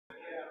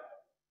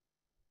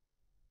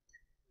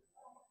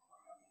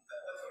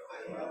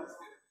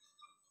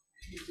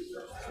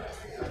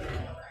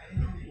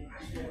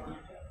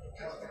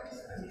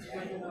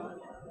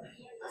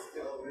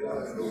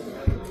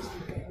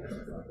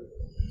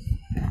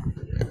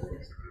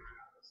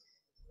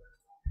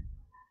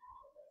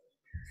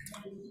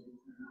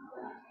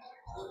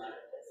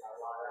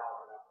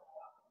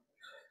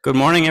Good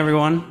morning,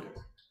 everyone.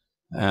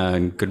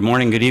 Good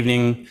morning, good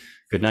evening,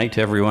 good night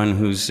to everyone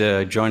who's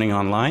joining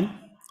online.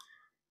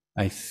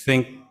 I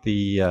think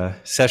the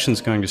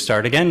session's going to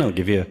start again. I'll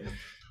give you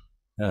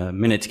a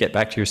minute to get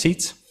back to your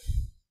seats.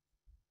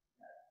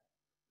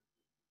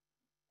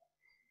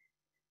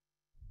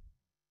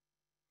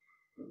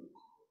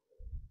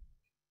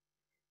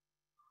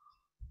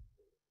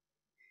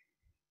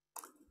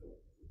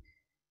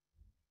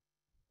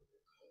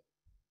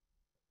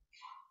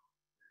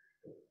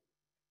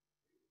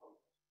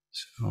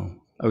 So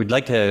I would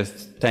like to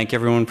thank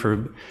everyone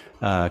for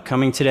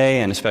coming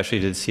today, and especially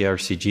to the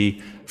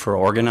CRCG for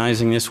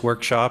organizing this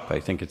workshop. I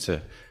think it's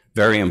a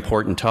very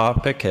important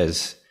topic,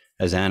 as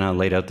Anna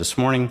laid out this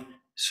morning.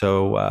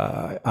 So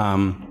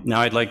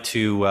now I'd like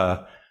to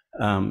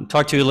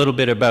talk to you a little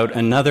bit about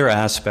another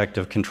aspect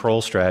of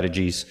control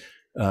strategies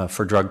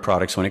for drug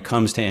products when it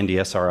comes to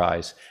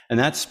NDSRIs, and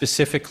that's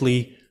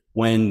specifically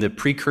when the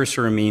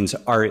precursor amines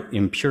are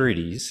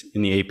impurities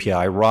in the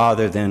API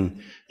rather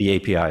than the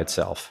API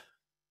itself.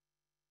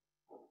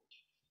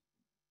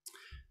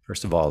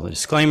 First of all, the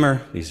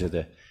disclaimer, these are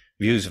the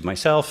views of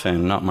myself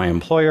and not my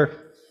employer.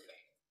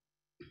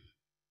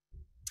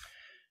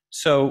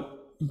 So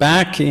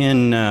back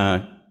in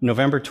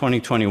November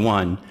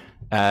 2021,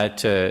 at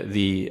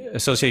the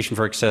Association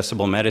for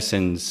Accessible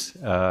Medicine's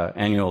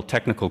annual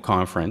technical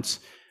conference,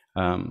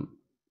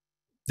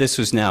 this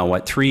was now,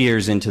 3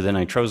 years into the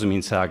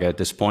nitrosamine saga at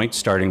this point,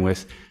 starting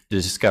with the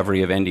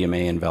discovery of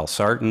NDMA and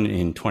valsartan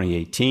in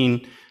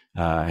 2018,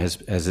 as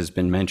has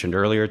been mentioned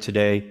earlier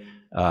today.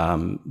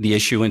 The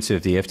issuance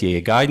of the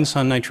FDA guidance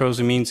on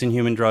nitrosamines in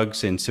human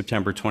drugs in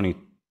September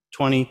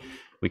 2020.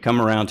 We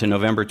come around to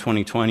November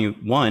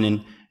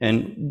 2021,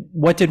 and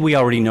what did we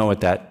already know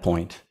at that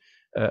point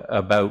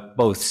about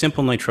both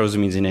simple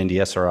nitrosamines and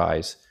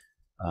NDSRIs?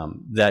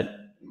 That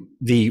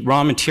the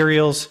raw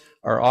materials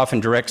are often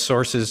direct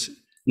sources,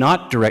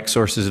 not direct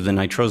sources of the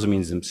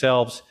nitrosamines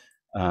themselves,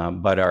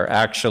 but are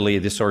actually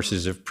the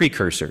sources of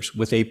precursors,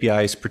 with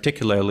APIs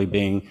particularly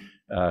being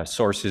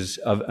sources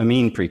of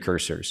amine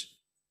precursors.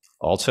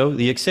 Also,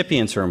 the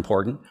excipients are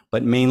important,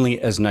 but mainly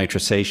as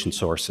nitrisation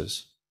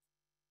sources.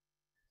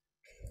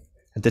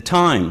 At the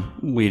time,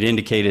 we'd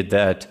indicated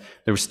that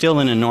there was still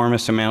an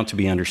enormous amount to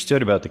be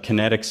understood about the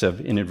kinetics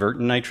of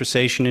inadvertent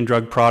nitrisation in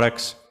drug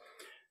products,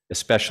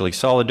 especially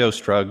solid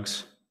dose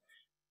drugs,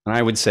 and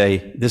I would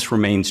say this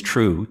remains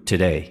true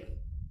today.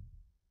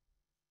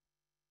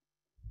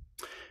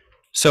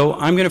 So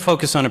I'm going to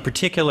focus on a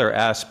particular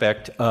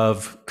aspect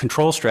of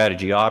control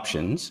strategy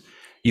options.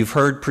 You've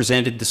heard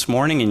presented this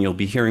morning, and you'll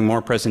be hearing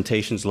more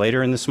presentations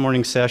later in this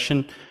morning's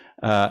session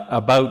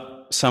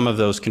about some of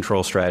those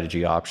control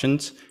strategy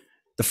options.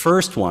 The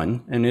first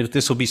one, and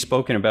this will be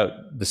spoken about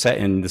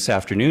in this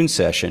afternoon's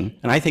session,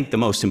 and I think the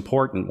most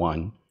important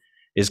one,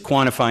 is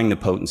quantifying the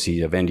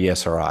potency of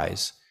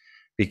NDSRIs,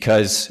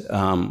 because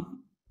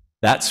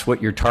that's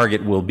what your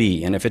target will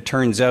be. And if it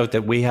turns out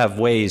that we have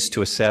ways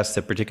to assess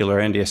that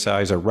particular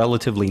NDSRIs are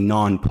relatively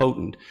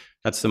non-potent,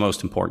 that's the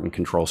most important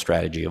control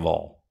strategy of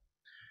all.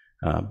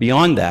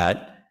 Beyond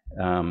that,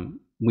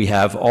 we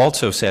have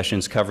also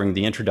sessions covering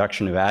the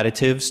introduction of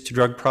additives to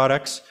drug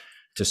products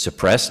to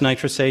suppress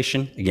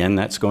nitrisation. Again,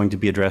 that's going to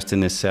be addressed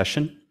in this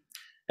session.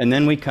 And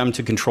then we come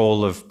to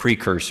control of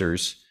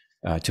precursors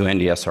to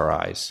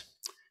NDSRIs.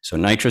 So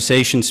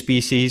nitrisation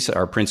species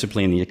are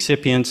principally in the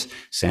excipients.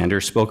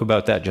 Sanders spoke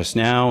about that just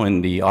now,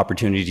 and the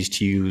opportunities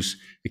to use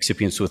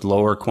excipients with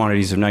lower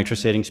quantities of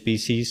nitrosating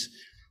species.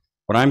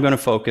 What I'm going to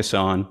focus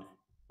on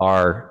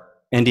are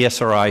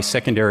NDSRI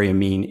secondary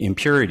amine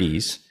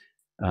impurities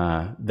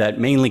that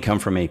mainly come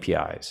from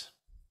APIs.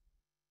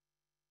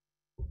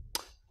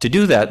 To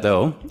do that,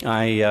 though,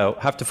 I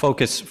have to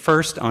focus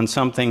first on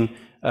something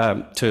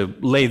to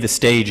lay the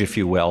stage, if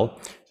you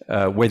will,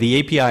 where the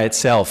API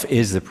itself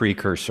is the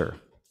precursor.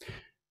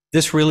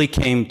 This really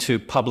came to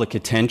public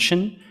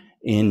attention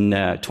in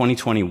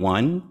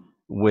 2021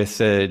 with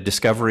the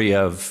discovery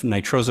of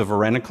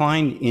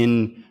nitrosovarenicline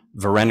in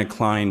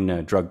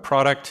varenicline drug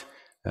product.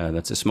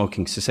 That's a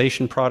smoking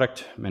cessation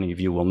product. Many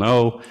of you will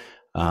know.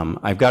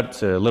 I've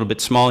got a little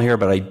bit small here,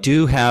 but I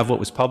do have what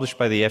was published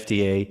by the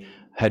FDA,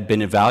 had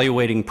been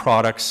evaluating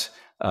products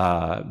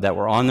that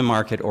were on the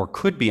market or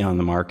could be on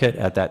the market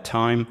at that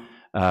time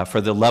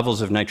for the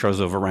levels of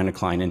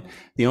nitrosovarenicline. And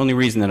the only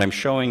reason that I'm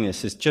showing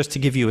this is just to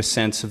give you a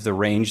sense of the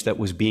range that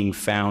was being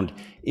found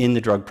in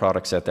the drug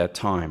products at that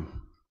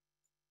time.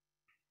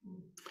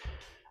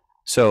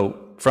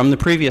 So from the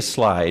previous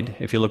slide,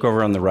 if you look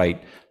over on the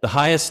right, the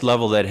highest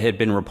level that had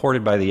been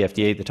reported by the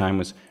FDA at the time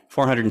was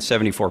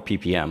 474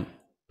 ppm.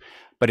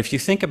 But if you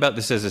think about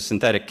this as a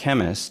synthetic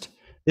chemist,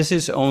 this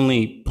is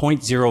only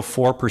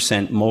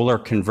 0.04% molar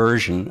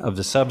conversion of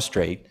the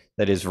substrate,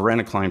 that is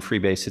varenicline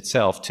freebase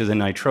itself, to the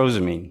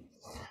nitrosamine.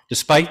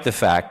 Despite the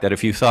fact that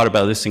if you thought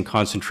about this in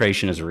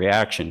concentration as a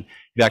reaction,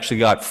 you've actually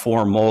got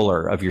 4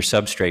 molar of your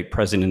substrate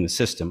present in the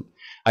system.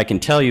 I can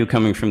tell you,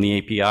 coming from the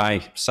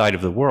API side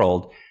of the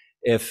world,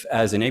 if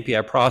as an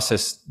API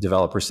process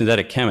developer,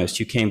 synthetic chemist,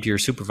 you came to your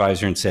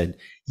supervisor and said,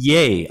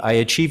 yay, I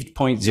achieved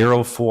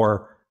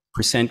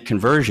 0.04%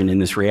 conversion in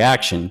this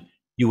reaction,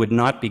 you would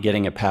not be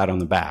getting a pat on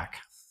the back.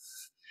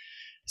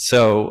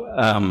 So,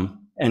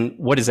 and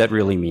what does that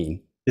really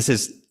mean? This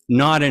is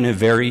not in a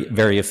very,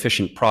 very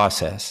efficient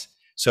process.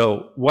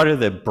 So what are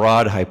the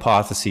broad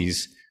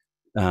hypotheses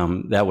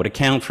that would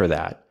account for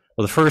that?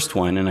 Well, the first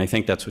one, and I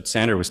think that's what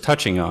Sandra was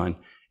touching on,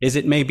 is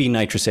it may be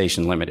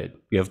nitrisation limited.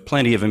 You have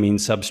plenty of amine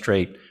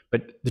substrate,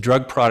 but the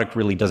drug product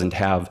really doesn't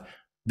have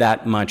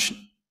that much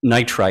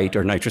nitrite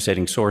or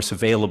nitrosating source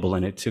available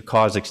in it to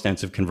cause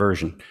extensive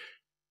conversion.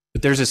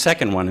 But there's a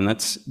second one, and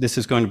this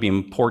is going to be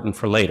important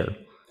for later,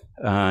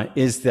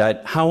 is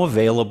that how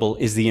available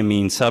is the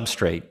amine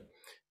substrate?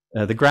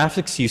 The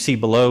graphics you see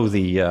below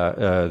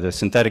the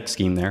synthetic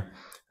scheme there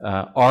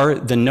are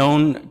the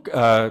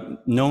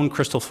known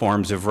crystal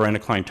forms of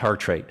varenicline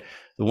tartrate.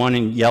 The one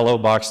in yellow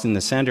boxed in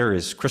the center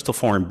is crystal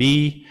form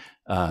B.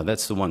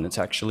 That's the one that's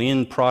actually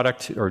in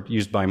product or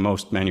used by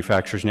most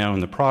manufacturers now in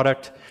the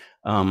product.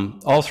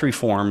 All three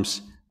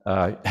forms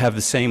have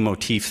the same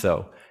motif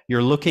though.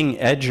 You're looking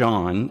edge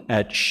on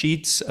at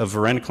sheets of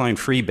varenicline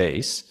free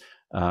base,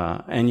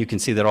 and you can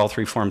see that all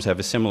three forms have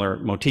a similar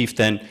motif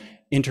then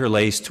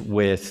interlaced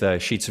with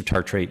sheets of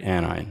tartrate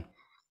anion.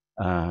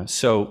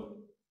 So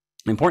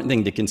the important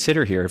thing to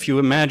consider here, if you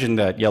imagine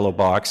that yellow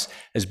box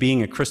as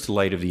being a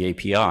crystallite of the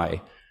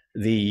API,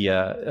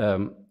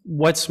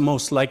 what's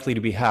most likely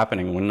to be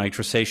happening when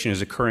nitrisation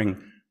is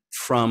occurring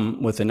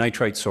with the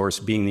nitrite source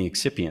being the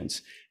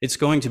excipients? It's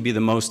going to be the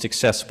most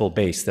accessible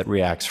base that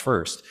reacts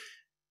first.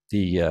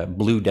 The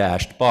blue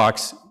dashed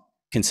box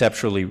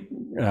conceptually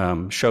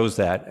shows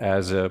that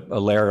as a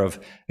layer of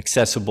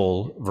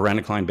accessible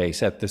varenicline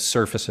base at the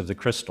surface of the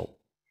crystal.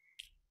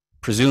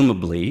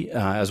 Presumably,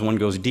 as one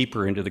goes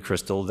deeper into the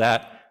crystal,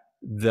 that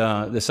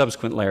the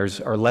subsequent layers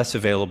are less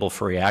available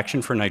for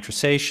reaction for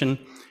nitrisation,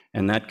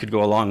 and that could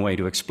go a long way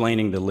to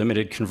explaining the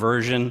limited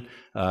conversion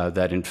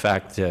that, in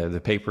fact,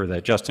 the paper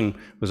that Justin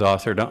was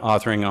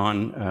authoring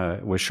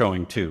on was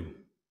showing too.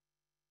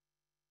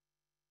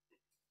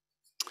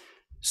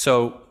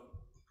 So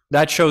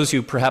that shows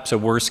you perhaps a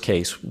worst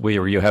case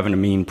where you have an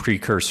amine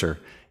precursor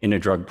in a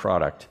drug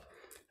product.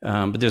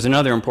 But there's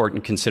another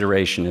important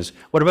consideration is,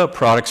 what about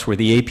products where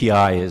the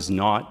API is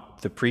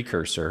not the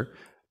precursor,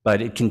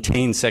 but it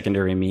contains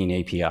secondary amine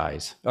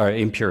APIs, or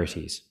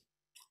impurities?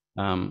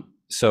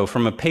 So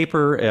from a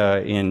paper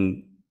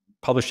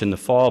published in the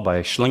fall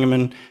by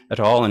Schlingemann et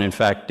al., and in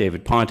fact,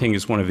 David Ponting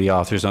is one of the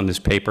authors on this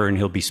paper, and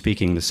he'll be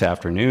speaking this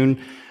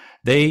afternoon.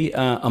 They,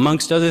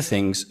 amongst other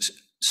things,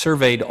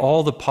 surveyed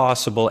all the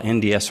possible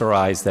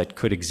NDSRIs that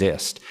could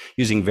exist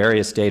using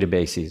various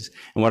databases.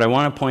 And what I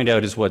want to point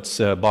out is what's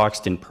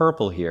boxed in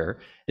purple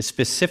here is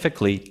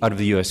specifically out of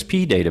the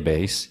USP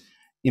database,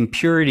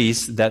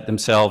 impurities that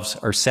themselves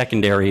are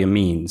secondary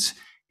amines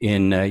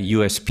in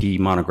USP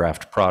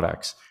monographed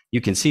products. You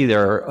can see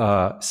there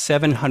are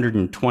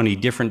 720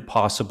 different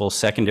possible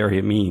secondary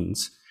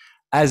amines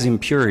as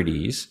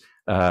impurities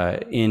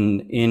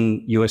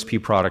in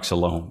USP products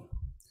alone.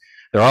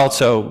 There are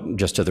also,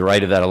 just to the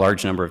right of that, a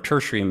large number of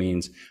tertiary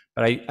amines,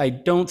 but I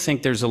don't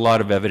think there's a lot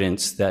of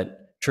evidence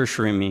that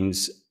tertiary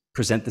amines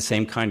present the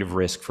same kind of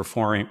risk for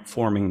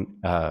forming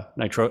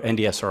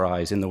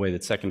NDSRIs in the way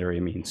that secondary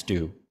amines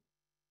do.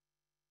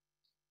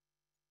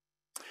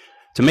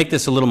 To make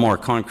this a little more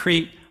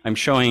concrete, I'm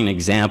showing an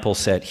example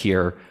set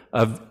here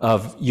of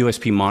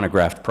USP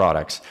monographed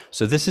products.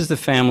 So this is the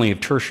family of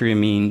tertiary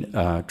amine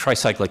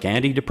tricyclic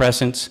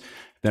antidepressants,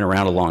 been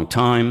around a long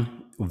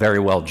time, very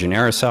well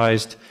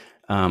genericized.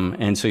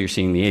 And so you're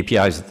seeing the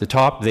APIs at the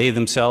top. They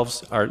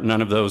themselves are,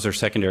 none of those are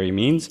secondary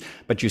amines,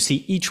 but you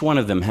see each one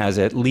of them has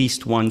at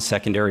least one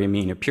secondary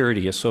amine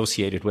impurity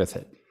associated with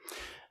it.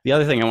 The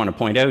other thing I want to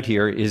point out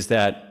here is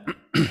that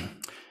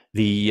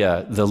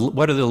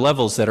what are the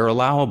levels that are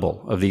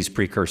allowable of these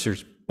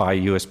precursors by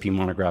USP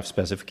monograph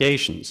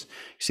specifications?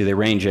 You see they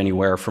range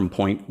anywhere from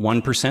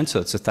 0.1%, so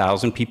that's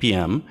 1,000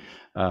 ppm,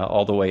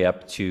 all the way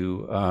up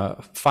to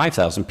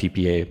 5,000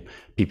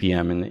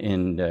 ppm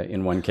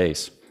in one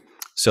case.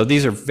 So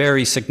these are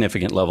very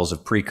significant levels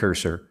of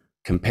precursor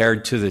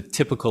compared to the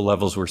typical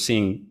levels we're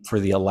seeing for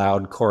the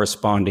allowed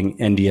corresponding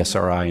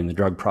NDSRI in the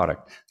drug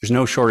product. There's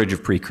no shortage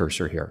of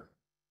precursor here.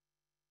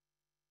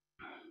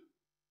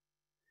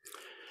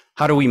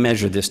 How do we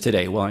measure this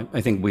today? Well,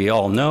 I think we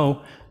all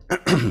know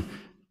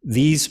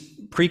these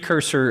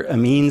precursor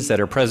amines that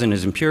are present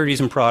as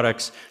impurities in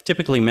products,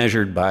 typically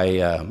measured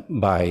by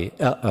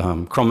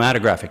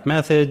chromatographic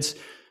methods,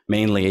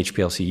 mainly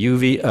HPLC,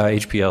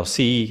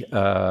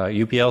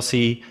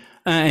 UPLC,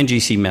 and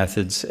GC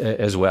methods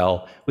as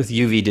well, with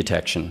UV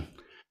detection.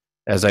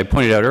 As I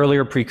pointed out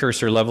earlier,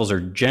 precursor levels are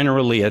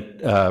generally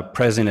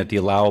present at the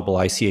allowable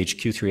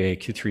ICH Q3A,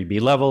 Q3B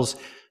levels.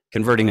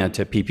 Converting that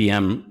to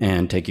ppm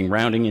and taking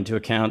rounding into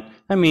account,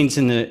 that means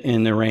in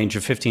the range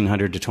of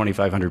 1,500 to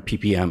 2,500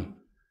 ppm.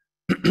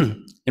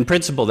 In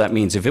principle, that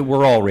means if it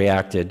were all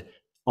reacted,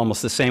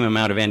 almost the same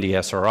amount of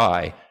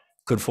NDSRI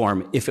could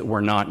form if it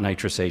were not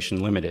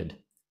nitrisation limited.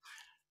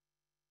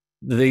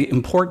 The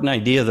important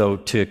idea, though,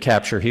 to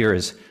capture here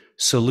is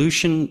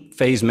solution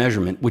phase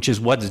measurement, which is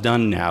what's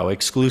done now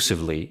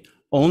exclusively,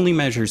 only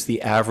measures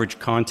the average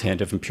content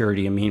of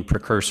impurity amine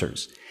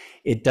precursors.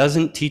 It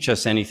doesn't teach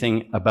us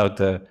anything about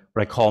the,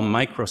 what I call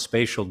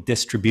microspatial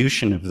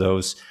distribution of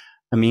those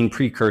amine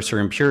precursor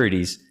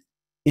impurities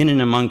in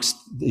and amongst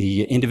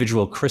the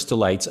individual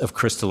crystallites of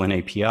crystalline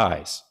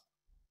APIs.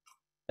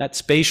 That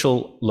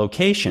spatial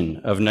location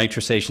of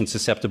nitrisation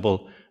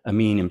susceptible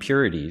amine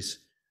impurities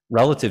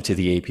relative to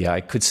the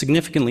API could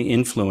significantly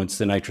influence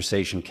the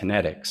nitrisation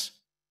kinetics.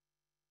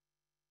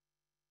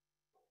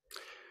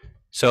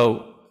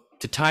 So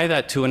to tie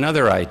that to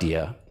another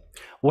idea,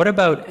 what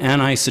about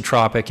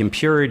anisotropic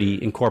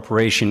impurity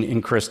incorporation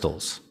in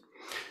crystals?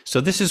 So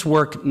this is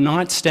work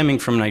not stemming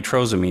from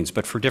nitrosamines,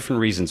 but for different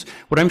reasons.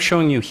 What I'm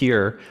showing you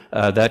here,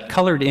 that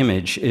colored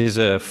image is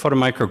a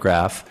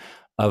photomicrograph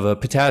of a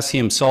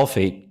potassium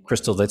sulfate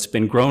crystal that's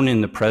been grown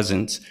in the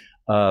presence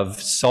of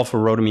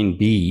sulfurrhodamine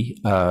B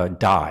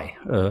dye,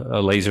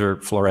 a laser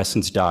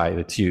fluorescence dye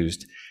that's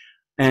used.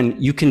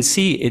 And you can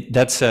see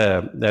that's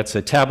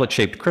a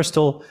tablet-shaped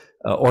crystal,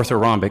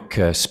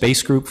 orthorhombic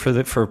space group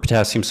for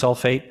potassium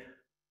sulfate.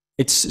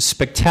 It's a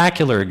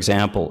spectacular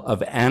example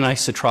of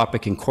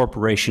anisotropic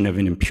incorporation of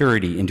an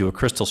impurity into a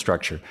crystal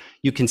structure.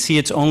 You can see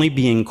it's only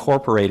being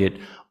incorporated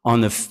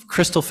on the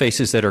crystal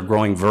faces that are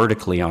growing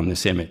vertically on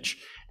this image,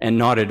 and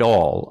not at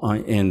all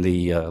in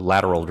the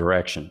lateral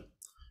direction.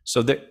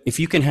 So that if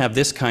you can have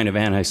this kind of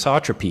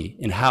anisotropy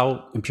in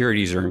how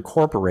impurities are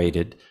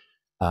incorporated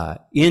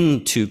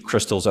into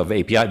crystals of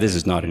API, this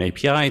is not an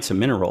API, it's a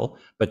mineral,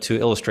 but to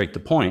illustrate the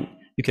point,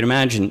 you can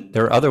imagine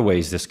there are other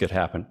ways this could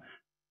happen.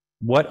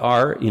 What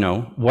are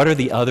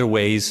the other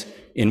ways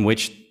in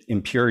which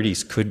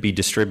impurities could be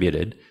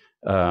distributed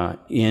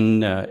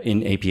in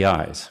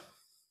APIs?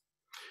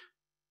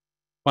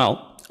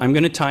 Well, I'm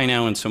going to tie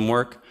now in some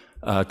work,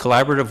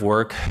 collaborative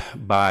work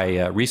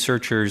by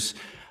researchers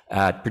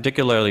at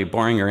particularly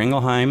Boehringer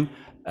Ingelheim,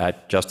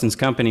 at Justin's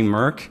company,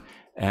 Merck,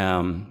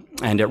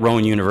 and at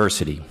Rowan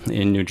University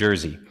in New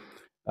Jersey.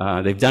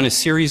 They've done a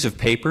series of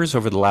papers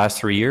over the last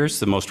 3 years,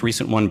 the most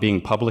recent one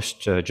being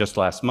published just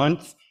last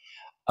month,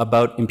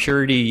 about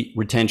impurity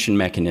retention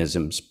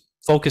mechanisms,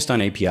 focused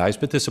on APIs,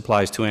 but this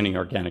applies to any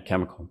organic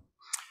chemical.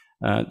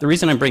 The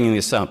reason I'm bringing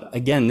this up,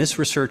 again, this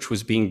research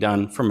was being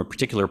done from a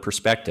particular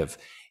perspective.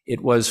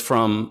 It was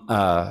from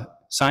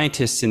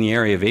scientists in the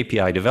area of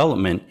API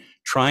development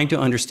trying to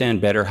understand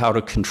better how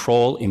to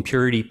control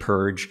impurity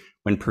purge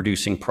when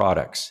producing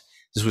products.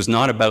 This was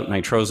not about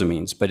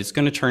nitrosamines, but it's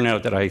going to turn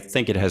out that I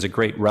think it has a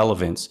great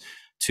relevance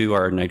to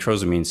our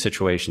nitrosamine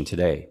situation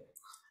today.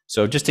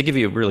 So just to give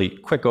you a really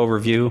quick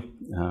overview,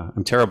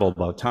 I'm terrible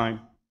about time,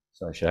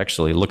 so I should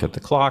actually look at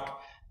the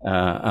clock.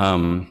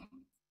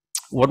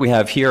 What we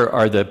have here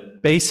are the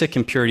basic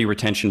impurity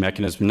retention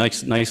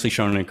mechanisms, nicely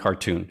shown in a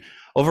cartoon.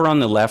 Over on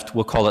the left,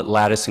 we'll call it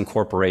lattice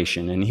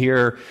incorporation. And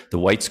here, the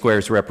white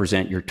squares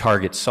represent your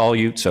target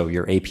solute, so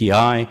your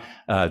API.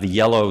 The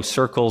yellow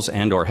circles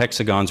and or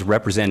hexagons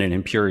represent an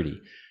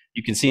impurity.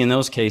 You can see in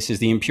those cases,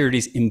 the impurity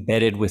is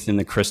embedded within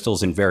the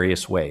crystals in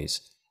various ways.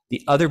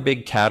 The other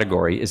big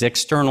category is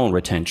external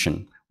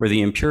retention, where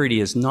the impurity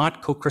is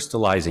not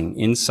co-crystallizing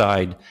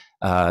inside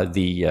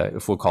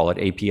if we'll call it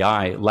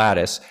API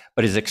lattice,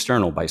 but is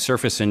external by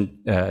surface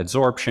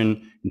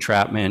adsorption,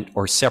 entrapment,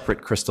 or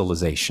separate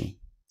crystallization.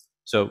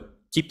 So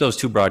keep those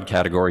two broad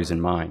categories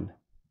in mind.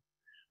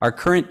 Our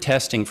current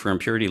testing for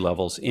impurity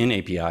levels in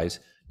APIs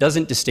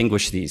doesn't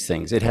distinguish these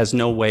things. It has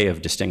no way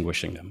of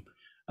distinguishing them.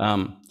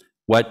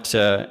 What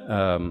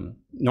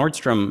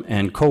Nordstrom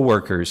and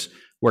co-workers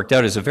worked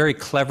out is a very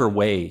clever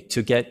way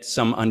to get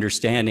some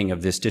understanding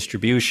of this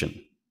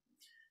distribution.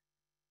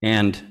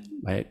 And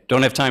I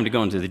don't have time to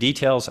go into the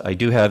details. I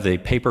do have the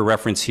paper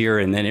reference here,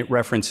 and then it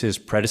references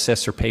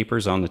predecessor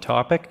papers on the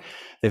topic.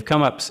 They've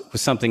come up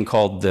with something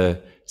called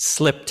the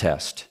SLIP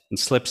test, and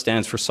SLIP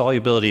stands for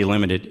Solubility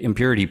Limited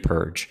Impurity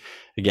Purge.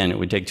 Again, it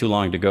would take too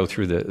long to go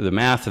through the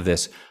math of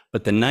this,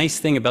 but the nice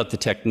thing about the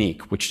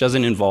technique, which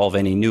doesn't involve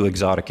any new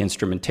exotic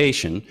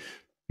instrumentation,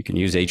 you can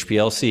use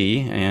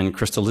HPLC and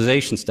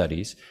crystallization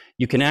studies,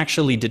 you can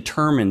actually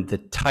determine the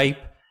type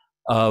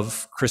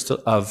of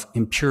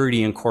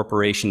impurity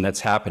incorporation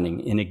that's happening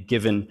in a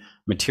given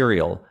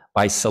material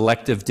by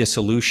selective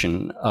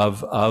dissolution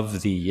of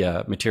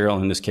the material,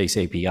 in this case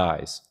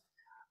APIs.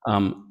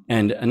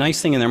 And a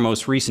nice thing in their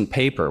most recent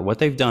paper, what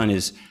they've done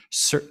is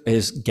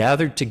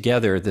gathered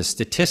together the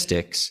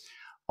statistics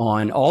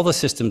on all the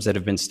systems that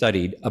have been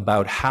studied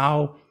about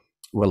how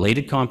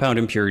related compound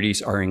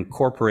impurities are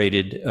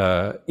incorporated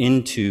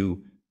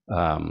into,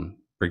 for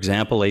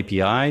example,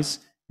 APIs.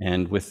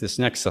 And with this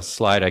next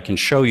slide, I can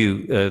show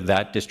you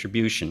that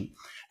distribution.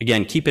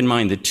 Again, keep in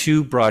mind the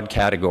two broad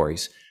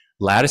categories: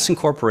 lattice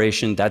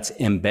incorporation, that's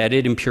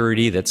embedded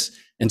impurity that's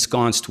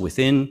ensconced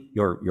within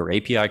your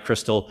API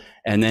crystal,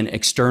 and then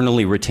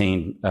externally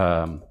retained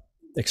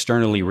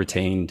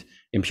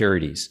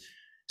impurities.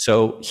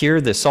 So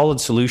here, the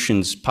solid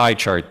solutions pie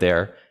chart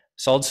there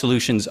Solid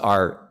solutions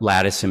are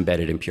lattice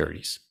embedded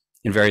impurities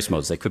in various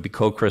modes. They could be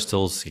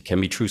co-crystals, it can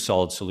be true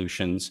solid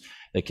solutions,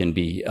 they can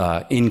be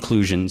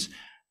inclusions.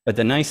 But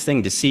the nice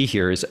thing to see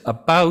here is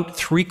about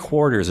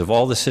 3/4 of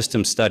all the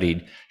systems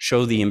studied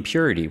show the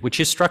impurity, which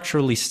is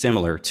structurally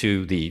similar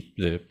to the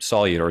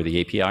solute or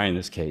the API in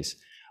this case,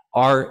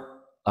 are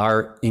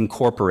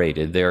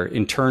incorporated. They're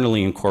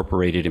internally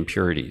incorporated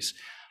impurities.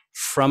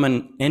 From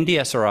an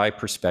NDSRI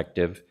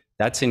perspective,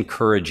 that's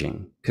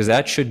encouraging, because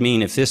that should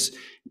mean if this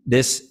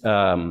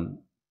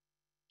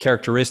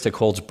characteristic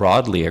holds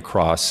broadly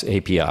across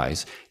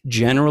APIs,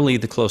 generally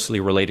the closely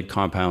related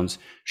compounds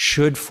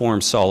should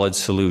form solid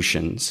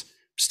solutions,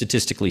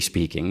 statistically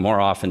speaking, more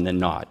often than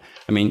not.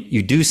 I mean,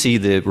 you do see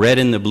the red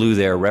and the blue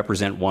there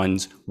represent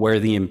ones where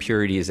the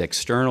impurity is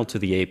external to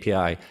the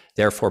API,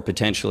 therefore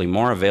potentially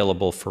more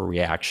available for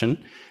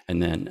reaction,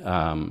 and then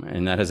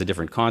and that has a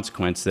different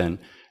consequence than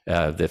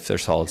if they're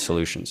solid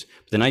solutions.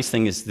 But the nice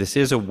thing is this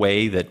is a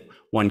way that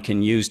one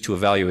can use to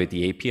evaluate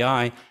the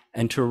API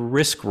and to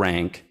risk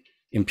rank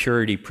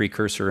impurity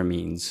precursor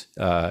amines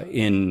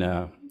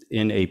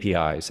in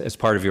APIs as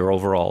part of your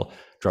overall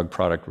drug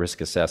product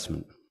risk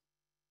assessment.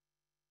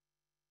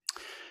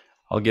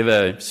 I'll give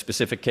a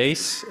specific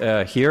case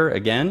here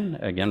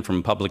again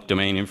from public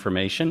domain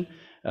information,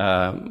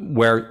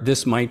 where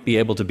this might be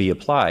able to be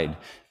applied.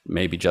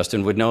 Maybe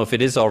Justin would know if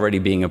it is already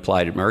being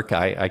applied at Merck,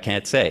 I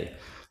can't say.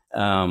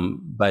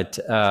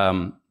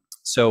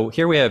 So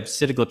here we have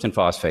sitagliptin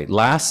phosphate.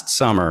 Last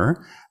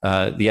summer,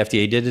 the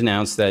FDA did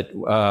announce that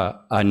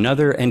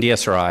another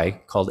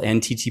NDSRI called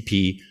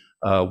NTTP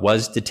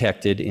was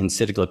detected in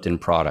sitagliptin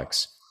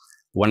products.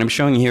 What I'm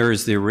showing here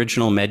is the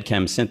original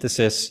medchem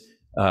synthesis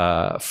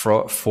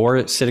for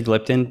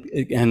sitagliptin,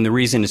 and the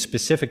reason is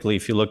specifically,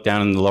 if you look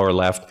down in the lower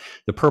left,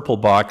 the purple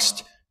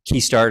boxed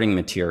key starting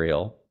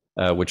material,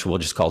 which we'll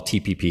just call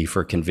TPP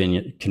for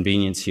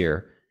convenience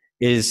here,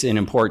 is an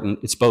important,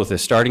 it's both a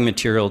starting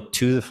material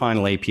to the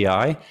final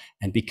API,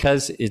 and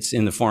because it's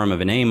in the form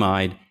of an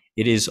amide,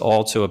 it is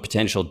also a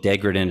potential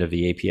degradant of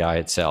the API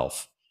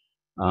itself.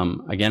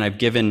 Again, I've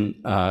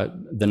given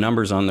the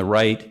numbers on the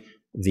right,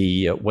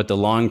 what the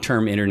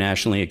long-term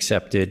internationally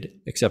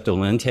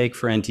acceptable intake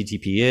for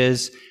NTTP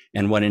is,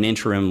 and what an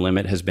interim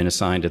limit has been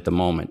assigned at the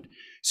moment.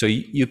 So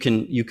you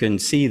can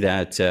see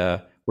that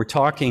we're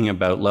talking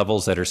about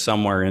levels that are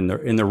somewhere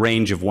in the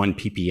range of 1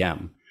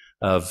 ppm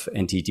of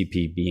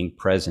NTTP being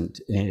present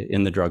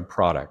in the drug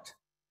product.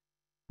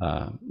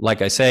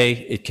 Like I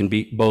say, it can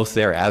be both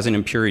there as an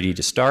impurity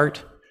to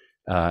start,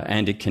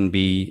 and it can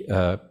be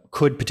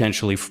could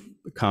potentially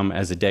come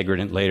as a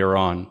degradant later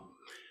on.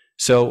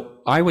 So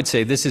I would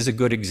say this is a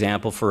good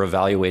example for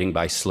evaluating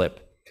by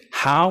slip.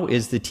 How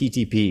is the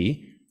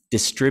TTP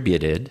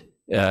distributed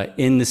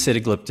in the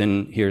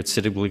sitagliptin, here it's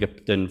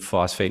sitagliptin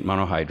phosphate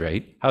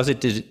monohydrate? How is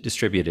it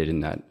distributed in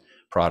that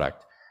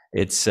product?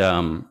 It's,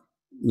 I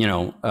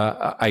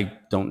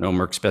don't know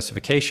Merck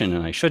specification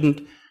and I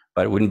shouldn't,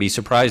 but it wouldn't be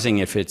surprising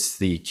if it's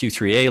the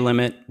Q3A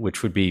limit,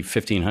 which would be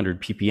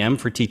 1500 ppm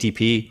for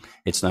TTP.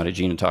 It's not a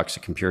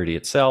genotoxic impurity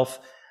itself.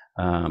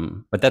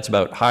 But that's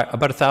about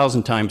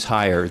 1,000 times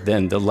higher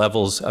than the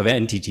levels of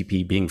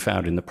NTTP being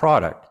found in the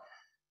product.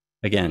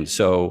 Again,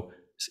 so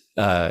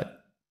to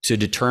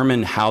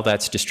determine how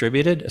that's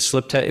distributed, a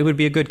slip test, it would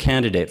be a good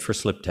candidate for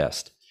slip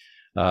test.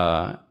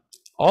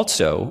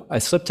 Also, a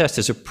slip test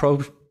is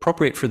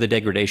appropriate for the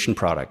degradation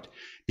product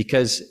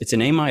because it's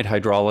an amide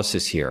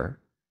hydrolysis here.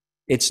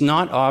 It's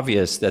not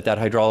obvious that that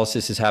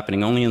hydrolysis is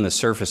happening only in the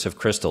surface of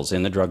crystals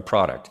in the drug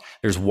product.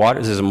 There's water,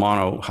 this is a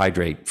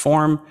monohydrate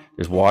form.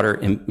 There's water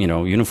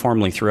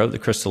uniformly throughout the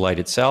crystallite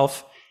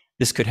itself.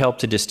 This could help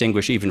to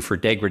distinguish even for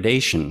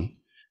degradation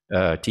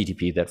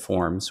TTP that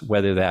forms,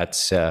 whether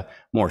that's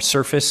more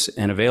surface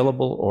and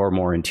available or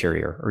more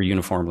interior or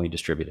uniformly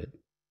distributed.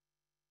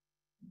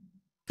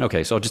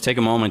 Okay, so I'll just take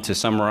a moment to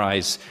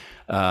summarize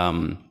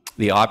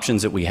the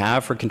options that we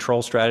have for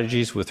control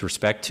strategies with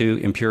respect to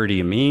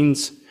impurity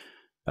amines.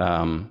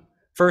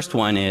 First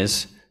one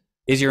is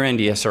your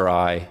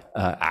NDSRI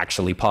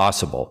actually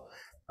possible?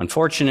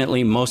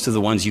 Unfortunately, most of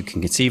the ones you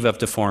can conceive of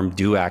to form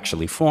do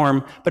actually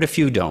form, but a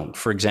few don't.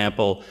 For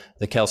example,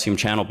 the calcium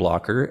channel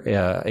blocker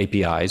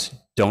APIs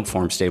don't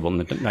form stable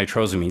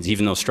nitrosamines,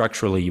 even though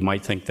structurally you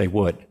might think they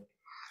would.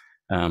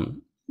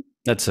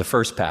 That's the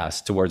first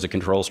pass towards a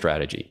control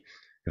strategy.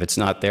 If it's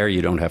not there,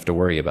 you don't have to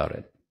worry about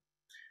it.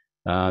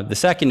 The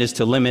second is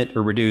to limit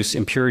or reduce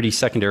impurity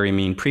secondary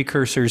amine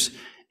precursors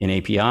in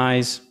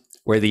APIs,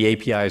 where the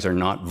APIs are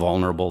not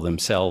vulnerable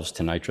themselves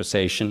to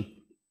nitrosation.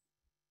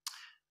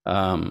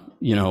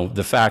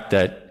 The fact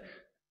that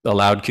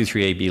allowed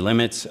Q3AB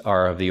limits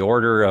are of the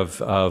order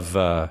of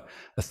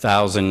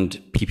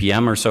 1,000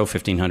 ppm or so,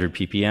 1,500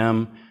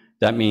 ppm.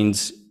 That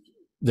means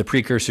the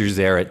precursors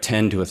there at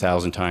 10 to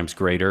 1,000 times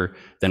greater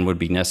than would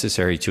be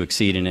necessary to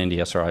exceed an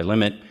NDSRI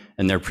limit,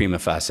 and they're prima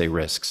facie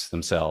risks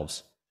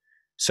themselves.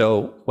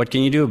 So what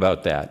can you do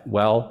about that?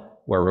 Well,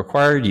 where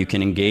required, you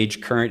can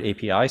engage current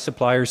API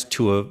suppliers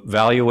to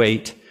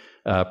evaluate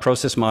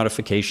process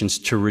modifications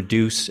to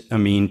reduce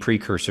amine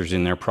precursors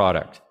in their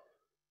product.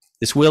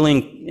 This will,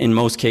 in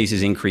most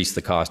cases, increase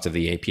the cost of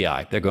the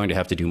API. They're going to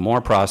have to do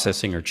more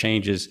processing or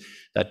changes.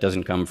 That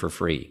doesn't come for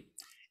free.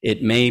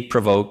 It may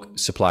provoke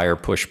supplier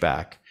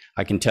pushback.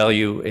 I can tell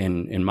you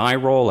in my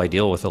role, I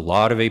deal with a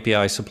lot of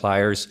API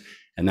suppliers,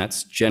 and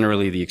that's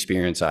generally the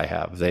experience I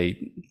have.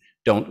 They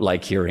don't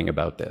like hearing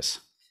about this.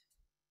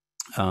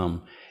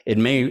 It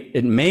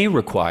may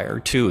require,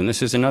 too, and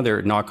this is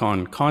another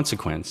knock-on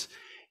consequence,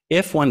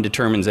 if one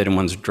determines that in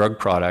one's drug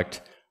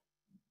product,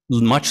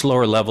 much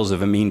lower levels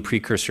of amine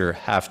precursor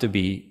have to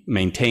be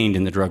maintained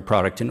in the drug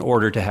product in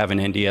order to have an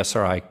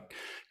NDSRI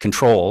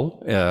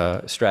control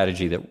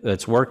strategy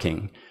that's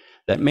working.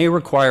 That may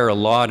require a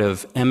lot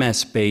of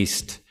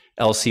MS-based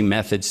LC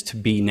methods to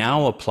be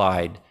now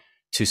applied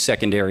to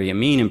secondary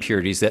amine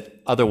impurities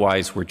that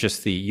otherwise were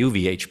just the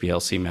UV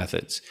HPLC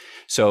methods.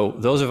 So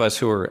those of us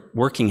who are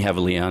working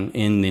heavily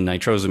in the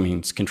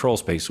nitrosamines control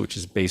space, which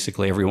is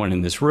basically everyone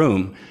in this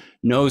room,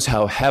 knows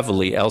how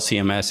heavily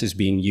LCMS is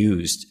being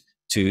used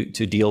to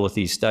deal with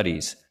these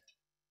studies.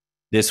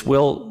 This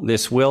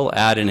will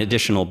add an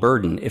additional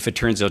burden if it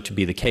turns out to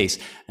be the case.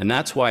 And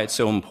that's why it's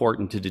so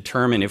important to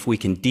determine if we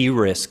can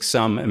de-risk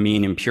some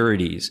amine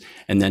impurities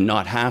and then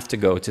not have to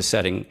go to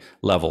setting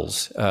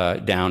levels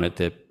down at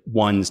the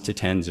 1s to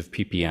 10s of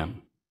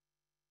ppm.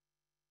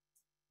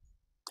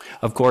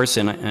 Of course,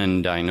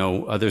 and I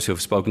know others who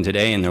have spoken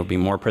today, and there will be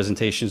more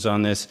presentations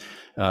on this,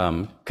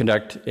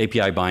 conduct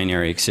API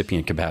binary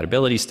excipient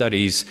compatibility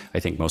studies.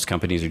 I think most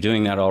companies are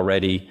doing that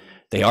already.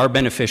 They are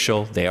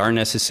beneficial, they are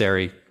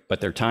necessary,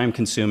 but they're time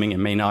consuming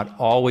and may not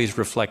always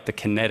reflect the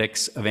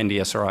kinetics of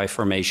NDSRI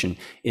formation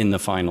in the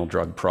final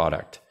drug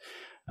product.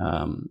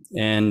 Then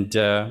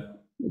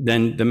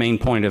the main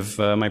point of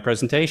my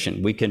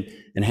presentation, we can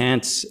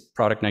enhance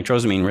product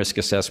nitrosamine risk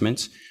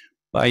assessments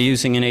by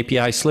using an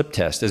API slip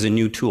test as a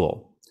new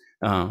tool.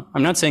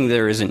 I'm not saying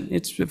there isn't,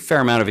 it's a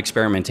fair amount of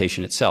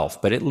experimentation itself,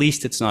 but at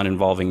least it's not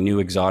involving new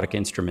exotic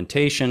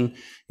instrumentation,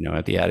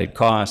 at the added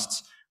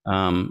costs.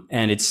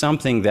 And it's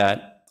something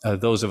that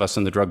those of us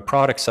on the drug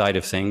product side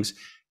of things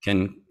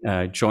can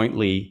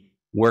jointly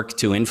work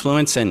to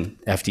influence, and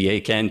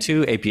FDA can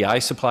too, API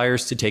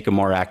suppliers to take a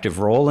more active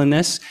role in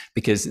this,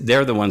 because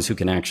they're the ones who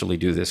can actually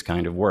do this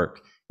kind of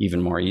work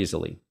even more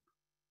easily.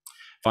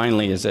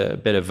 Finally, as a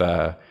bit of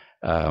a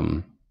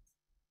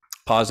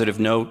positive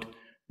note,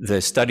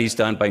 the studies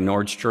done by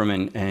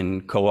Nordstrom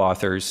and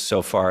co-authors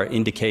so far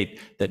indicate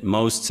that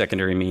most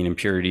secondary amine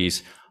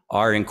impurities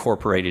are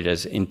incorporated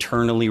as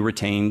internally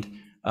retained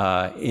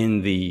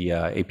in the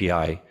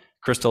API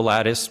crystal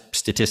lattice,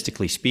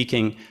 statistically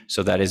speaking,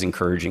 so that is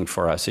encouraging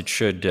for us. It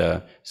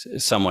should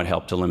somewhat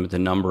help to limit the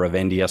number of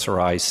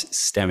NDSRIs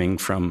stemming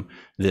from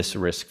this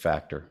risk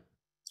factor.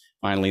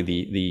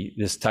 Finally,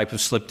 this type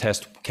of slip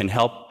test can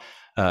help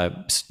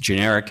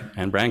generic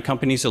and brand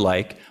companies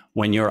alike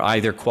when you're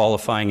either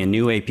qualifying a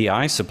new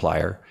API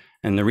supplier,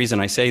 and the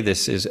reason I say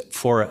this is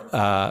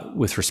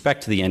with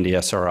respect to the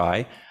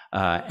NDSRI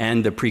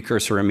and the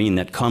precursor amine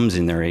that comes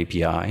in their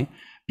API,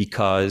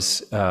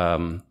 because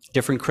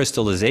different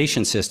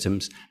crystallization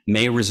systems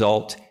may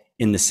result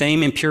in the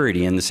same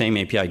impurity in the same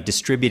API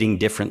distributing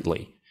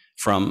differently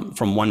from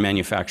one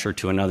manufacturer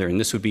to another,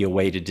 and this would be a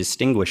way to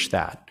distinguish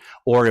that.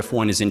 Or if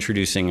one is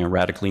introducing a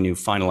radically new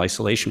final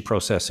isolation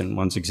process in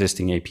one's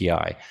existing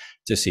API,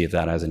 to see if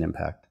that has an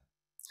impact.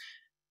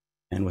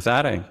 And with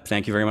that, I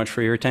thank you very much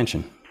for your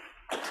attention.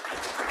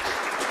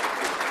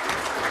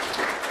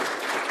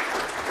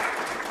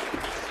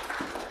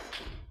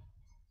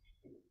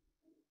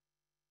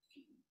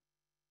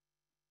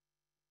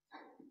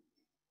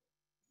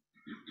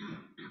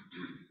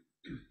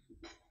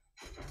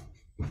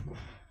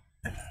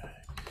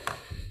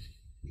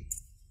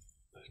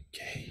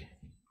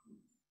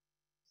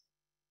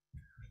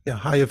 Yeah,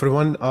 hi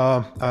everyone.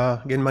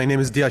 Again, my name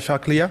is Diaa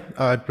Shakleya.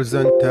 I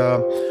present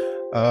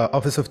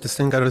Office of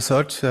Distinct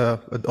Research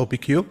at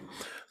OPQ.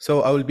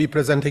 So I will be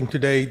presenting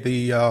today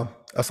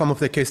some of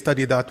the case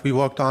study that we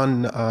worked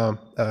on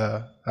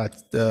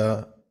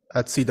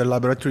at Cedar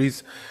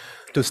Laboratories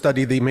to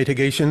study the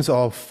mitigations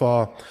of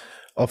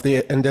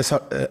the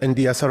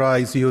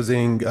NDSRIs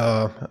using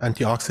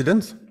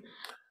antioxidants.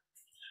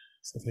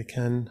 So if I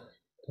can.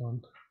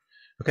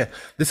 Okay,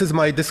 this is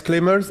my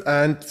disclaimers,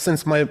 and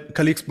since my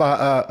colleagues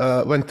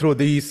went through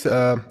these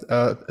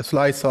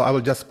slides, so I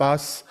will just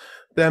pass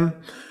them,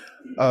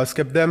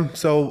 skip them.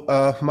 So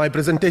my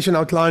presentation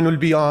outline will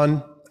be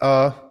on,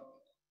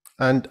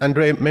 and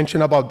Andre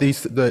mentioned about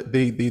these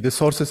the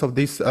sources of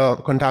these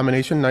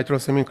contamination,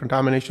 nitrosamine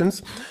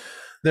contaminations.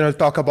 Then I'll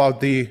talk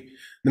about the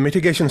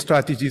mitigation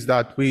strategies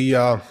that we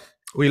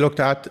looked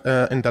at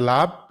in the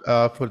lab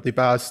for the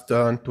past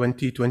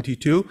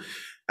 2022.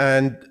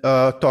 And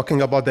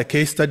talking about the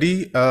case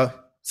study,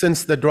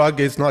 since the drug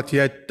is not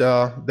yet,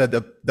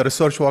 the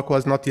research work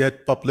was not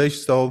yet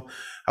published, so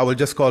I will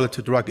just call it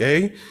drug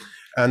A.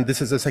 And this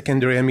is a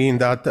secondary amine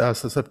that is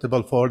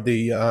susceptible for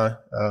the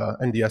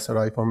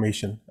NDSRI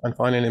formation. And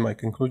finally, my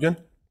conclusion.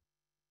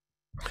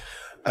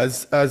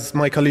 As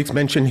my colleagues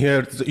mentioned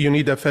here, you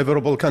need a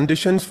favorable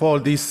conditions for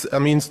these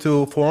amines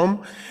to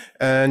form.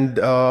 And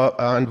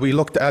we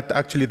looked at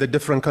actually the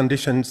different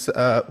conditions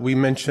we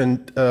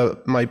mentioned,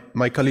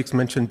 my colleagues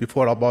mentioned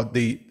before about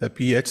the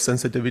pH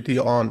sensitivity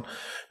on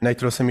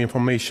nitrosamine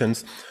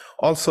formations.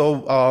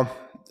 Also,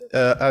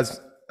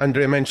 as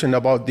Andre mentioned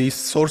about these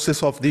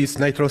sources of these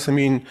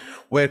nitrosamine,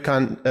 where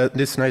can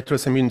this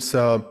nitrosamines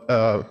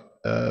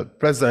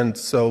present,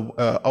 so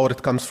or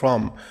it comes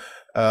from.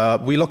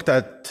 We looked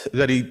at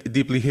very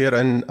deeply here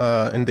in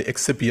the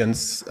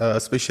excipients,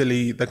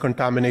 especially the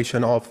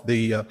contamination of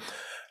the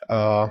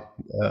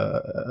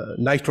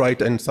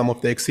nitrite and some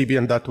of the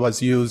excipient that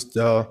was used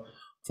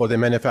for the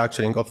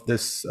manufacturing of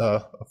this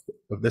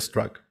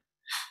drug.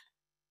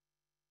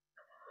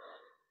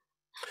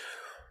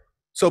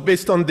 So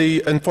based on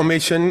the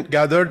information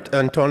gathered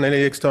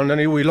internally,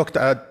 externally, we looked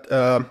at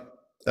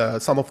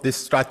some of these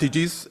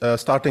strategies,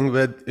 starting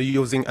with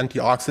using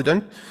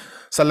antioxidant.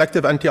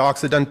 Selective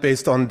antioxidant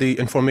based on the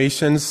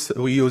informations.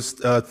 We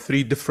used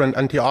 3 different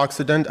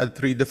antioxidants at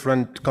 3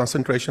 different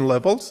concentration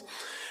levels.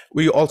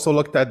 We also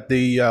looked at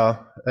the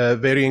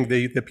varying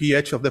the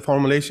pH of the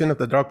formulation of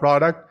the drug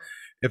product,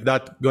 if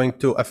that's going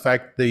to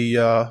affect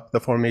the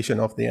formation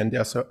of the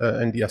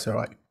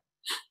NDSRI.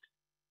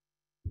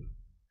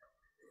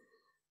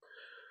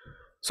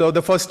 So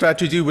the first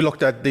strategy, we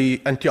looked at the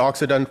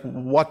antioxidant.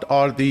 What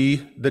are the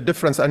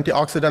different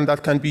antioxidants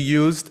that can be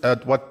used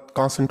at what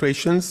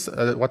concentrations,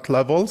 what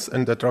levels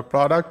in the drug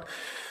product?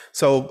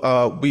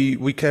 So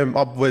we came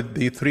up with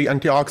the 3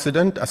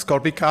 antioxidants: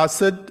 ascorbic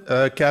acid,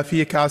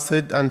 caffeic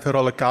acid, and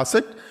ferulic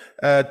acid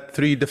at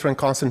 3 different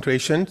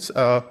concentrations.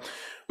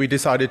 We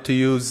decided to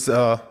use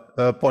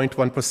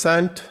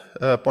 0.1%,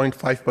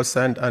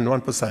 0.5%, and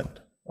 1%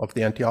 of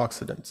the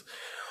antioxidants.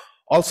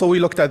 Also, we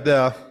looked at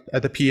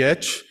the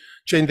pH.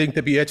 Changing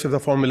the pH of the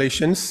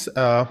formulations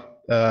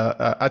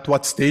at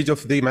what stage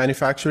of the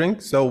manufacturing.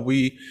 So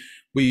we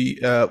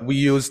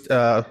used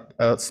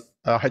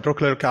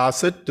hydrochloric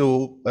acid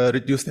to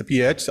reduce the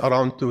pH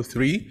around to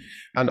 3,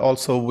 and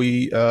also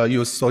we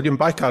used sodium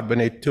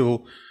bicarbonate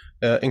to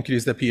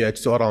increase the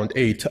pH to around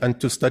 8, and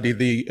to study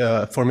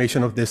the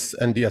formation of this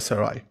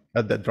NDSRI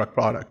at the drug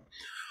product.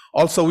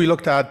 Also, we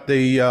looked at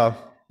the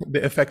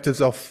effects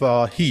of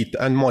heat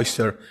and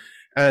moisture.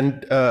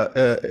 And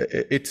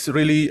it's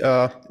really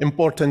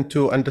important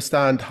to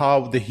understand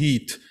how the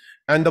heat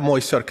and the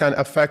moisture can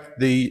affect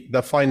the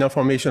final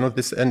formation of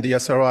this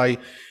NDSRI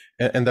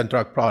in the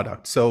drug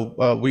product. So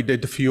we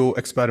did a few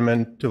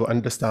experiments to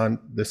understand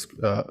this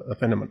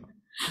phenomenon.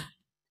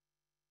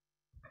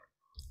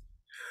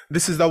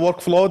 This is the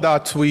workflow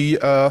that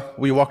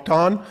we worked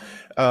on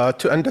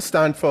to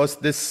understand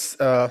first this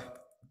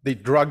the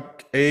drug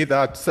A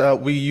that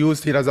we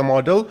used here as a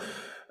model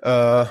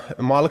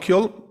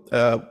molecule.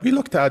 We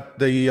looked at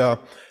the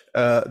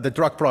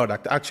drug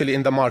product actually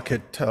in the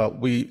market.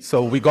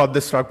 So we got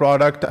this drug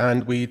product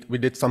and we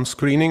did some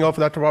screening of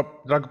that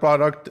drug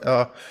product.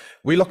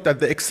 We looked at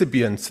the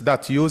excipients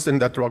that's used in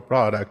that drug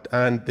product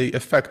and the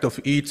effect of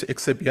each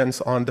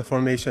excipient on the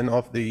formation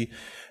of the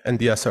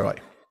NDSRI.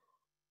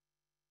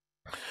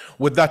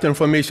 With that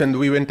information,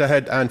 we went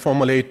ahead and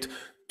formulate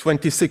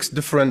 26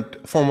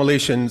 different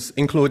formulations,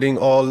 including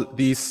all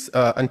these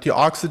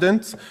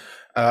antioxidants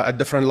at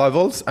different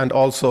levels, and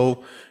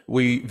also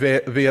we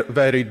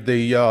varied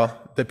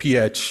the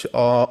pH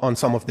on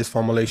some of this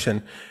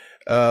formulation.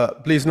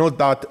 Please note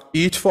that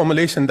each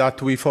formulation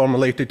that we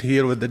formulated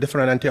here with the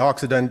different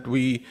antioxidant,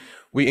 we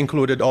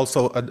included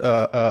also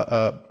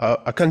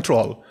a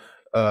control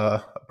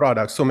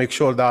product. So make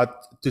sure that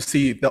to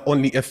see the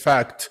only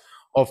effect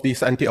of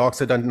this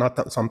antioxidant,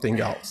 not something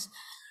else.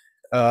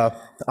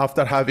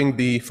 After having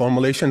the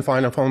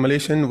final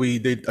formulation, we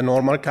did a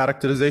normal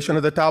characterization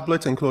of the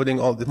tablets, including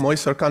all the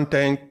moisture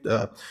content,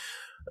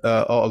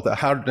 all the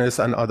hardness,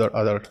 and other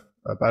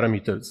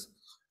parameters.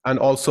 And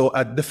also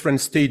at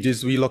different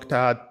stages, we looked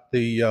at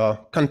the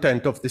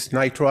content of this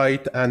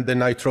nitrite and the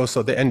nitrose,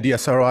 so the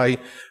NDSRI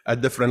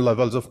at different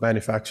levels of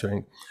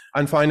manufacturing.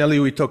 And finally,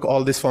 we took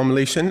all this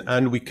formulation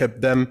and we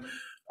kept them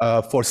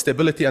for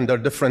stability under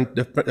different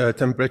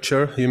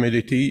temperature,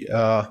 humidity,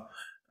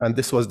 and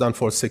this was done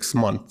for 6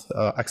 months,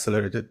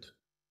 accelerated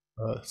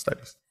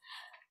studies.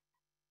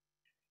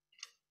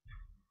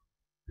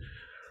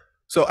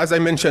 So as I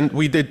mentioned,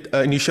 we did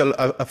initial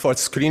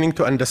first screening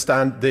to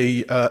understand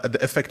the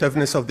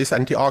effectiveness of this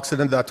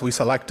antioxidant that we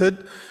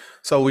selected.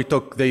 So we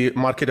took the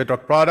marketed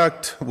drug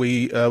product,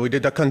 we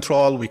did a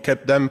control, we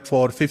kept them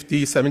for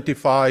 50,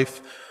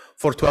 75,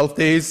 for 12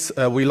 days.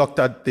 We looked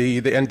at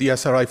the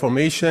NDSRI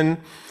formation.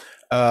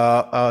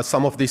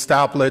 Some of these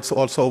tablets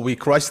also we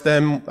crushed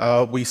them,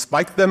 we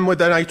spiked them with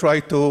the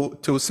nitrite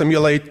to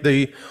simulate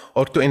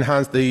or to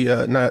enhance the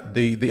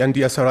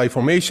NDSRI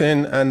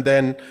formation, and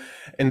then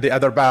in the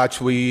other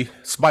batch we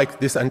spiked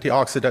this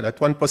antioxidant at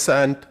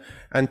 1%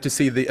 and to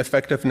see the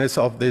effectiveness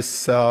of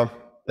this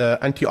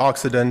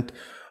antioxidant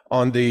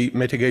on the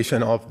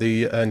mitigation of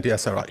the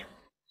NDSRI.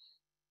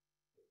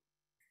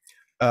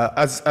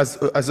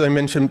 As I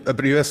mentioned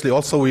previously,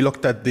 also we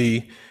looked at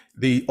the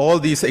all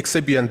these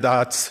excipients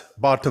that's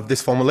part of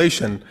this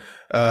formulation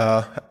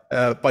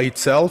by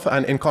itself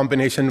and in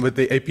combination with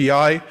the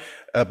API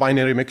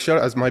binary mixture,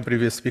 as my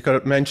previous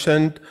speaker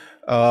mentioned.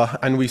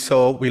 And we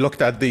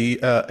looked at the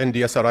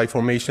NDSRI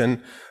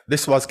formation.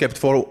 This was kept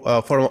for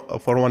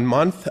 1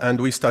 month, and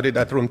we studied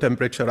at room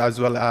temperature as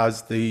well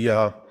as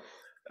the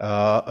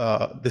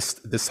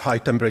this high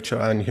temperature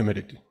and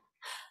humidity.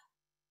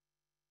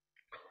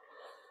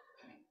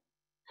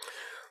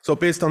 So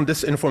based on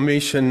this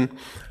information,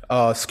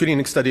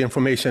 screening study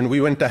information, we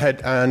went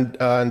ahead and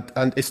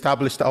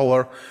established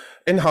our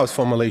in-house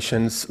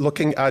formulations,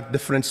 looking at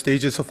different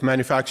stages of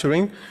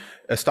manufacturing,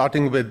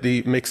 starting with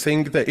the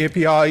mixing the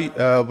API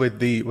with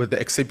the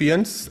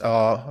excipients,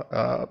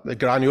 the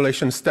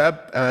granulation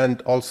step,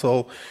 and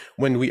also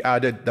when we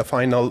added the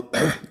final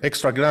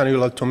extra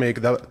granular to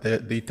make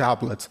the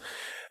tablets.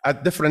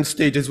 At different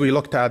stages, we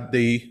looked at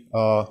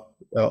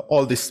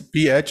all this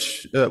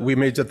pH. We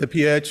measured the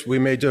pH. We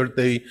measured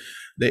the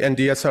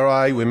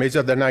NDSRI. We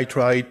measured the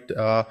nitrite.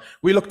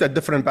 We looked at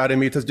different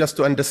parameters just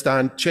to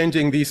understand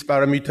changing these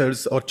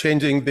parameters or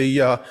changing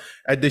the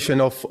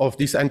addition of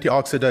these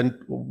antioxidant,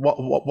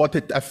 what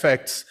it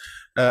affects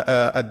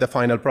at the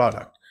final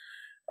product.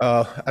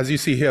 As you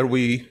see here,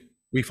 we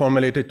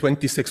formulated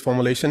 26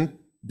 formulation,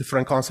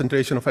 different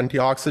concentration of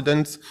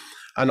antioxidants,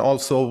 and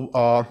also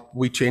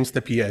we changed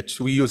the pH.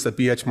 We use the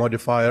pH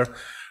modifier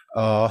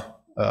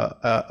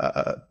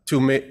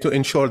to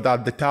ensure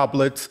that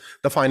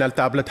the final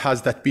tablet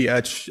has that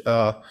pH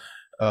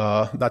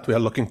that we are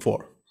looking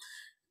for.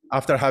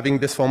 After having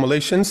these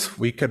formulations,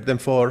 we kept them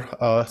for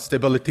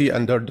stability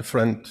under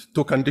different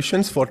 2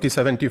 conditions,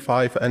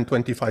 4075 and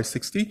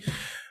 2560,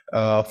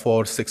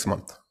 for 6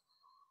 months.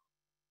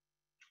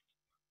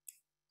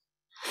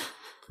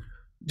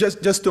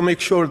 Just to make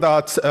sure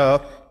that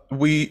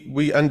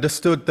we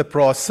understood the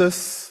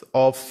process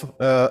of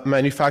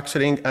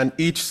manufacturing, and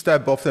each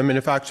step of the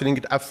manufacturing,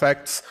 it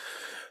affects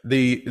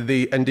the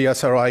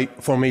NDSRI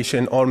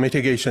formation or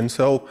mitigation.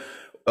 So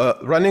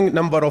running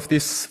number of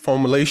these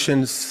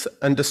formulations,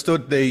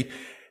 understood we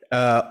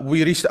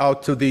reached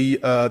out to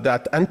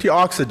that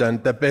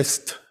antioxidant, the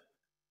best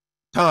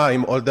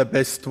time or the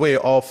best way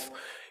of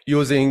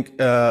using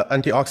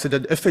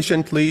antioxidant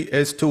efficiently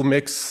is to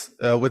mix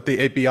with the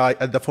API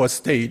at the first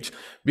stage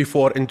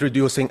before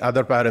introducing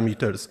other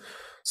parameters.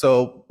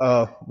 So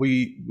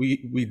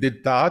we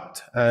did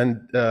that, and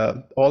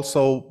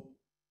also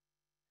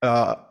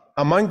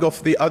among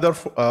of the other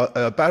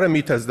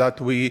parameters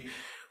that we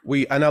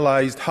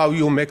analyzed how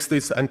you mix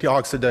this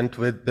antioxidant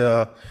with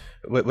the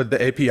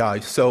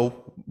API. So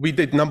we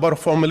did number of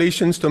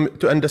formulations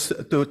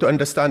to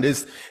understand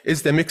is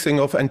the mixing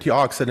of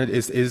antioxidant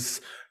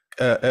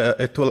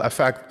it will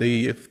affect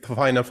the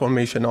final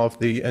formation of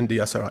the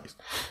NDSRIs.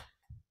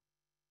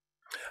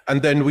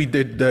 And then we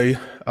did the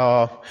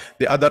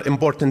other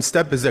important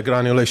step is the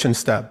granulation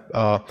step.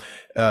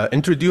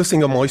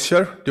 Introducing a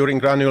moisture during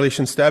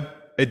granulation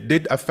step, it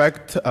did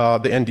affect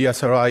the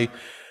NDSRI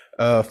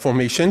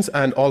formations,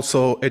 and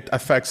also it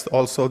affects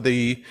also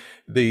the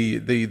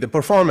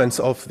performance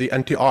of the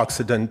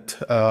antioxidant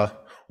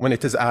when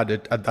it is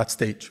added at that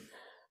stage.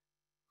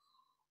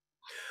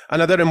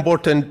 Another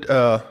important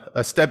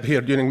step here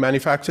during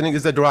manufacturing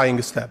is the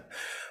drying step.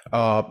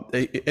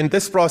 In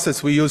this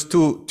process, we use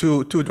two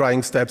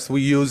drying steps. We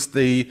use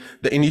the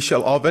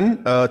initial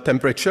oven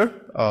temperature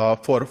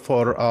for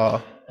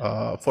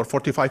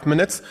 45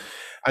 minutes,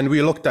 and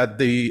we looked at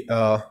the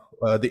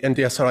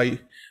NDSRI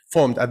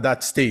formed at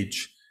that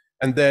stage.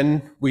 And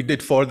then we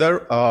did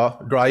further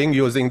drying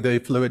using the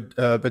fluid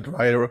bed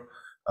dryer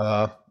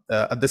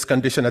at this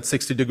condition at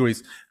 60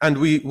 degrees. And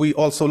we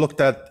also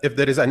looked at if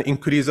there is an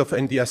increase of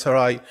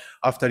NDSRI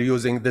after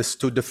using these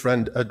 2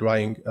 different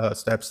drying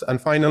steps.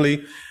 And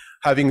finally,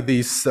 having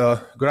these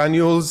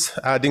granules,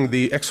 adding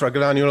the extra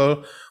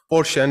granular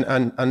portion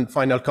and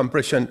final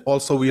compression.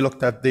 Also, we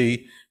looked at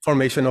the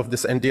formation of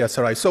this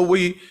NDSRI. So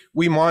we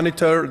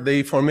monitor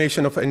the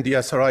formation of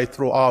NDSRI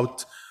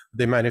throughout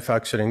the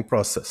manufacturing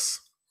process.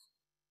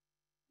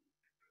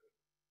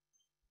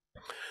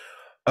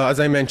 As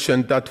I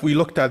mentioned, that we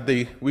looked at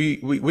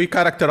we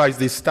characterized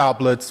these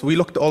tablets. We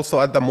looked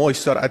also at the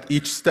moisture at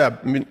each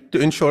step to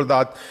ensure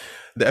that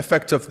the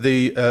effect of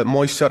the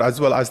moisture as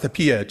well as the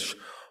pH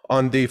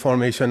on the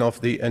formation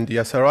of the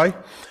NDSRI.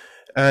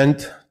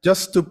 And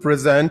just to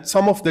present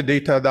some of the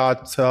data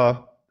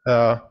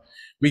that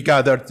we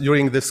gathered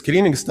during the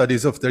screening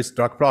studies of this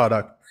drug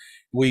product,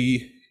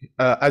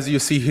 as you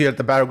see here,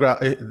 the bar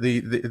graph,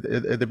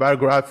 the bar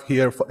graph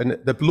here,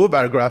 the blue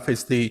bar graph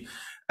is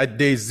at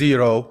day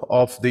 0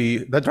 of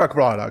the drug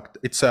product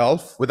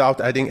itself without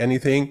adding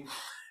anything.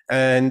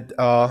 And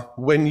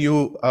when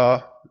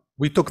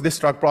we took this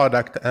drug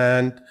product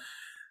and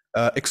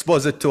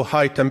exposed it to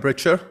high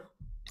temperature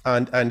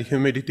and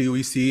humidity,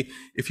 we see,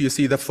 if you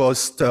see the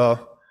first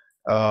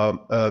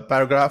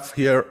paragraph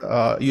here,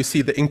 you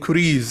see the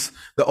increase,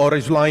 the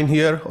orange line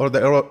here, or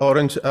the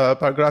orange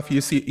paragraph,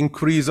 you see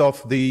increase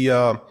of the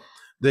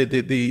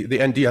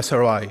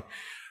NDSRI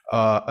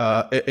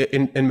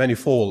in many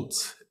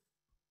folds.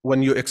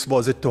 when you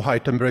expose it to high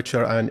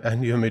temperature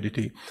and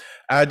humidity.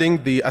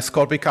 Adding the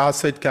ascorbic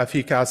acid,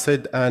 caffeic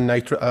acid, and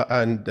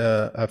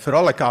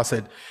ferrolic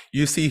acid,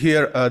 you see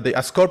here the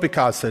ascorbic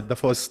acid,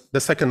 the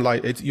second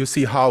line, you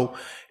see how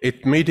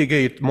it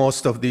mitigates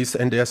most of these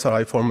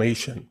NDSRI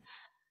formation.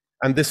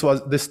 And this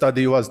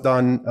study was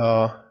done,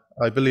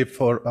 I believe,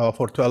 for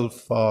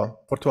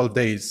 12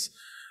 days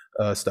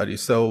study.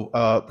 So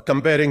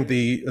comparing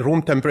the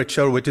room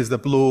temperature, which is the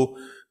blue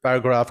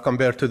paragraph,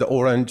 compared to the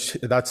orange,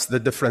 that's the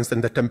difference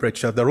in the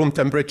temperature. The room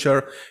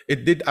temperature,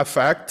 it did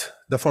affect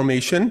the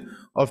formation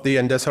of the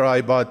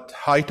NDSRI, but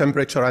high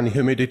temperature and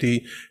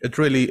humidity, it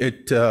really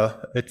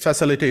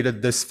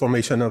facilitated this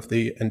formation of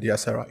the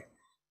NDSRI.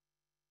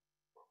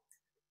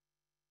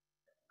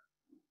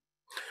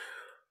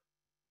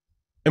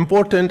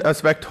 Important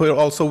aspect here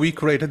also, we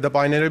created the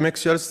binary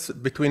mixtures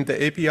between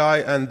the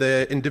API and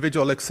the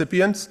individual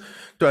excipients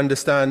to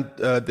understand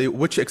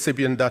which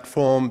excipient that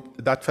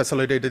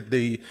facilitated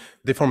the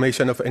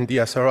formation of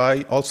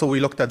NDSRI. Also, we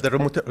looked at the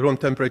room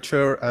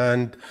temperature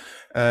and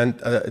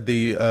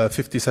the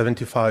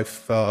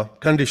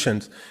 50-75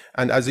 conditions.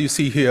 And as you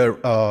see here,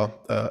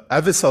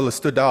 Avicel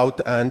stood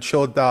out and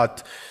showed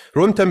that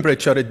room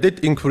temperature, it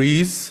did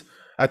increase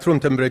at room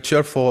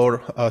temperature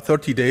for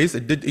 30 days.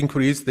 It did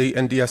increase the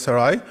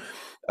NDSRI,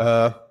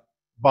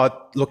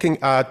 but looking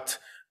at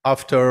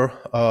after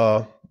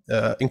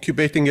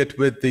incubating it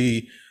with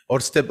the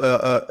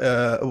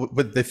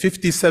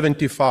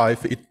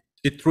 50-75,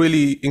 it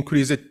really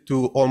increased it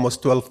to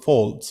almost 12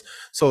 folds.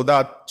 So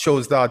that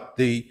shows that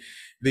the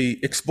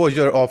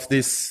exposure of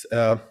this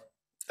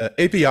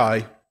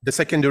API, the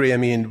secondary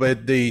amine,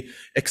 with the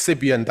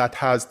excipient that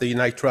has the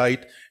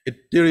nitrite, it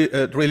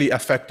really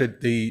affected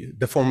the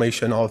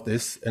formation of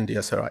this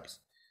NDSRIs.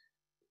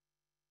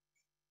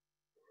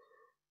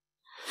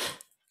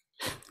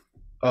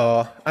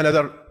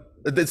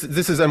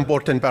 This is an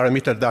important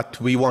parameter that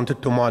we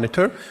wanted to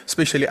monitor,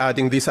 especially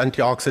adding these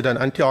antioxidant.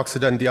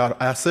 Antioxidant, they are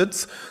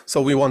acids,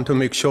 so we want to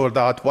make sure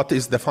that what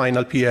is the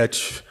final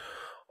pH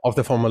of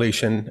the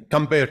formulation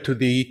compared to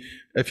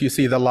if you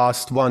see the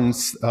last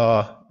ones,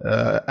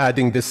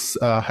 adding this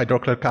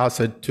hydrochloric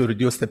acid to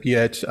reduce the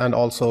pH, and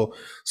also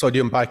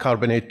sodium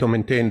bicarbonate to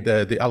maintain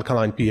the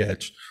alkaline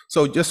pH.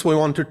 So just we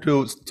wanted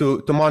to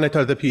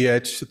monitor the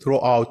pH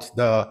throughout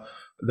the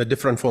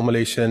different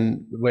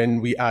formulation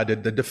when we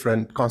added the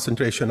different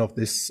concentration of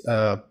this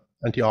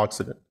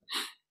antioxidant.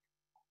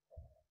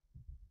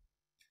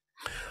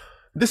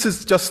 This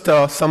is just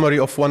a summary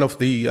of one of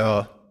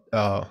the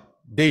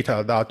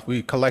data that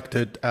we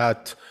collected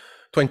at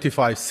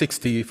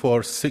 2560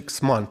 for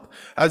 6 months.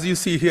 As you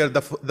see here,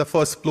 the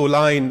first blue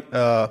line,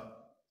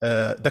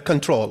 the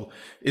control,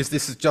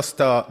 this is just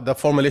the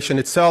formulation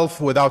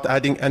itself without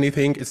adding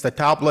anything. It's the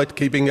tablet,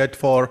 keeping it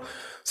for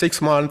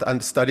 6 months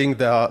and studying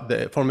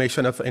the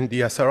formation of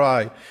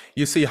NDSRI.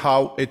 You see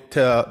how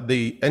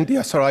the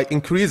NDSRI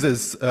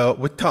increases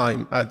with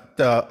time at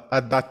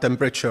that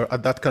temperature,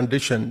 at that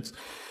conditions.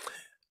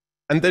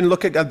 And then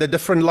looking at the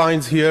different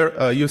lines here,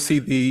 you see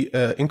the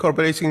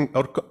incorporating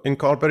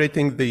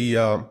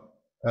the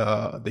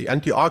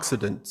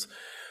antioxidants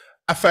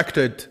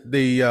affected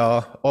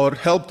or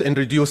helped in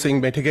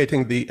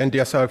mitigating the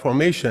NDSRI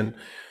formation.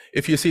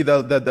 If you see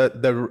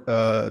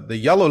the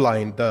yellow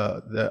line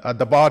at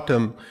the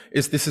bottom,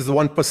 this is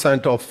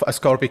 1% of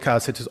ascorbic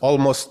acid. It's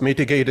almost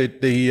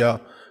mitigated the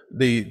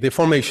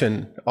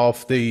formation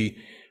of the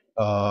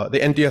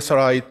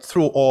NDSRI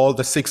through all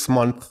the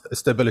 6-month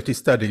stability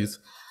studies.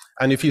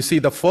 And if you see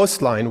the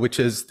first line, which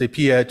is the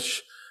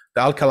pH,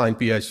 the alkaline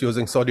pH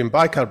using sodium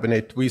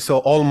bicarbonate, we saw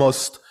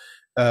almost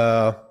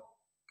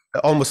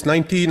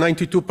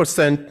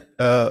 92%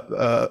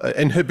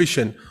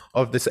 inhibition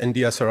of this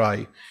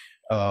NDSRI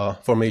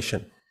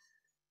formation.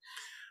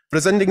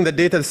 Presenting the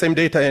data, the same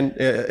data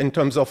in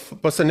terms of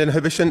percent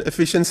inhibition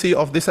efficiency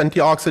of this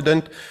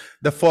antioxidant,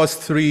 the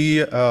first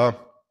 3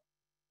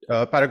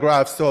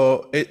 paragraphs,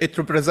 so it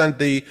represents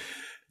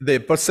the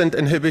percent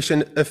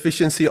inhibition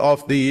efficiency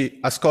of the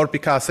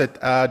ascorbic acid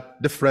at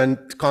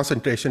different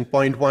concentration,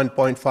 0.1,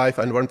 0.5,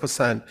 and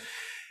 1%.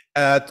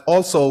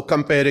 Also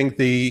comparing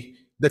the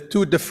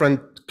 2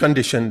 different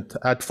conditions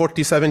at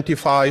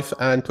 40-75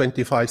 and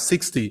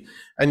 25-60.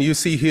 And you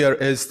see here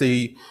is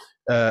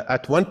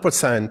at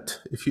 1%,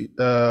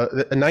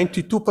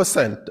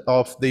 92%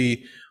 of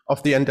the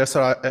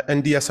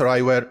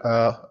NDSRI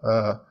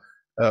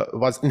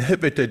was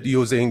inhibited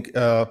using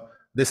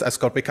this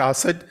ascorbic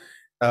acid,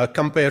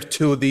 compared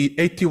to the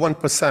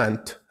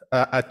 81%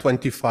 at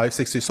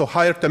 25-60. So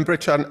higher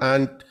temperature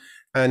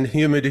and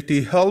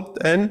humidity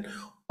helped, and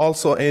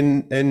also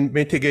in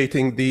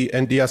mitigating the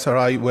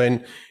NDSRI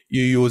when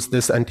you use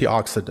this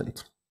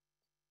antioxidant.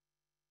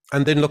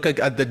 And then looking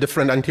at the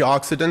different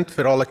antioxidant,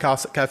 ferrolic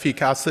acid, caffeic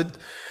acid,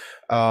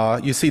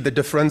 you see the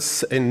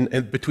difference in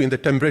between the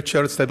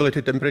temperature,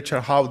 stability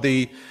temperature, how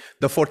the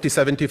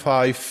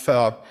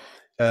 40-75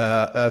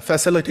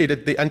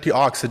 facilitated the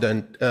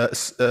antioxidant,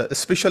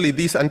 especially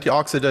these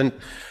antioxidant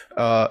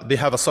they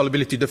have a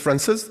solubility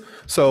differences.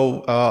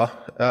 So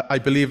I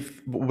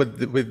believe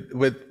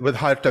with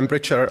higher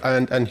temperature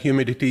and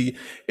humidity,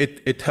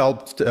 it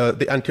helped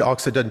the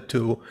antioxidant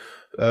to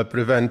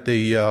prevent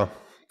the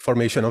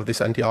formation of this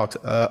NDSRI.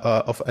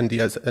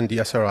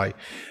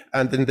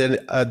 And then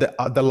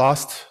the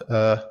last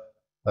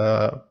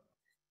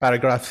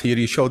paragraph here,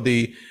 we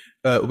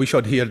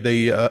showed here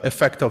the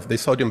effect of the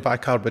sodium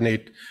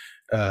bicarbonate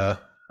to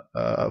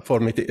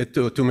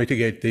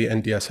mitigate the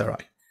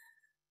NDSRI.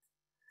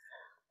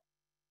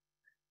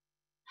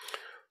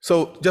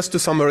 So just to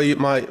summarize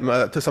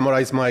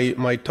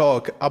my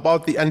talk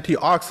about the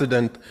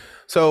antioxidant.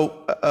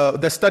 So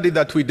the study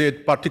that we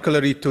did,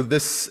 particularly to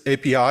this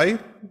API,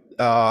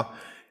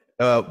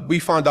 we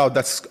found out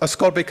that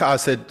ascorbic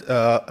acid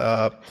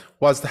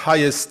was the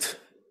highest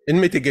in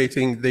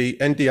mitigating the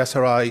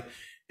NDSRI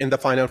in the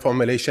final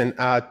formulation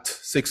at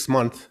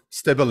 6-month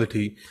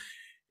stability.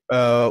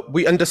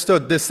 We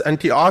understood this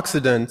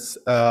antioxidants,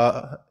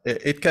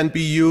 it can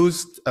be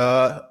used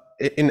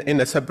in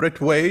a separate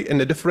way,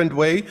 in a different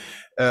way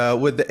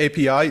with the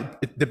API.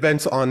 It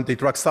depends on the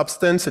drug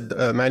substance,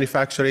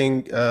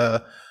 manufacturing,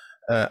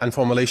 and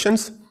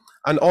formulations.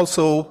 And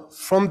also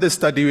from this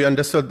study, we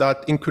understood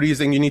that you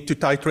need to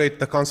titrate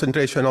the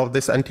concentration of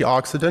this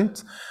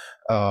antioxidant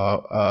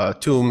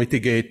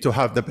to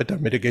have the better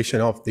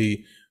mitigation of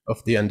the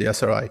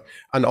NDSRI.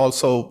 And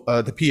also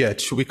the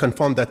pH. We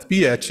confirmed that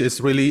pH is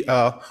really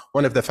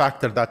one of the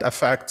factors that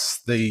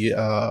affects the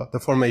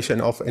formation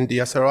of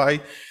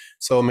NDSRI.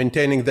 So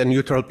maintaining the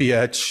neutral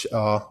pH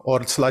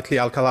or slightly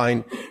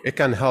alkaline, it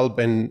can help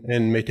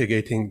in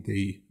mitigating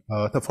the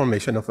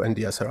formation of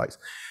NDSRIs.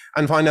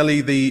 And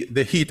finally,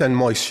 the heat and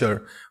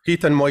moisture.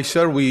 Heat and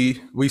moisture,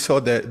 we saw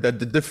that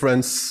the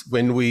difference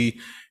when we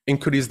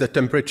increase the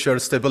temperature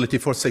stability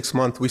for 6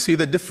 months, we see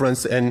the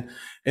difference in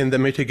the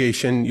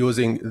mitigation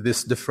using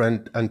this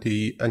different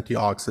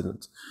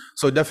antioxidants.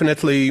 So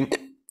definitely,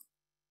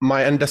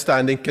 my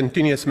understanding,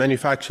 continuous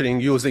manufacturing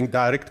using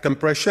direct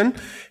compression,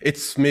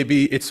 it's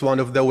one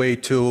of the way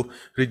to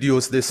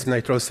reduce this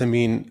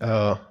nitrosamine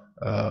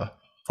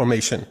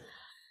formation.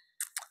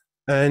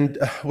 And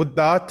with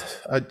that,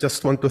 I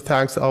just want to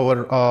thank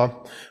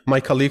my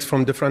colleagues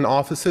from different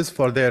offices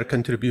for their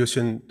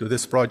contribution to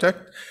this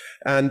project.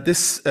 And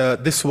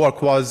this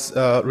work was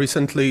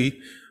recently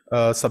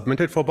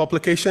submitted for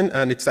publication,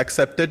 and it's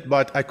accepted,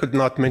 but I could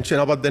not mention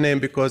about the name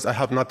because I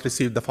have not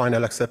received the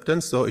final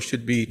acceptance. So it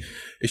should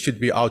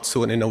be out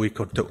soon in a week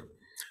or two.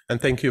 And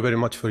thank you very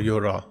much for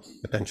your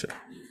attention.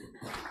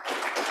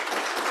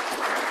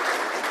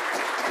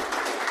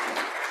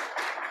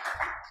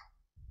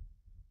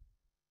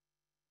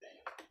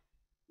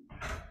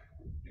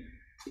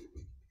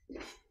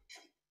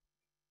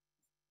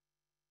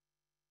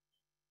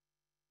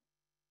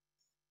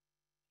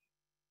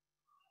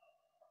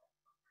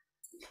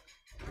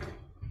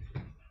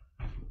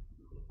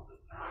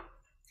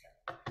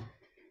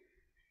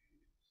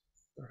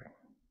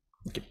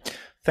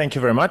 Thank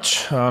you very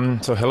much.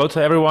 So hello to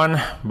everyone,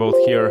 both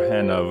here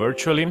and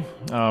virtually.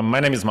 My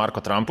name is Marko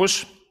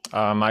Trampuž.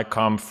 I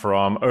come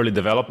from early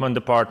development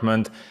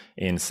department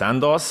in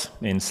Sandoz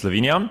in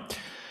Slovenia.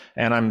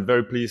 And I'm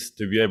very pleased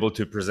to be able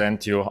to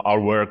present you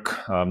our work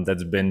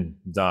that's been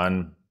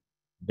done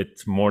a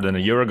bit more than a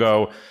year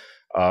ago.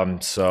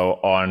 So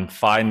on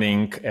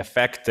finding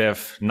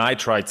effective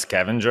nitrite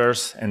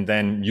scavengers and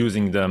then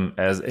using them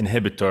as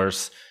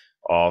inhibitors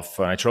of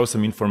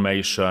nitrosamine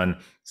formation.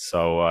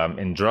 So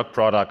in drug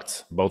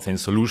products, both in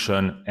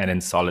solution and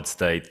in solid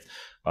state,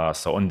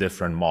 so on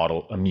different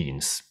model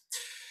amines.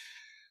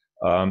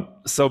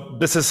 So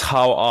this is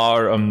how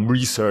our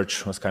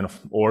research was kind of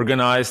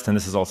organized, and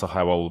this is also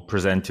how I will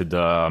present you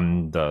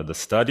the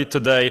study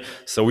today.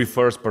 So we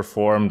first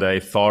performed a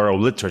thorough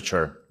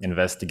literature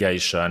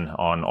investigation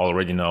on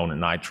already known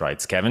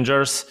nitrite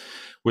scavengers.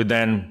 We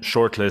then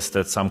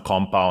shortlisted some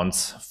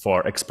compounds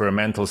for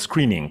experimental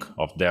screening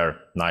of their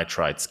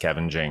nitrite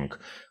scavenging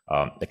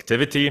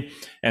activity.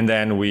 And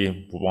then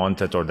we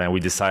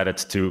decided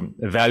to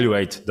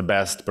evaluate the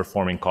best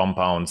performing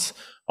compounds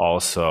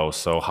also,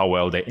 so how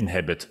well they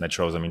inhibit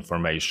nitrosamine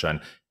formation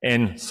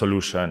in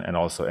solution and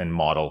also in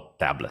model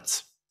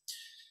tablets.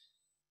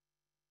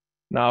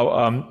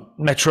 Now,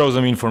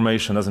 nitrosamine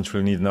formation doesn't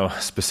really need no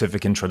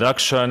specific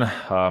introduction.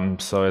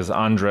 So as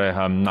Andre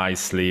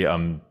nicely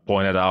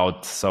pointed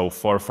out, so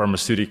for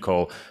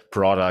pharmaceutical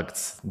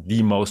products,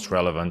 the most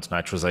relevant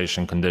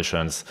nitrization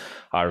conditions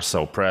are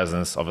so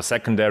presence of a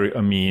secondary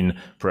amine,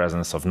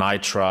 presence of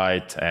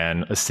nitrite,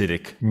 and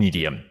acidic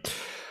medium.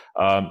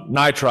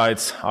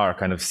 Nitrites are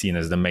kind of seen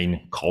as the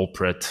main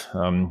culprit,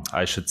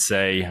 I should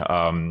say,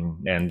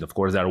 and of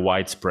course they're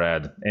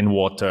widespread in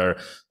water,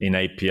 in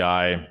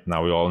API.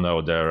 Now we all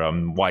know their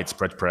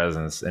widespread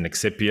presence in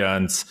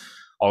excipients.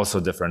 Also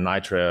different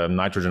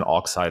nitrogen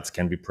oxides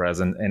can be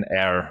present in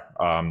air.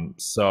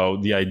 So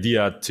the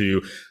idea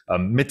to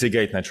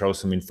mitigate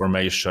nitrosamine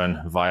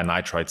formation via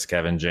nitrite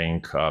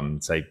scavenging,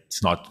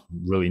 it's not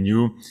really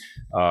new.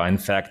 In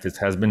fact, it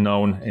has been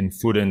known in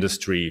food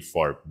industry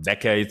for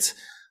decades.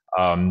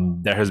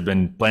 There has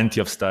been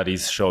plenty of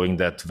studies showing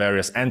that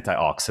various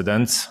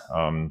antioxidants,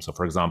 so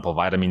for example,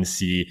 vitamin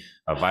C,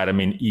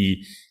 vitamin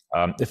E,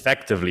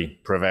 effectively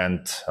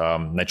prevent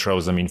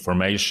nitrosamine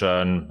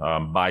formation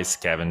by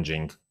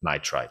scavenging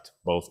nitrite,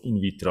 both in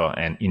vitro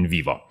and in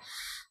vivo.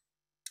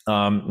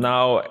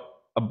 Now,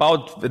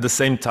 about at the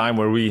same time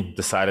where we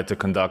decided to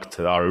conduct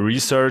our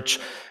research,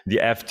 the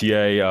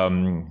FDA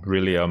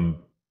really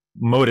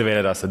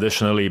motivated us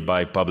additionally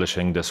by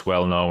publishing this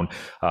well-known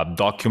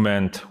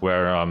document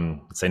where,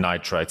 let's say,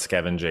 nitrite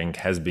scavenging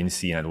has been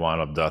seen as one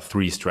of the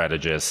 3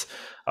 strategies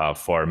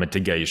for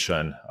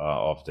mitigation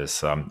of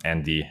this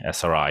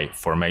NDSRI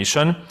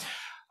formation.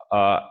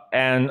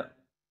 And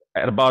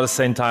at about the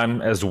same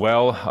time as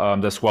well,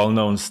 this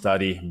well-known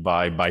study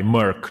by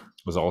Merck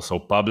was also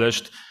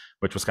published,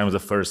 which was kind of the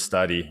first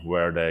study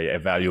where they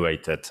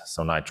evaluated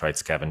nitrite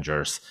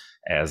scavengers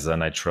as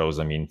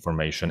nitrosamine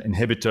formation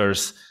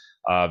inhibitors.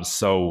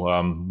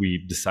 So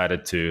we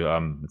decided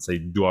to, let's say,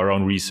 do our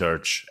own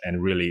research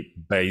and really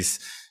base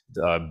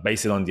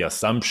it on the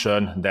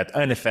assumption that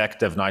an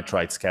effective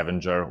nitrite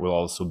scavenger will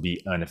also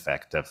be an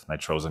effective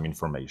nitrosamine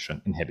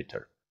formation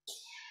inhibitor.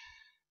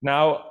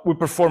 Now, we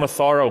perform a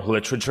thorough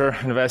literature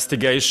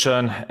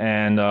investigation,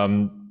 and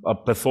a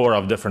plethora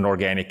of different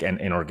organic and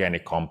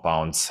inorganic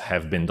compounds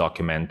have been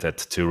documented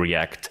to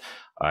react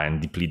and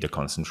deplete the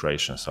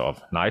concentrations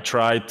of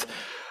nitrite.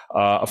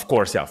 Of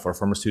course, for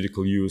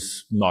pharmaceutical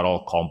use, not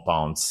all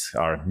compounds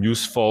are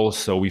useful,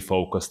 so we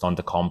focused on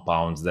the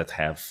compounds that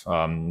have,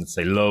 let's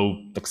say, low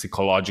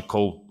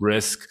toxicological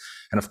risk.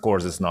 And of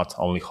course, this not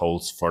only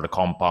holds for the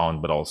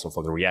compound, but also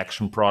for the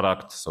reaction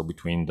product. So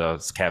between the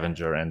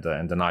scavenger and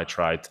the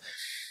nitrite,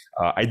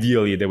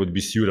 ideally they would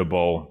be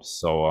suitable,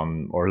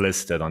 or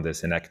listed on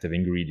this inactive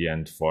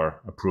ingredient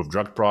for approved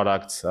drug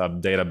products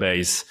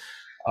database.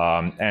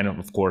 And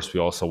of course, we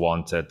also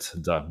wanted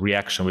the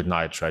reaction with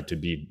nitrite to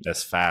be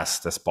as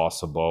fast as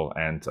possible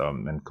and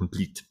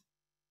complete.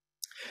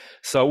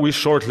 So we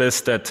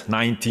shortlisted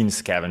 19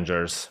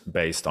 scavengers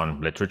based on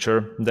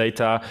literature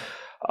data.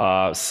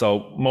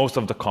 So most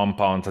of the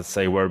compounds, let's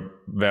say, were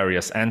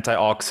various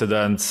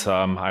antioxidants.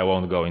 I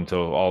won't go into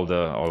all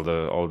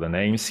the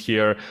names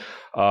here.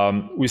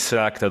 We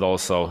selected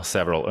also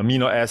several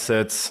amino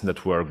acids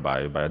that work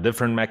by a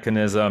different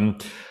mechanism,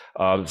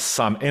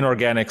 some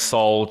inorganic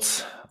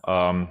salts,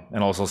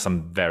 and also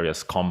some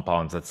various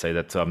compounds, let's say,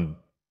 that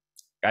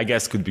I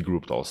guess could be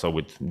grouped also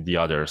with the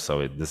others.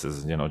 So this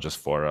is, just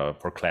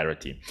for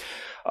clarity.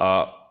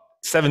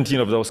 17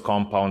 of those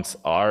compounds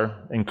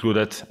are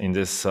included in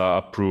this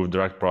approved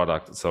drug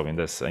product. So in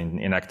this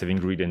inactive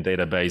ingredient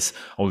database,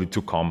 only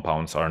 2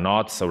 compounds are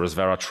not. So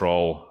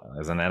resveratrol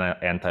as an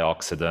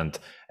antioxidant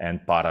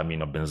and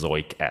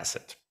para-aminobenzoic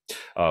acid.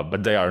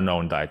 But they are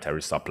known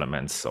dietary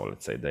supplements. So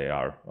let's say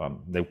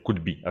they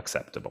could be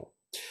acceptable.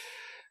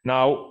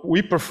 Now,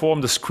 we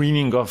performed the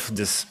screening of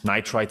this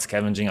nitrite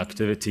scavenging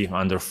activity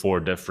under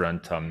 4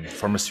 different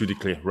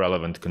pharmaceutically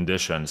relevant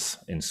conditions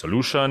in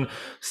solution.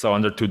 So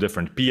under 2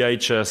 different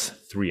pHs,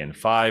 3 and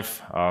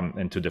 5,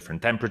 and 2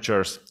 different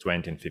temperatures,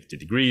 20 and 50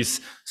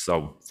 degrees.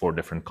 So 4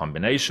 different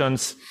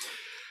combinations.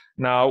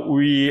 Now,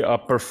 we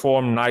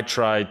perform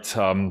nitrite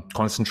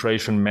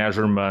concentration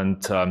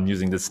measurement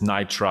using this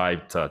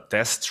nitrite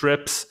test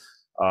strips.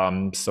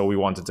 So we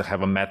wanted to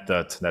have a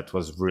method that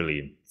was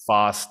really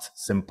fast,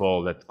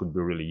 simple, that could be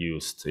really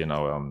used,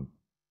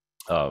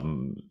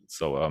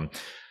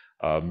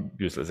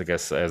 useless, I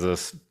guess, as a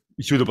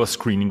suitable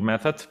screening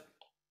method.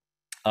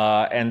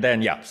 And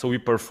then, so we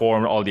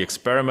performed all the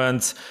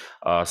experiments.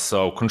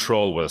 So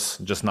control was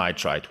just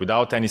nitrite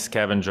without any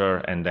scavenger,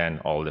 and then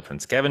all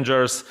different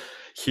scavengers.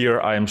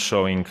 Here I am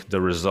showing the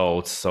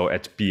results, so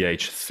at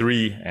pH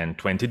 3 and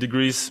 20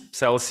 degrees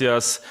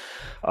Celsius.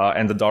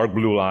 And the dark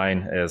blue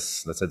line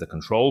is, let's say, the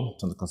control,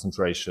 so the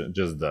concentration,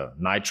 just the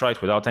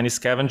nitrite without any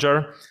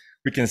scavenger.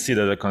 We can see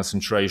that the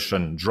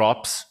concentration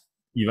drops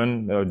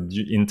even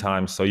in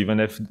time. So even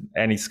if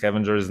any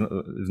scavenger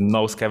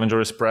no scavenger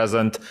is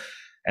present,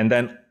 and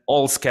then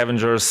all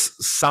scavengers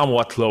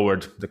somewhat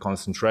lowered the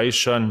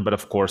concentration, but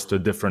of course to a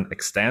different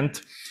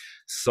extent.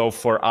 So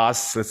for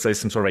us, let's say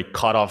some sort of a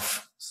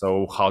cutoff.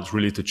 So how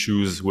really to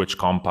choose which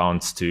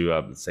compounds to,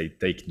 let's say,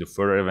 take into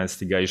further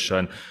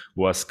investigation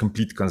was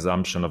complete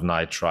consumption of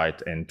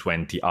nitrite in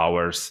 20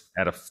 hours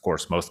at, of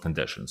course, most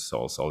conditions. So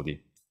also the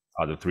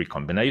other 3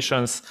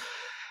 combinations.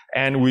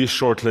 And we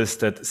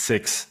shortlisted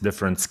 6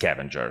 different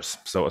scavengers.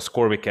 So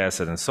ascorbic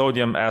acid and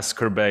sodium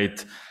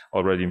ascorbate,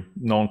 already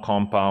known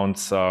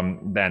compounds.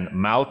 Then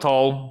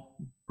maltol,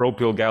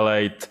 propyl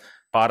gallate,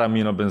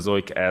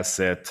 para-aminobenzoic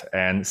acid,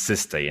 and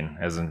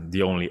cysteine as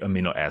the only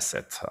amino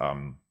acid.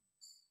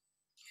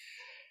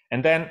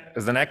 And then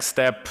as the next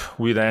step,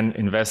 we then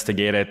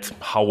investigated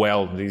how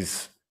well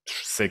these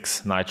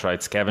 6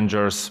 nitrite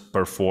scavengers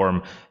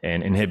perform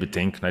in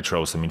inhibiting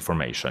nitrosamine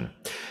formation.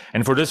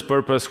 And for this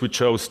purpose, we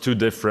chose 2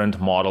 different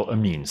model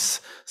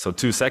amines. So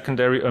 2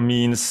 secondary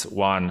amines,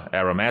 one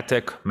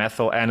aromatic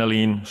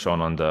methylaniline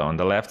shown on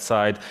the left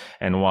side,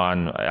 and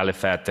one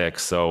aliphatic,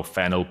 so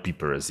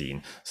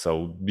phenylpiperazine.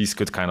 So these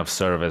could kind of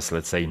serve as,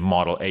 let's say,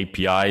 model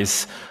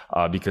APIs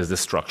because the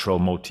structural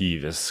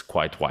motif is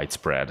quite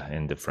widespread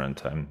in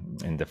different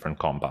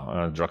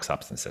drug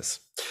substances.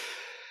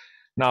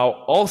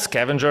 Now, all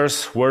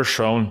scavengers were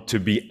shown to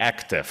be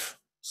active,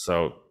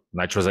 so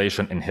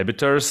nitrization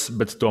inhibitors,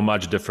 but to a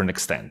much different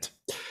extent.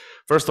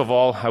 First of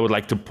all, I would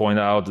like to point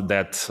out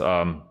that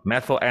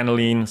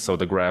methylaniline, so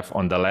the graph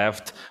on the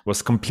left,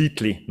 was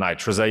completely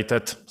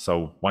nitrizated,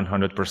 so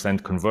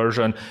 100%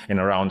 conversion in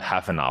around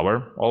half an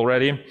hour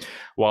already,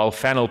 while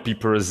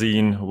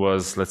phenylpiperazine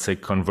was, let's say,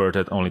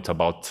 converted only to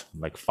about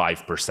like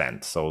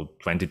 5%, so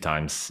 20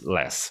 times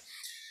less.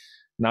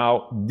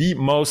 Now, the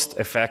most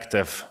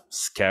effective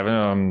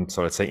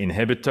so let's say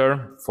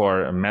inhibitor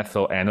for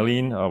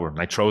methylaniline or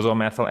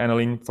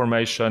nitrosomethylaniline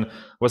formation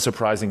was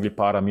surprisingly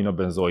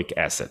para-aminobenzoic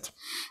acid,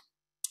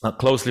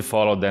 closely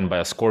followed then by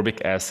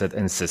ascorbic acid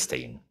and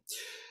cysteine.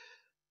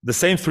 The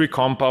same 3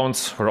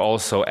 compounds were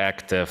also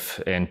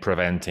active in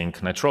preventing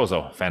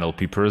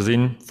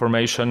nitrosophenylpiperazine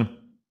formation,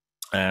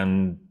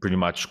 and pretty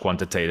much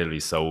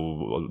quantitatively,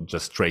 so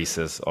just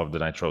traces of the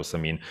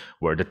nitrosamine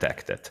were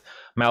detected.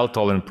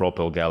 Maltol and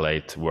propyl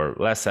gallate were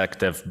less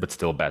active, but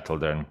still better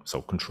than,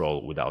 so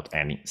control without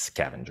any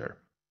scavenger.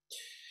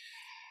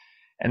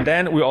 And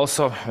then we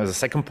also, as a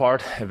second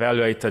part,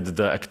 evaluated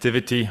the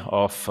activity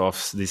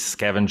of these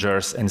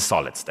scavengers in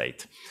solid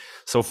state.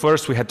 So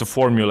first we had to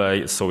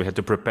formulate, so we had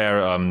to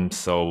prepare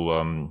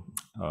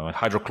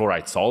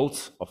hydrochloride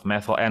salts of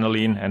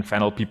methylaniline and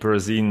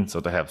phenylpiperazine, so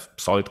they have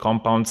solid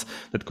compounds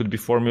that could be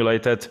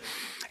formulated.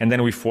 And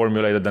then we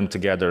formulated them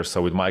together,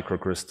 so with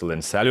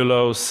microcrystalline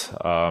cellulose,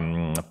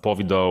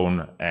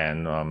 povidone,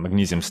 and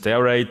magnesium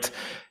stearate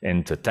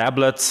into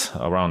tablets,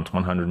 around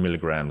 100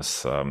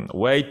 milligrams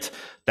weight.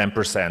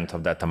 10%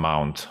 of that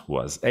amount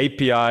was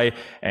API,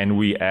 and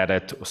we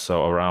added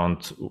so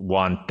around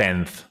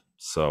 1/10.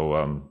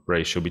 So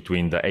ratio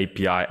between the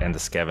API and the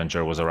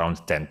scavenger was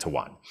around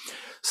 10:1.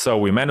 So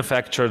we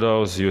manufacture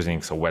those using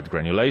wet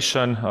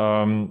granulation,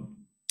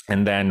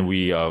 and then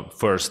we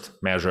first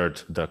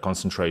measured the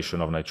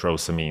concentration of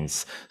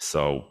nitrosamines,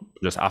 so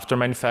just after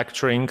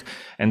manufacturing,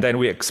 and then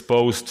we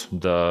exposed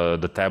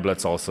the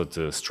tablets also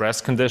to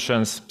stress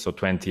conditions, so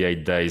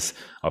 28 days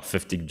of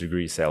 50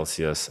 degrees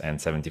Celsius and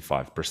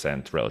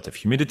 75% relative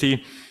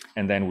humidity,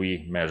 and then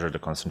we measured the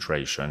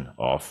concentration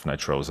of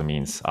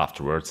nitrosamines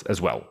afterwards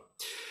as well.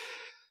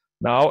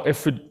 Now,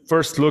 if we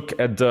first look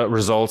at the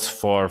results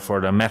for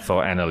the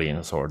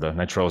methylaniline, or the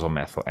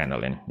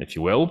nitrosomethylaniline, if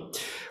you will,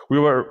 we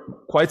were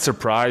quite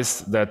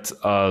surprised that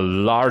a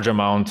large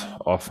amount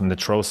of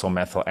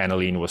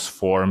nitrosomethylaniline was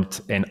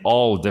formed in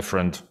all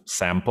different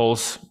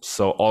samples,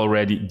 so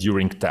already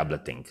during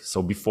tableting,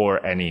 so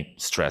before any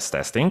stress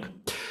testing.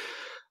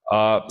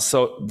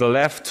 So the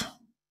left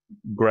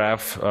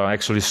graph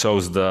actually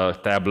shows the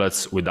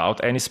tablets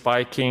without any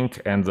spiking,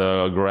 and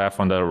the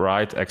graph on the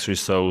right actually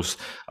shows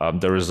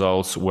the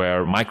results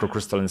where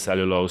microcrystalline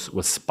cellulose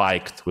was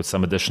spiked with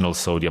some additional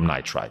sodium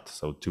nitrite,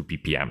 so 2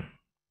 ppm.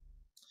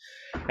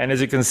 And as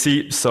you can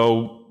see,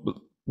 so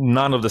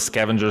none of the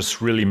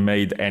scavengers really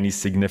made any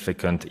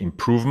significant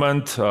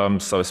improvement,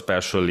 so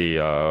especially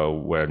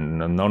where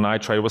no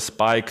nitrite was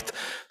spiked.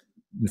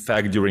 In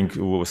fact,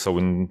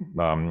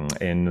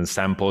 in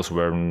samples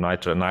where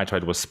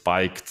nitrite was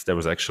spiked, there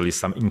was actually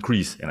some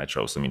increase in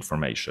nitrosamine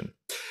formation.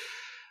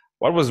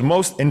 What was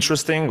most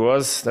interesting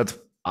was that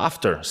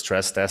after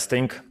stress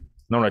testing,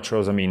 no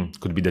nitrosamine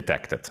could be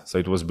detected. So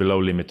it was below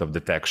limit of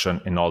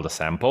detection in all the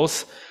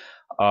samples,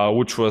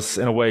 which was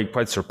in a way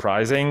quite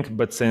surprising.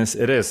 But since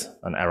it is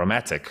an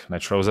aromatic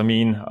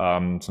nitrosamine,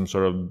 some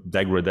sort of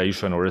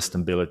degradation or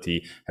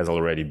instability has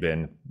already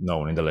been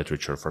known in the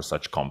literature for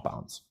such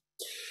compounds.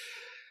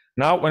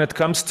 Now, when it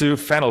comes to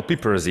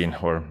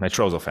phenylpiperazine, or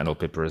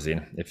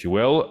nitrosophenylpiperazine, if you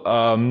will,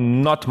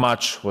 not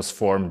much was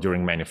formed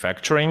during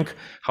manufacturing.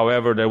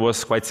 However, there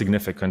was quite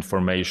significant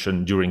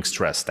formation during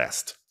stress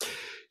test.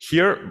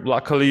 Here,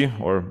 luckily,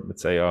 or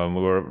let's say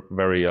we were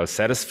very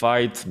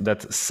satisfied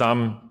that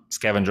some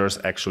scavengers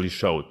actually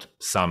showed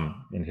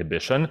some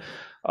inhibition.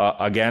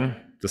 Again,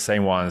 the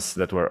same ones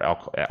that were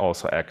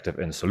also active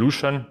in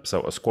solution,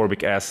 so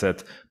ascorbic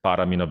acid,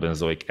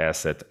 para-aminobenzoic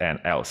acid, and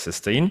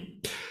L-cysteine.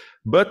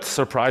 But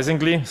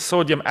surprisingly,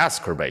 sodium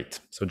ascorbate,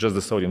 so just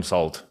the sodium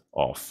salt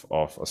of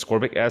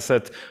ascorbic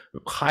acid,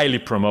 highly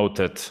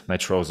promoted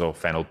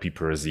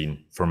nitrosophenylpiperazine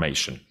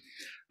formation.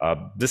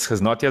 This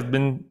has not yet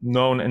been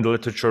known in the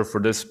literature for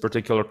this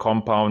particular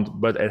compound,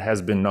 but it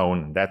has been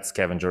known that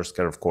scavengers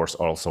can, of course,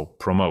 also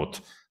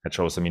promote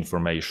nitrosamine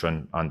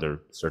formation under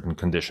certain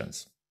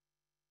conditions.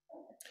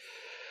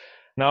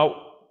 Now,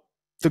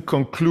 to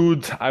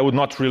conclude, I would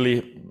not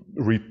really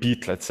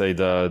repeat, let's say,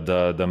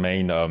 the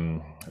main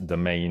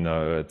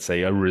let's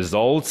say,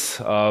 results.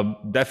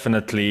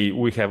 Definitely,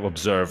 we have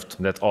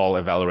observed that all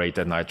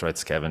evaluated nitrite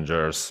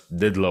scavengers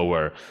did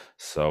lower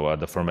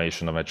the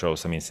formation of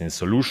nitrosamines in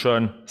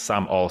solution,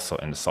 some also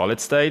in the solid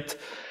state.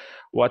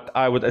 What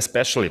I would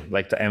especially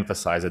like to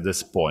emphasize at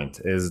this point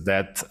is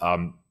that,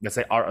 let's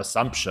say, our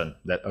assumption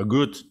that a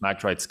good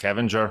nitrite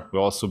scavenger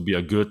will also be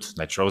a good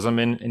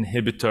nitrosamine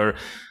inhibitor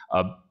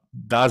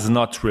does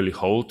not really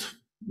hold,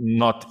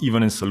 not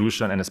even in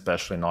solution and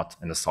especially not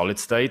in the solid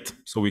state.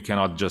 So we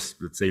cannot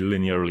just, let's say,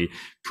 linearly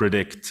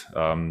predict,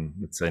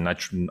 let's say,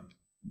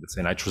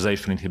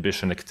 nitrization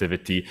inhibition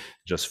activity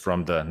just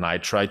from the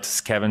nitrite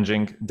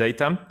scavenging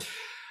data.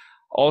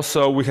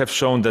 Also, we have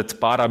shown that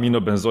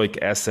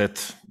para-aminobenzoic acid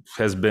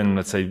has been,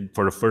 let's say,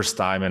 for the first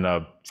time in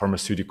a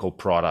pharmaceutical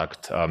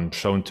product,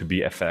 shown to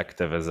be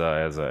effective as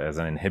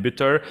an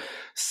inhibitor.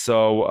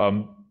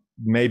 So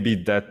maybe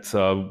that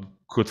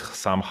could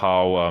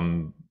somehow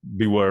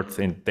be worth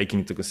in taking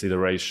into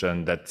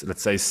consideration that,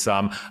 let's say,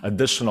 some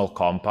additional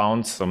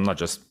compounds, so not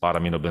just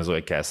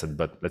para-aminobenzoic acid,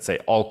 but let's say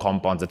all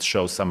compounds that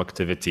show some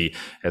activity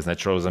as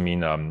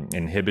nitrosamine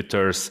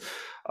inhibitors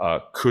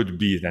could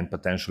be then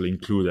potentially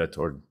included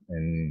or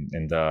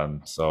in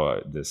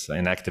this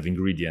inactive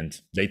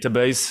ingredient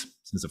database,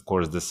 since of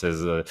course this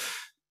is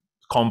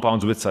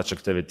compounds with such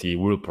activity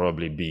will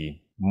probably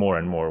be more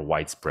and more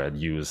widespread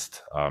used,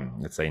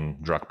 let's say, in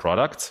drug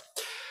products.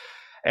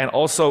 And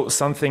also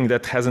something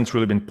that hasn't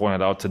really been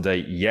pointed out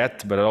today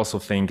yet, but I also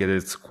think it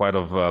is quite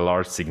of a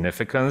large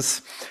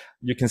significance.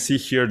 You can see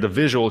here the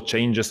visual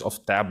changes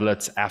of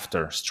tablets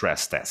after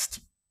stress test.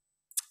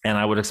 And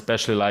I would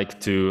especially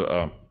like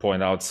to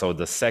point out, so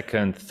the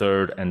second,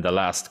 third, and the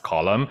last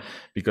column,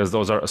 because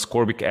those are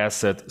ascorbic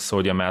acid,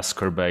 sodium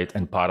ascorbate,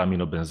 and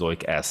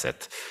para-aminobenzoic acid.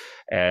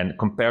 And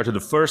compared to the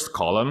first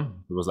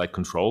column, it was like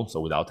control, so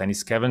without any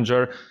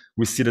scavenger,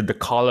 we see that the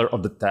color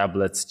of the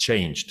tablets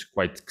changed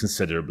quite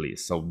considerably.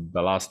 So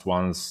the last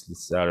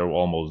ones are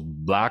almost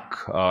black,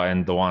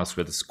 and the ones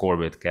with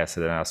ascorbic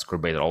acid and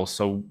ascorbate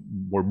also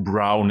were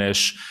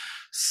brownish.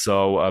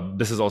 So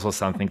this is also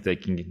something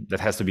that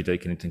has to be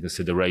taken into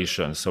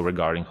consideration. So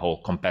regarding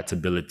whole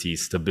compatibility,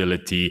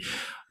 stability,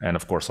 and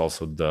of course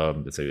also the,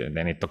 let's say,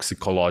 any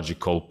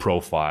toxicological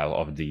profile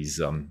of these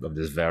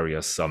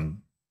various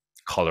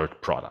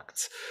colored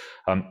products.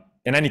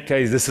 In any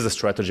case, this is a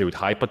strategy with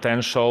high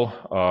potential,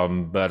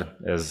 but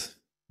as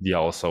Diaa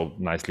also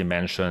nicely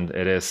mentioned,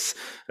 it is,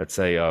 let's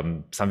say,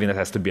 something that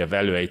has to be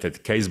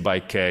evaluated case by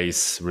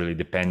case, really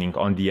depending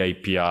on the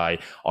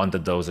API, on the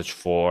dosage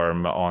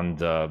form, on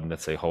the,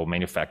 let's say, whole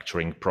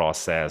manufacturing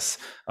process,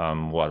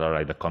 what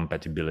are the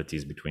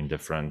compatibilities between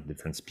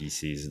different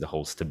species, the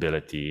whole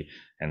stability,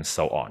 and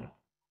so on.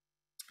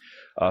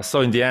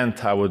 So in the end,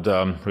 I would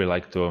really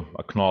like to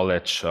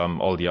acknowledge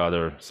all the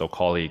other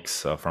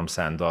colleagues from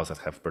Sandoz that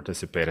have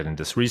participated in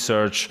this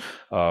research.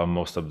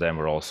 Most of them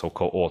were also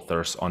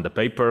co-authors on the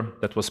paper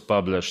that was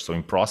published, so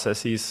in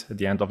Processes at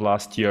the end of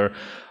last year.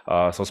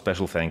 So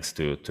special thanks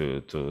to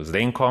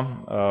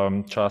Zdenko,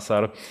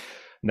 Časar.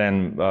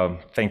 Then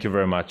thank you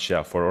very much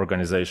for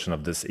organization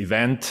of this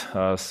event.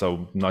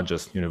 So not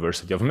just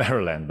University of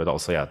Maryland, but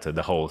also to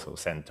the whole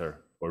Center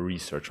for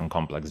Research on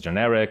Complex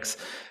Generics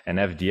and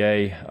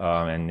FDA.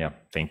 And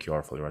thank you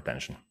all for your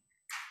attention.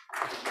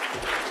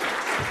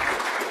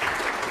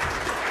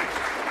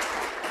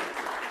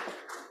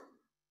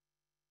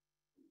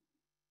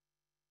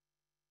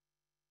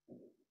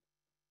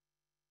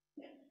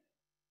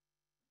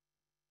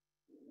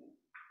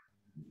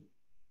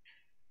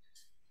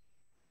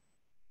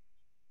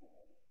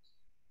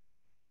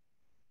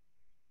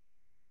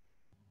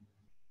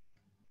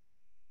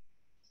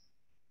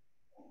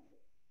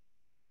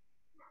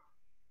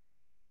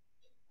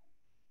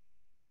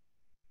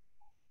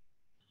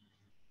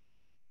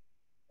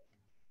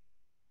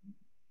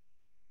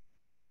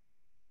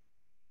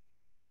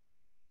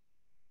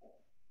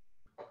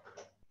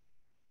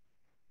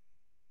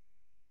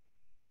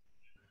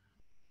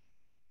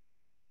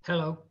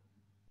 Hello.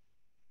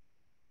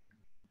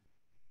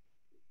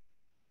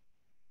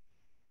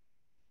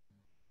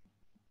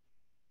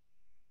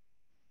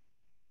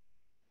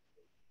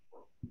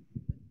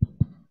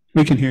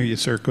 We can hear you,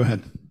 sir. Go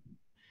ahead.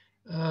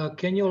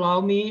 Can you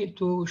allow me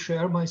to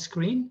share my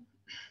screen?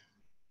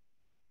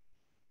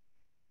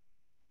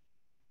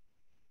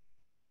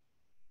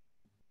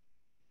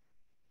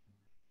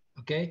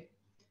 Okay.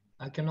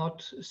 I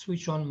cannot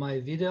switch on my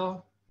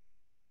video.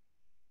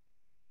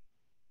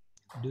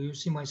 Do you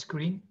see my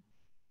screen?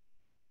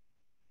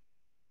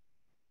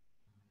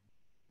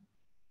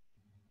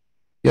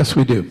 Yes,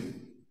 we do.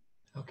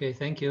 Okay,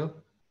 thank you.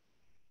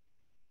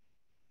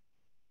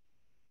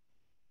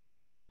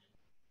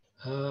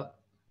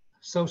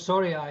 So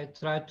sorry, I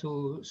tried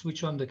to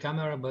switch on the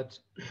camera, but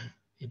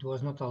it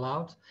was not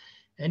allowed.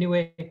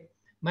 Anyway,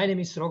 my name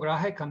is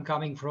Grahek. I'm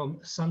coming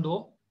from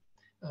Sandoz,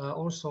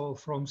 also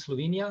from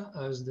Slovenia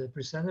as the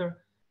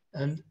presenter.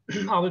 And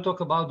I will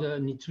talk about the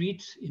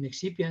nitrite in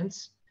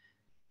excipients.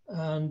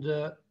 And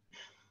the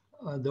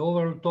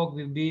overall talk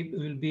will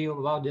be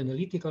about the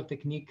analytical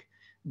technique,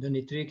 the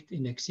nitrite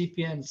in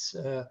excipients,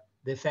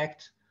 the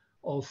effect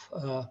of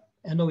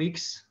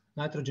NOx,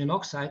 nitrogen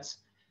oxides,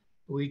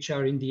 which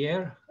are in the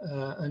air,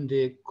 and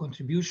the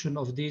contribution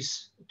of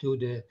this to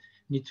the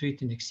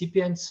nitrite in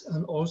excipients.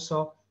 And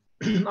also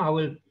I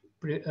will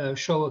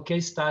show a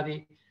case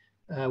study,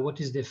 what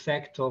is the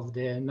effect of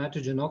the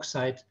nitrogen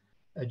oxide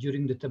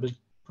during the tablet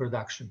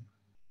production.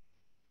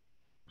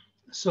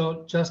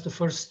 So just the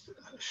first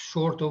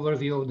short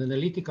overview of the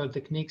analytical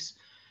techniques.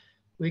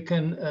 We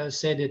can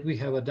say that we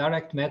have a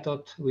direct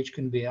method, which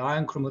can be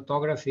ion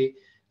chromatography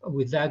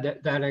with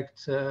that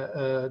direct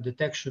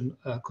detection,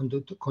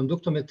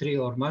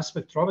 conductometry or mass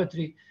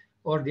spectrometry,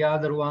 or the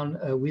other one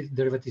with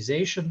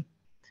derivatization,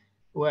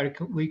 where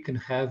we can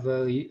have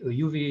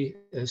UV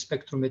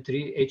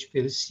spectrometry,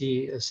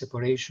 HPLC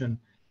separation,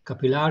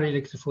 capillary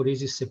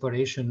electrophoresis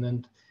separation,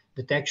 and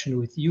detection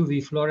with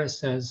UV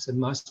fluorescence and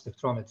mass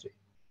spectrometry.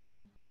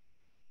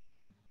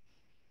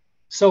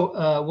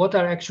 So what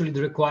are actually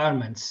the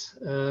requirements?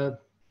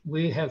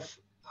 We have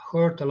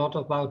heard a lot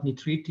about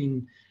nitrite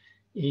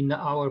in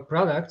our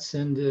products,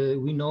 and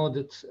we know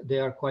that they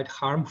are quite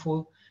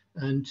harmful,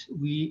 and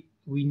we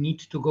need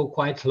to go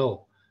quite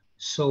low.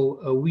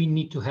 So we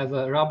need to have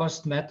a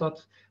robust method.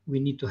 We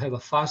need to have a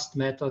fast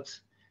method.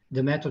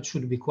 The method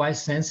should be quite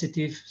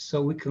sensitive,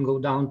 so we can go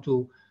down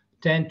to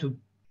 10 to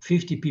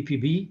 50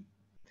 ppb.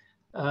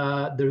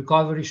 The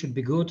recovery should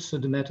be good, so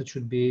the method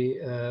should be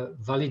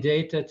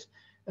validated.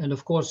 And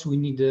of course, we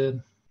need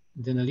the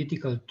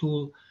analytical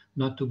tool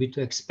not to be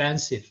too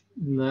expensive.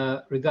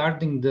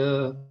 Regarding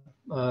the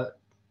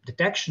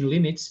detection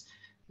limits,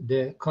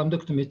 the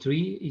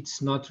conductometry,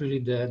 it's not really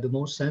the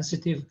most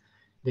sensitive.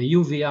 The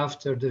UV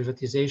after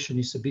derivatization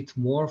is a bit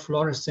more,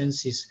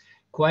 fluorescence is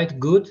quite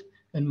good,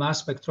 and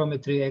mass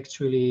spectrometry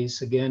actually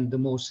is again the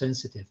most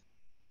sensitive.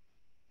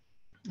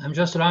 I'm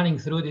just running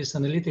through this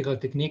analytical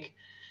technique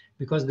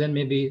because then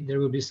maybe there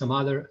will be some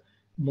other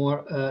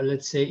more,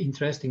 let's say,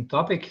 interesting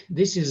topic.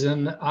 This is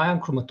an ion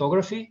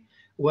chromatography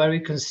where we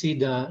can see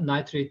the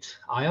nitrate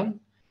ion,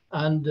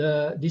 and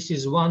this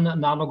is 1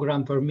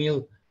 nanogram per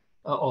mil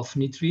of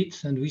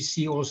nitrate, and we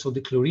see also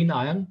the chlorine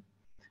ion.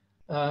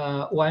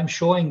 Why I'm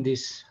showing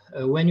this,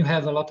 when you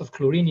have a lot of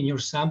chlorine in your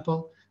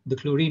sample, the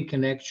chlorine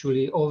can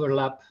actually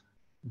overlap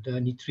the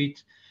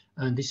nitrate,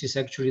 and this is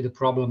actually the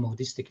problem of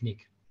this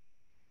technique.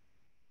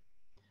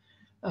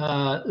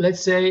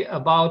 Let's say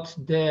about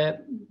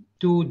the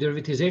 2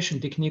 derivatization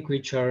technique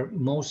which are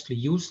mostly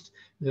used.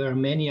 There are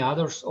many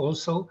others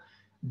also,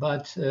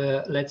 but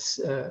let's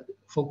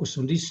focus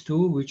on these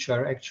 2, which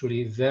are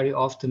actually very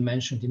often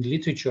mentioned in the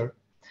literature.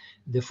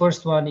 The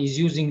first one is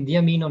using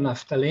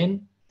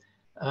diaminonaphthalene,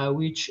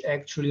 which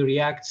actually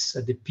reacts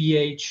at the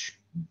pH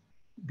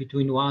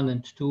between 1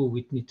 and 2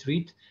 with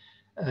nitrate.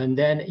 And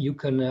then you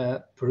can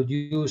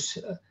produce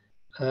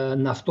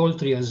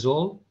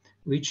naphtholtriazole,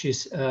 which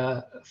is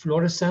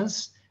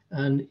fluorescence,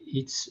 and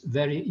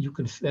you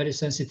can very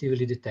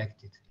sensitively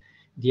detect it.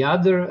 The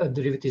other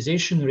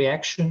derivatization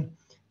reaction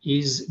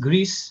is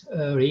grease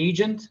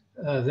reagent,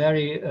 a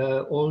very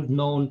old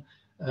known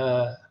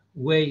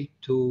way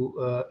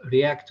to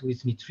react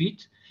with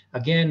nitrate.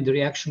 Again, the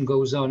reaction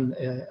goes on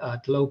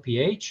at low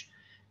pH,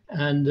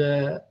 and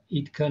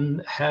it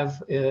can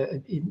have,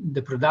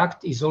 the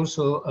product is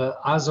also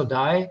azo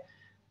dye,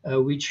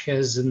 which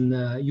has an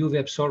UV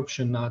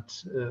absorption at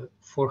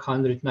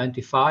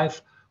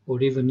 495 or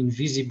even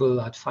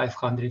invisible at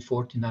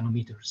 540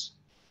 nanometers.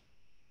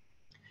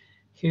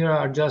 Here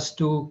are just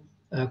 2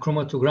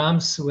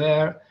 chromatograms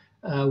where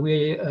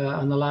we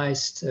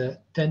analyzed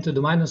 10 to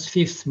the minus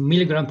 5th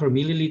milligram per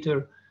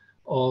milliliter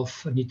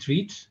of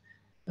nitrate.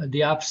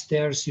 The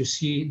upstairs, you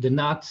see the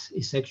NAT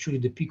is actually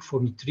the peak for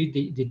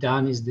nitrate, the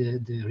DAN is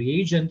the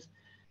reagent,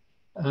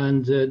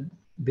 and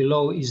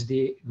below is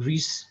the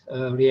grease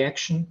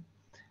reaction.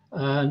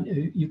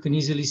 And you can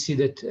easily see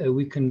that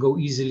we can go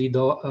easily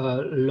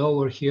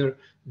lower here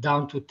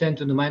down to 10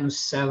 to the minus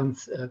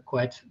 7th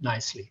quite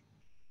nicely.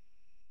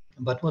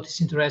 But what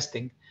is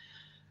interesting,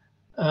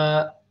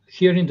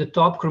 here in the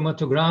top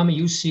chromatogram,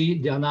 you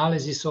see the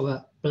analysis of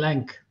a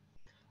blank.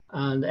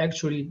 And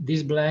actually,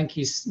 this blank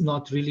is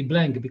not really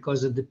blank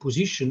because of the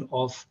position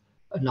of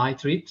a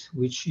nitrate,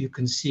 which you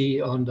can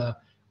see on the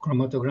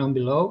chromatogram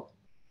below.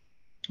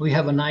 We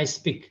have a nice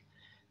peak.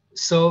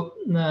 So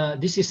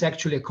this is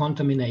actually a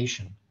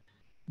contamination.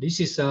 This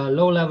is a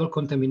low-level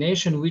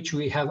contamination, which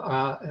we have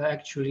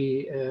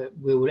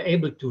we were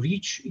able to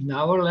reach in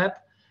our lab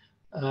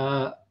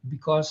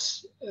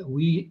because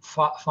we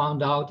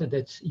found out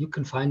that you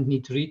can find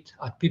nitrate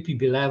at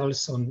ppb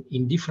levels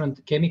in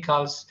different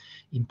chemicals,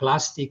 in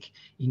plastic,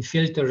 in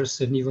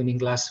filters, and even in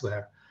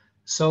glassware.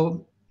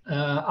 So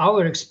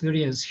our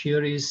experience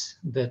here is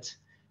that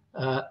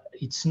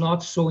it's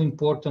not so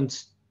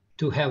important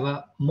to have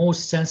a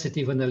most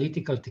sensitive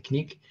analytical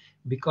technique,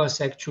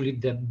 because actually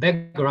the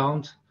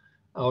background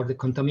or the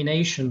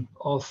contamination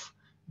of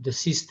the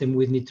system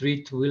with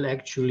nitrate will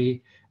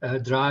actually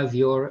drive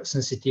your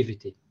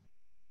sensitivity.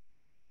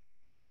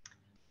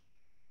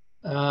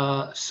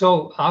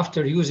 So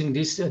after using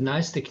this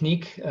nice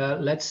technique,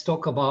 let's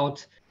talk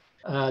about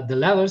the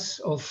levels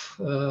of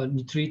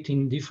nitrite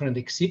in different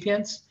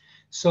excipients.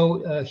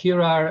 So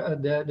here are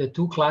the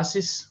two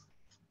classes,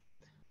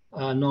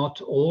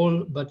 not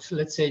all, but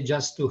let's say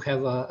just to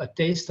have a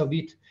taste of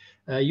it.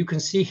 You can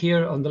see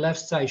here on the left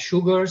side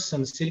sugars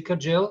and silica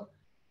gel,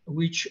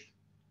 which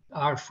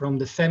are from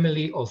the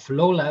family of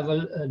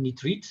low-level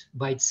nitrite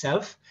by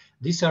itself.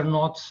 These are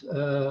not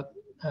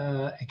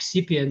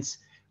excipients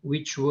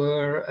which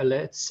were,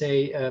 let's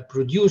say,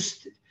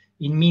 produced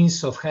in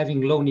means of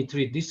having low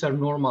nitrite. These are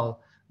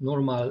normal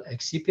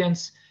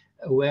excipients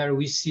where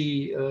we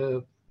see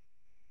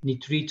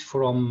nitrite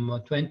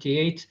from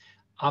 28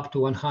 up to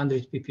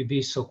 100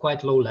 ppb, so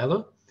quite low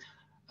level.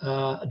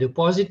 The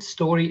opposite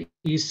story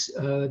is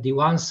the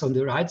ones on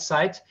the right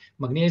side: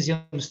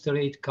 magnesium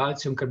stearate,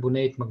 calcium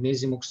carbonate,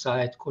 magnesium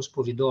oxide,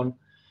 cospovidone,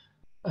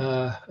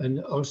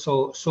 and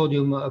also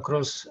sodium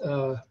across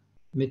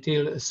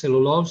methyl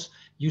cellulose.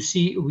 You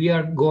see, we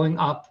are going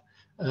up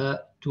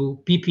to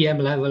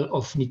ppm level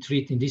of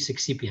nitrite in these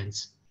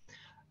excipients.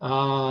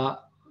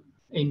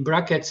 In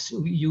brackets,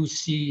 you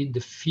see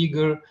the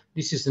figure.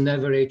 This is an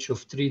average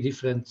of 3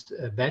 different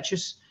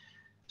batches.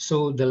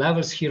 So the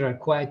levels here are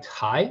quite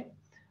high.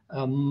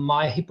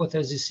 My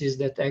hypothesis is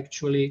that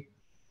actually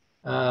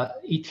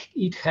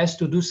it has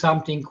to do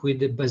something with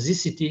the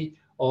basicity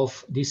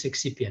of this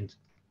excipient.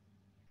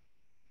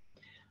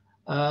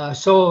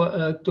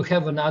 To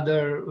have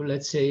another,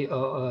 let's say,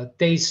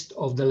 taste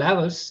of the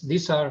levels,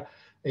 these are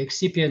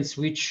excipients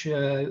which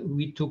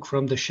we took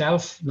from the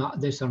shelf.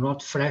 These are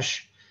not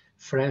fresh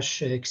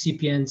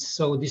excipients.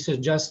 So these are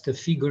just the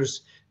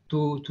figures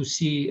to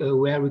see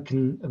where we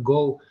can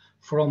go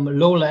from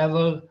low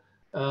level,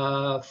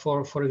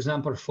 for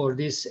example, for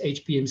this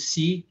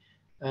HPMC,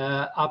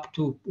 up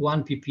to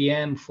 1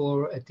 ppm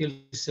for ethyl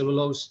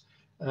cellulose,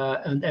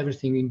 and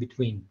everything in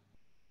between.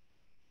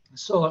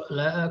 So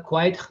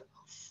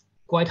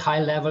quite high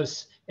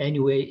levels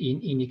anyway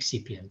in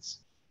excipients.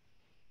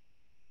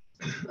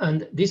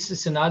 And this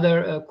is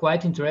another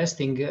quite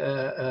interesting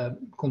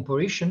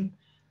comparison.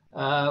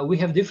 We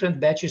have different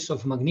batches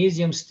of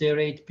magnesium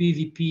stearate,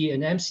 PVP,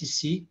 and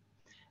MCC,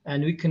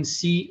 and we can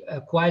see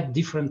quite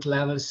different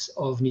levels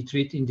of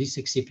nitrite in these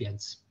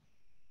excipients.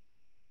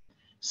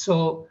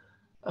 So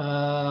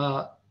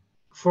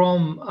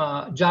from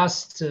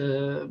just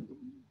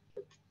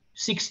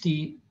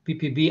 60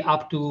 ppb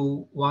up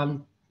to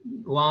 1,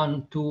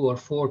 2, or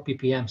 4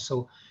 ppm.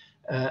 So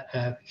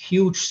a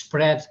huge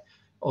spread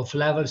of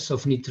levels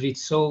of nitrite.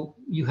 So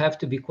you have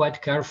to be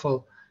quite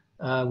careful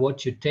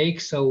what you take.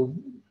 So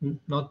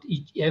not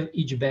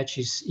each batch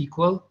is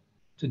equal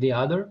to the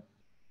other.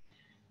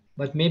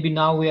 But maybe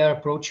now we are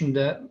approaching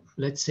the,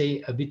 let's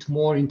say, a bit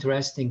more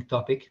interesting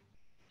topic.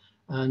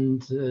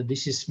 And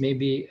this is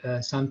maybe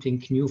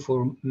something new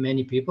for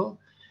many people.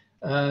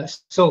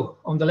 So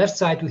on the left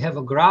side, we have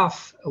a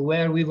graph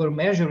where we were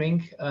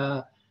measuring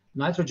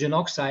nitrogen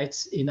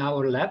oxides in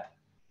our lab.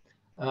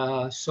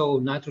 So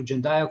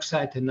nitrogen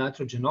dioxide and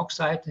nitrogen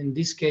oxide. In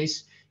this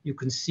case, you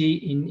can see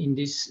in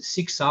these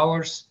 6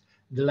 hours,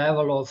 the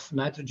level of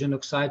nitrogen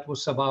oxide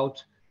was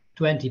about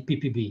 20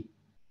 ppb.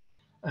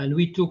 And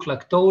we took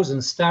lactose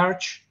and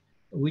starch,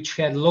 which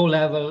had low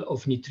level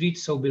of nitrite,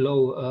 so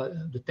below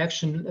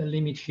detection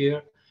limit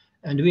here.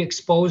 And we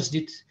exposed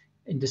it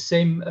in the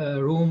same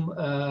room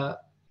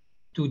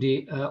to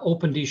the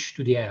open dish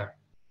to the air.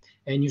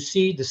 And you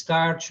see the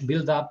starch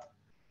build up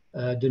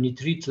the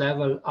nitrite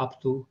level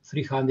up to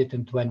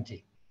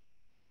 320.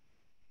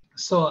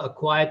 So a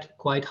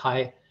quite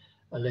high,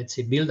 let's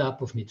say, build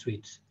up of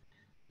nitrite.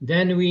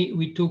 Then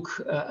we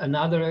took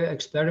another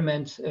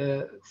experiment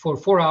for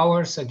 4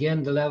 hours.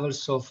 Again, the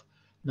levels of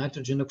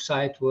nitrogen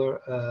oxide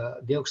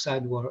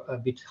dioxide were a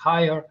bit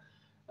higher.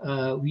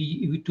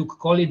 We took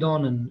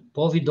colidone and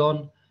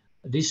povidone.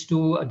 These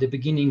two at the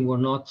beginning were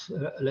not,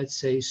 let's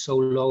say, so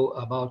low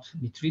about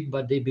nitrite,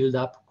 but they build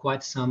up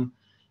quite some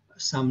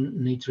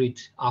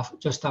nitrite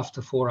just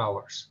after 4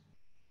 hours.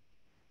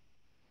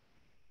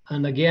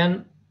 And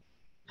again,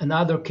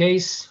 another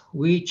case,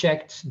 we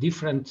checked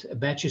different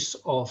batches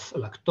of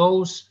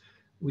lactose,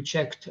 we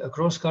checked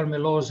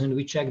cross-carmelose, and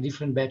we checked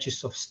different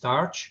batches of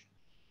starch,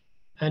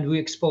 and we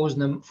exposed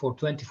them for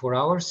 24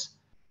 hours.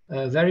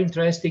 Very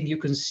interesting, you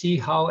can see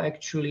how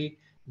actually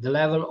the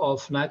level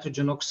of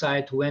nitrogen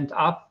oxide went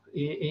up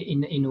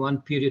in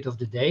one period of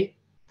the day.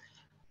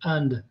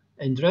 And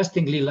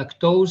interestingly,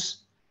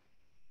 lactose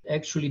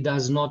actually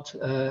does not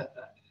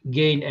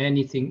gain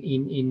anything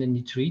in the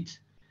nitrite.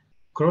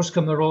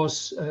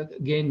 Cross-carmelose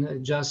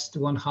gained just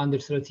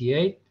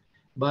 138,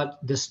 but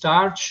the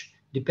starch,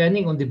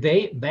 depending on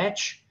the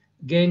batch,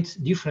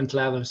 gained different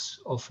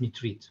levels of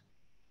nitrite.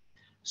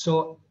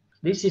 So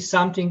this is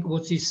something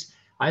what is,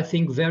 I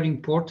think, very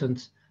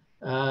important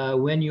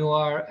when you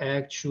are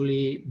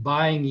actually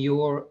buying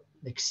your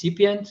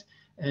excipient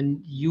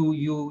and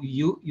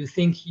you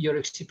think your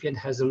excipient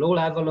has a low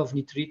level of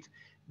nitrite,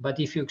 but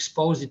if you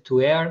expose it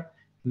to air,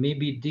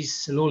 maybe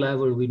this low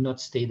level will not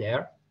stay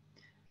there.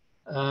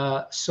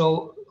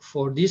 So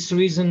for this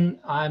reason,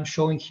 I'm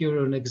showing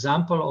here an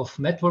example of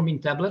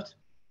metformin tablet.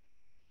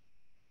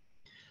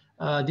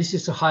 This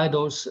is a high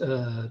dose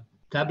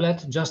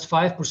tablet, just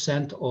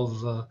 5%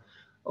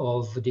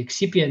 of the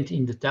excipient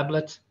in the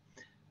tablet.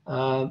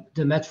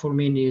 The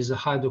metformin is a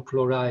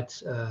hydrochloride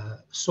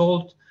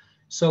salt.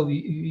 So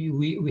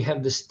we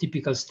have this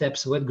typical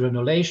steps: wet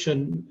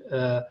granulation,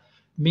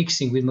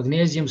 mixing with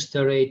magnesium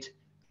stearate,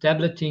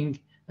 tableting,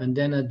 and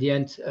then at the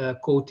end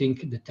coating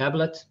the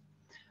tablet.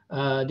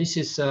 This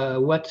is a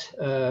wet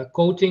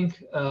coating,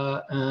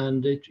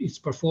 and it's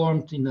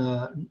performed in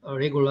a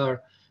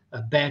regular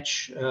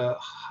batch,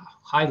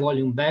 high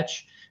volume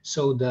batch.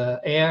 So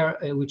the air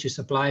which is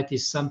applied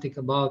is something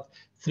about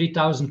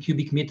 3,000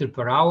 cubic meter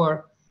per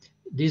hour.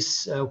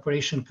 This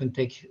operation can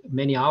take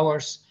many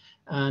hours,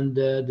 and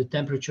the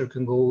temperature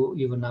can go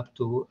even up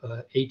to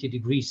 80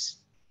 degrees.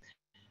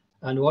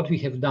 And what we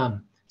have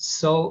done,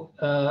 so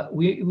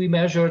we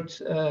measured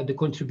the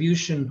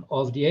contribution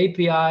of the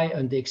API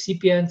and the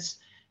excipients,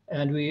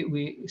 and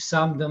we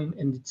summed them,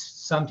 and it's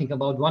something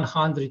about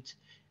 100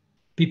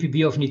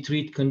 ppb of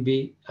nitrite can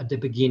be at the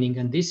beginning.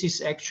 And this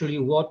is actually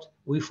what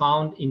we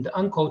found in the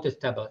uncoated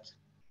tablet.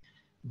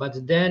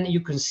 But then you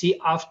can see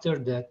after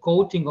the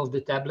coating of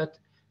the tablet,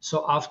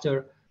 so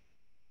after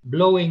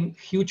blowing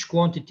huge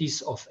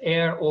quantities of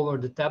air over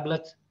the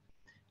tablet,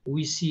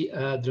 we see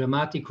a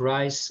dramatic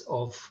rise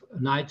of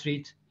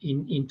nitrate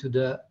into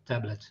the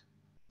tablet.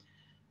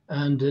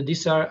 And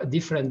these are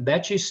different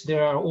batches.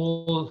 There are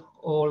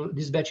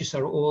these batches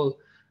are all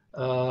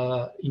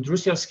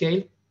industrial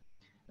scale,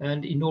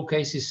 and in all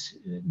cases,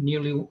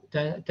 nearly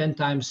 10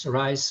 times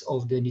rise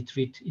of the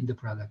nitrate in the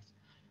product.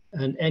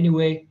 And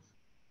anyway,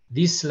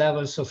 these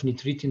levels of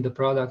nitrate in the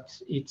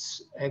product,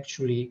 it's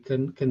actually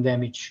can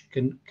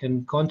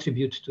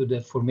contribute to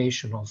the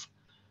formation of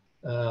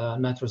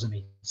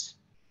nitrosamines.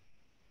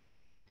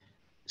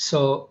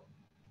 So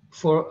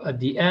at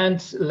the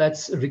end,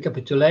 let's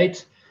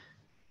recapitulate.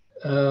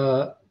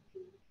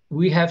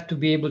 We have to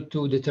be able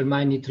to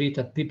determine nitrate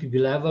at ppb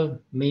level,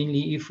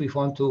 mainly if we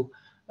want to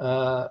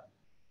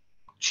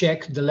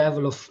check the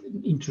level of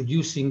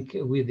introducing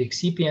with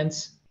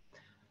excipients.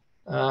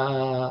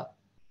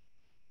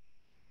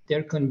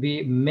 There can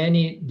be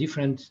many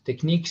different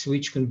techniques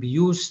which can be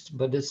used,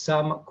 but there's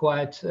some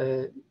quite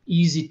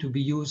easy to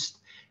be used.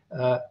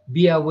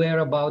 Be aware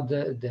about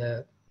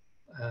the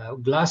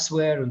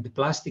glassware and the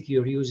plastic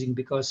you're using,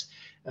 because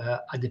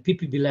at the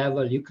ppb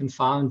level you can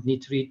find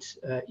nitrate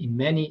in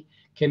many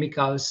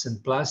chemicals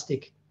and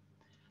plastic.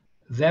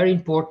 Very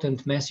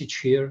important message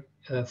here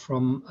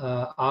from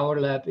our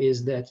lab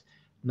is that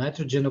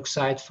nitrogen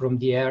oxide from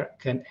the air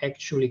can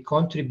actually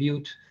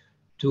contribute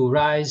to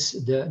rise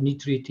the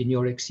nitrate in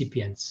your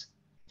excipients.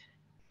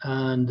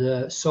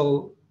 And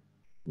so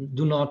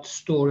do not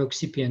store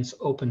excipients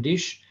open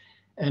dish.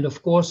 And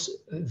of course,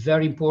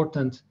 very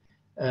important,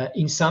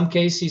 in some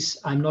cases,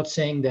 I'm not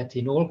saying that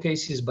in all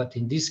cases, but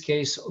in this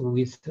case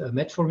with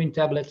metformin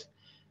tablet,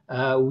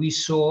 we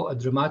saw a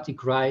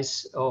dramatic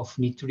rise of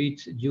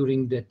nitrate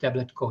during the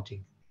tablet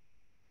coating.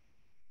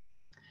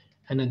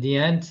 And at the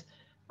end,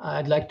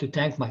 I'd like to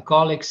thank my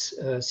colleagues,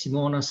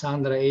 Simona,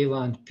 Sandra, Eva,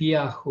 and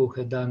Pia, who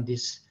have done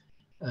this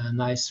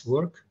nice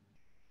work.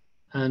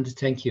 And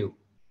thank you.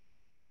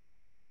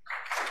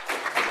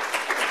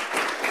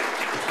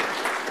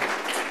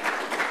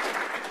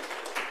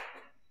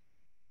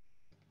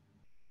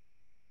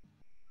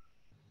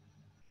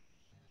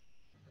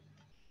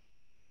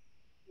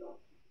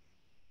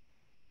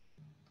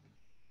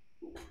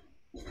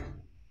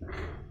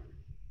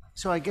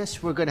 So I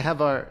guess we're going to have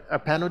our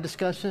panel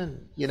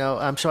discussion.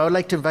 So I would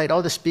like to invite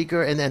all the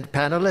speaker and then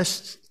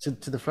panelists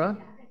to the front.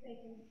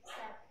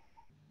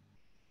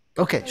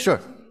 Okay,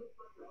 sure.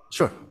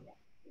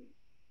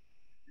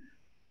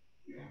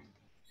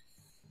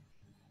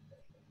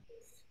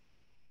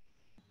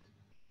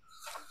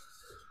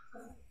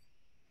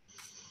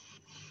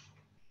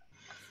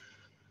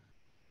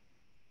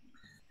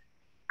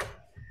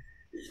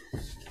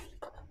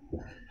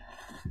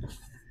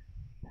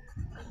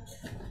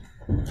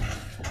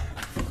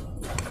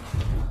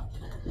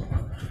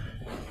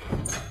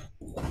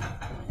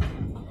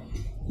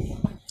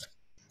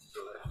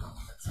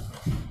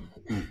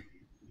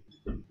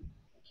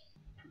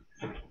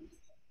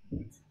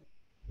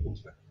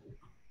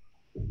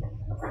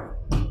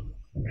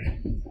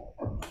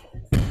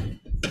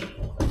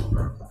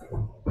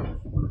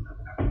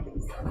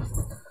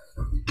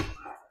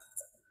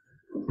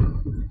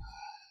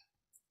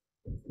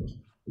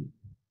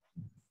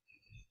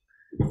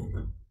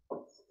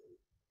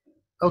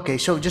 Okay,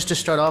 so just to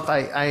start off,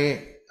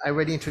 I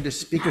already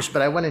introduced speakers,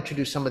 but I want to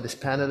introduce some of these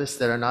panelists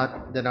that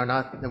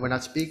were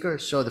not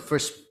speakers. So the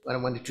first one I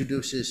want to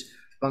introduce is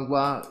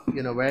Bhagwant,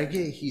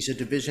 Rege. He's a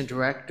division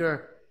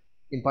director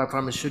in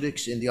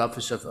biopharmaceutics in the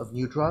Office of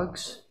New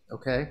Drugs.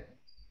 Okay,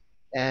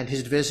 and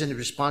his division is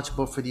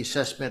responsible for the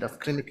assessment of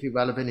clinically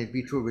relevant in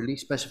vitro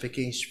release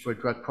specifications for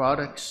drug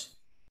products,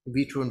 in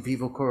vitro and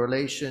vivo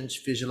correlations,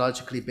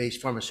 physiologically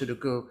based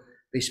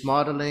pharmaceutical-based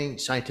modeling,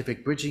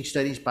 scientific bridging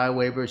studies,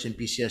 biowaivers, and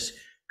BCS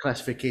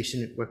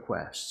classification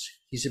requests.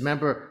 He's a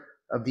member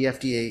of the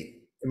FDA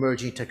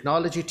Emerging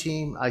Technology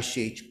Team,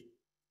 ICH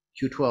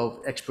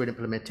Q12 Expert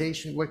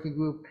Implementation Working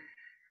Group,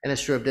 and has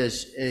served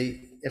as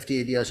a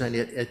FDA liaison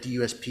at the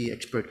USP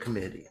Expert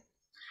Committee.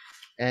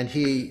 And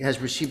he has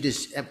received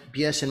his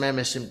BS and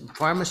MS in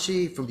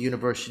Pharmacy from the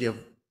University of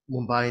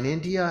Mumbai in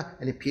India,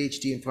 and a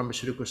PhD in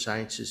Pharmaceutical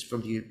Sciences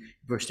from the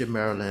University of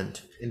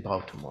Maryland in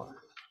Baltimore.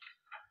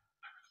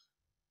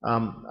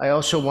 I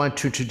also want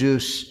to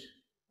introduce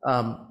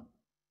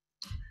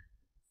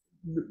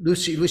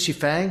Lucy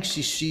Fang.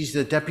 She's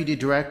the Deputy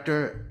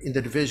Director in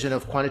the Division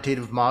of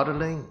Quantitative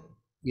Modeling,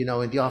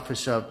 in the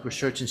Office of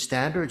Research and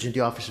Standards, in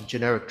the Office of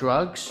Generic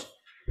Drugs.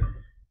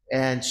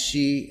 And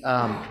she,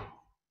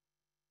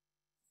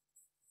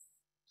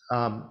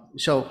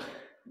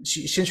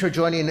 since her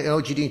joining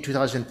OGD in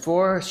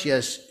 2004, she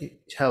has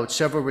held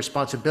several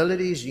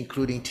responsibilities,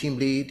 including team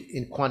lead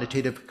in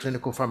quantitative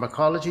clinical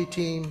pharmacology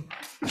team,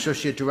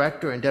 associate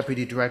director and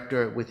deputy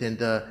director within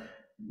the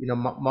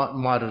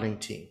modeling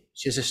team.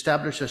 She has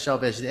established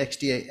herself as an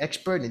XDA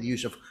expert in the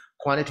use of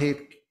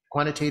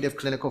quantitative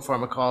clinical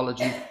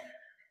pharmacology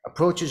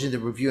approaches in the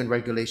review and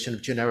regulation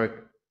of generic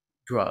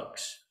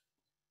drugs.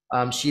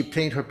 She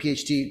obtained her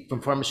PhD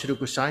from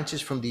Pharmaceutical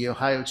Sciences from the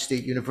Ohio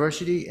State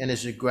University and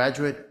is a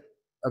graduate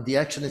of the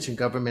Excellence in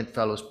Government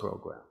Fellows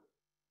Program.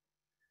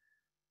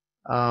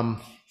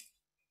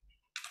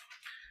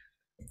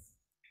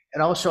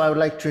 And also I would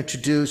like to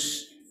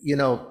introduce,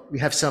 we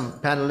have some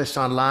panelists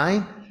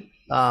online.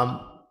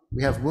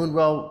 We have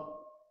Mrunal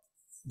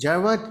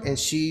Jaywant, and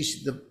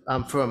she's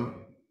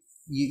from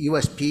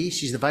USP.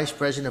 She's the Vice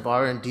President of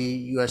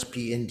R&D,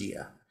 USP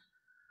India.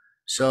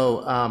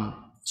 So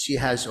she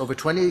has over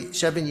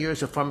 27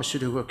 years of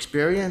pharmaceutical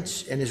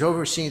experience and is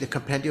overseeing the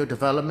compendial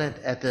development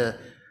at the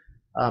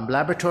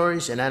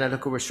laboratories and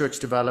analytical research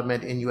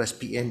development in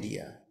USP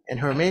India. And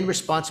her main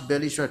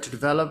responsibilities are to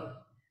develop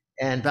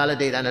and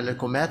validate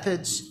analytical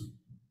methods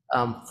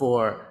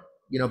for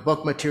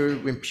bulk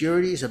material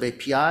impurities of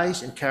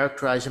APIs and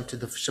characterize them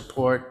to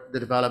support the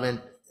development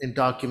in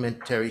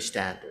documentary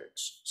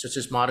standards, such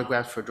as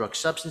monographs for drug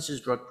substances,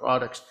 drug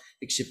products,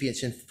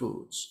 excipients, and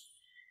foods.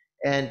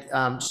 And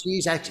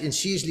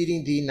she's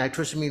leading the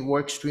nitrosamine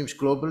work streams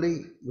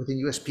globally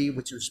within USP,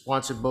 which is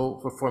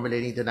responsible for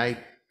formulating the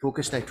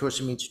focused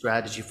nitrosamine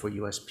strategy for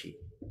USP.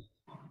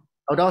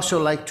 I would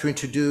also like to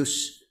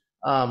introduce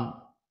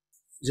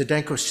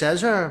Zdenko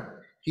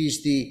Cesar. He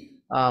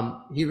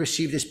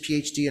received his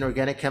PhD in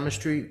organic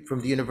chemistry from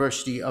the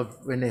University of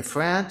Rennes,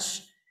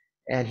 France,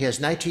 and he has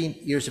 19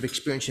 years of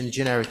experience in the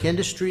generic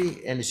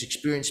industry, and his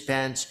experience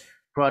spans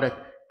product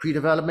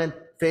pre-development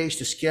phase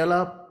to scale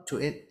up to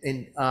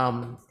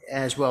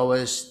as well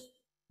as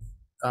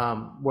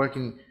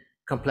working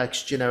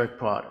complex generic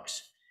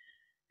products.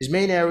 His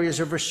main areas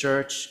of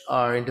research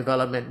are in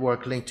development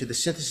work linked to the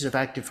synthesis of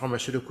active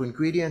pharmaceutical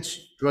ingredients,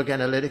 drug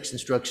analytics, and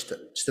drug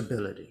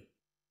stability.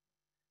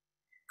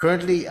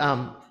 Currently,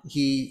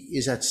 he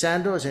is at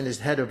Sandoz and is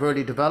head of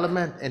early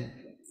development and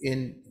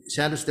in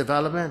Sandoz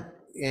development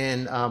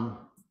in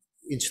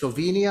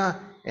Slovenia,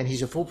 and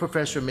he's a full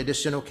professor of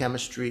medicinal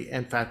chemistry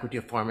and faculty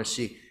of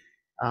pharmacy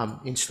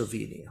in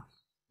Slovenia.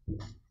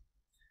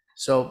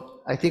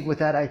 So I think with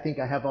that, I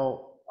have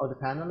all the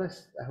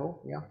panelists, I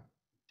hope, yeah.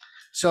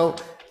 So,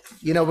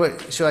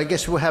 so I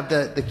guess we'll have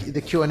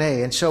the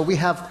Q&A. And so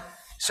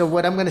so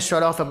what I'm going to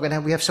start off,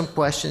 we have some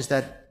questions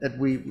that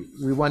we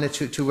wanted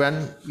to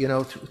run,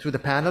 through the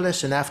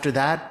panelists. And after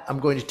that, I'm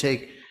going to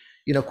take,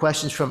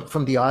 questions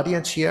from the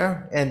audience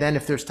here. And then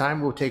if there's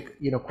time, we'll take,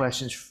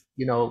 questions,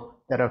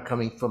 that are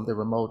coming from the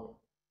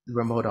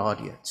remote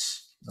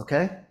audience.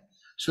 Okay.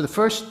 So the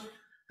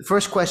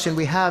first question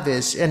we have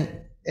is, and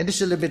this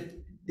is a little bit,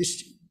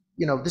 this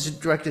is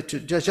directed to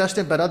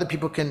Justin, but other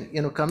people can,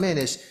 come in,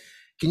 is,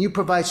 can you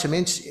provide some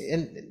and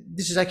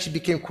this has actually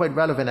became quite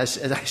relevant as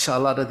I saw a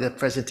lot of the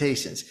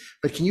presentations,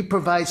 but can you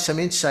provide some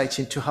insights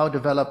into how to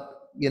develop,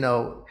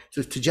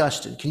 to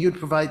Justin, can you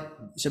provide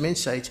some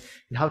insights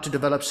in how to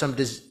develop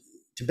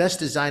to best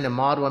design a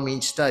model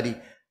amine study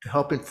to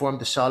help inform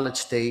the solid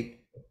state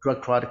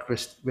drug product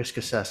risk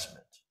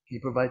assessment? Can you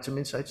provide some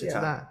insights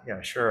into that?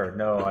 Yeah, sure.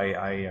 No,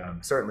 I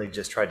certainly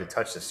just tried to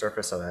touch the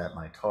surface of that in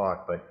my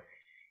talk, but,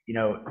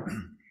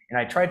 and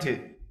I tried to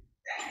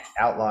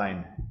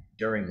outline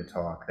during the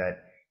talk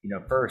that,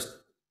 first,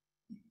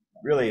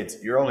 really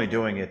you're only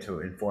doing it to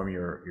inform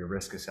your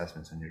risk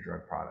assessments on your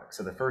drug product.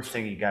 So the first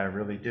thing you got to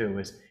really do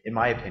is, in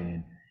my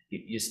opinion,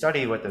 you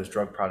study what those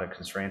drug product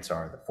constraints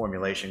are, the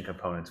formulation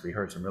components. We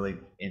heard some really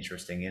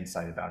interesting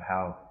insight about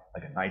how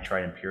like a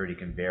nitrite impurity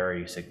can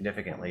vary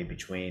significantly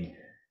between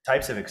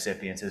types of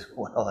excipients as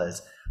well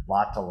as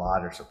lot to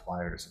lot or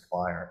supplier to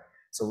supplier.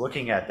 So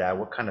looking at that,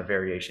 what kind of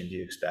variation do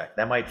you expect?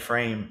 That might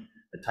frame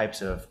the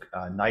types of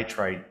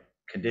nitrite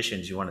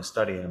conditions you want to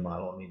study in a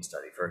model amine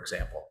study, for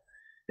example.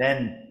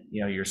 Then,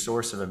 your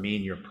source of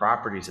amine, your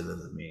properties of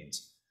those amines.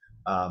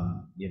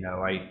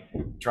 I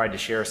tried to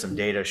share some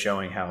data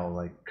showing how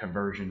like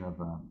conversion of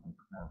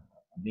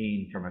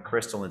amine from a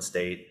crystalline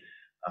state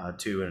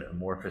to an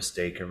amorphous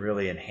state can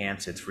really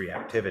enhance its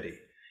reactivity.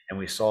 And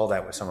we saw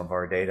that with some of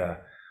our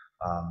data.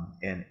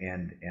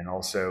 And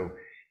also,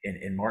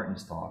 in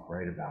Martin's talk,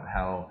 right, about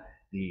how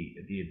the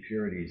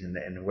impurities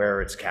and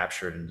where it's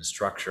captured in the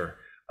structure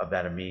of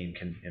that amine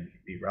can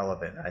be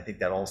relevant. And I think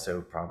that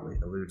also probably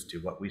alludes to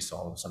what we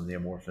saw with some of the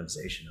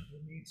amorphization of the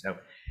amine. So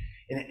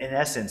in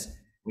essence,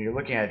 when you're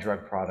looking at a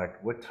drug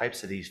product, what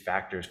types of these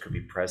factors could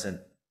be present?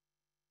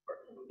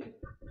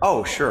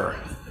 Oh, sure.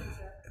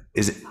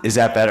 Is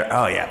that better?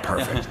 Oh yeah,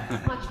 perfect.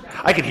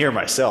 I can hear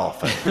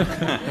myself.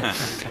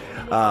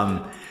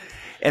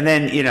 And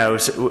then,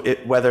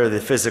 whether the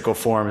physical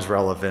form is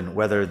relevant,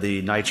 whether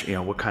the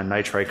what kind of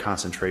nitrite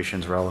concentration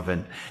is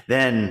relevant,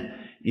 then,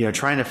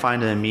 trying to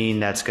find an amine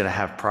that's going to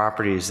have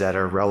properties that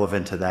are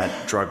relevant to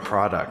that drug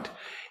product.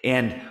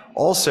 And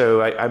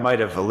also, I might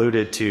have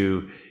alluded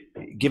to,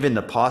 given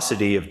the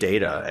paucity of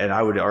data, and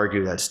I would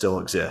argue that still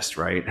exists,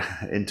 right,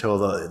 until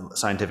the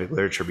scientific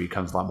literature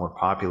becomes a lot more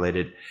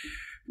populated,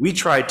 we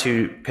tried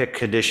to pick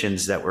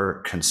conditions that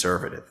were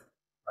conservative.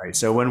 Right.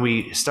 So when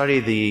we study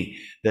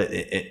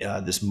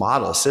this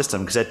model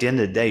system, because at the end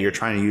of the day, you're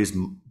trying to use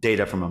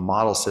data from a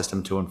model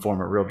system to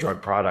inform a real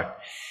drug product.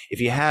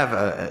 If you have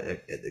a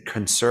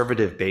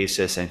conservative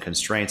basis and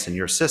constraints in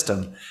your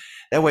system,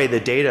 that way the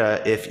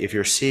data, if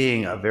you're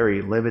seeing a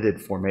very limited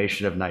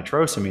formation of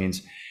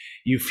nitrosamines,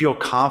 you feel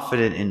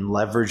confident in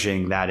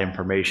leveraging that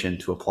information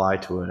to apply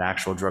to an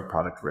actual drug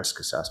product risk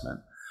assessment.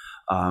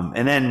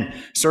 And then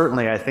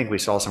certainly, I think we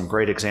saw some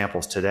great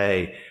examples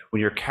today.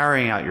 When you're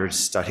carrying out your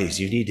studies,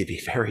 you need to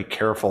be very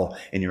careful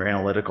in your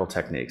analytical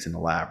techniques in the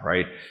lab,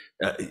 right?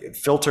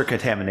 Filter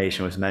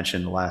contamination was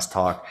mentioned in the last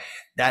talk.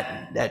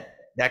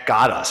 That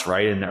got us,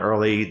 right? In the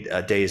early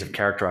days of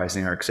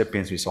characterizing our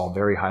excipients, we saw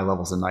very high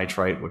levels of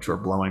nitrite, which were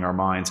blowing our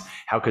minds.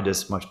 How could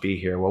this much be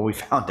here? Well, we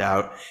found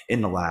out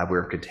in the lab we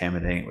were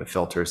contaminating it with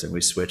filters, and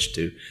we switched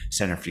to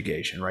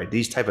centrifugation, right?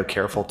 These type of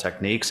careful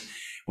techniques,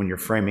 when you're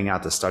framing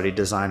out the study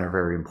design, are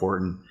very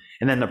important.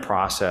 And then the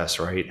process,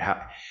 right?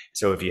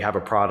 So if you have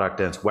a product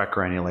that's wet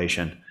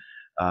granulation,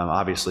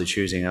 obviously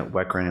choosing a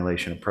wet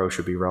granulation approach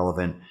would be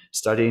relevant.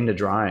 Studying the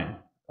drying.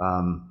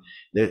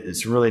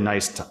 It's really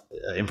nice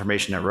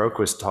information that Roke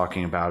was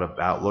talking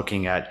about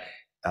looking at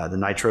the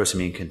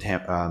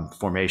nitrosamine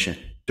formation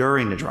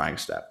during the drying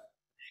step.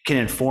 Can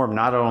inform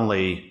not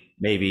only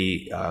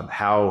maybe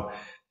how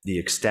the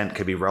extent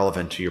could be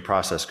relevant to your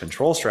process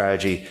control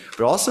strategy,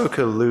 but also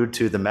could allude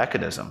to the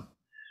mechanism.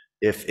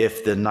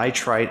 If the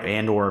nitrite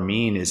and or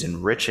amine is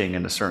enriching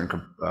in a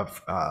certain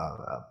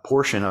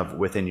portion of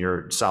within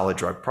your solid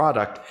drug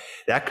product,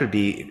 that could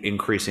be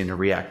increasing the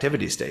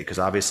reactivity state, because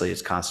obviously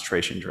it's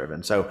concentration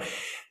driven. So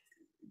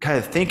kind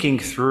of thinking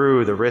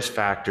through the risk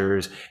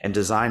factors and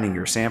designing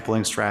your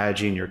sampling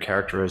strategy and your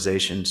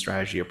characterization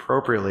strategy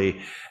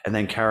appropriately, and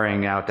then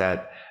carrying out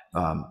that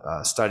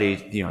study,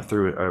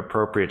 through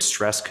appropriate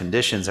stress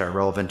conditions that are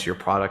relevant to your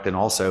product, and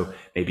also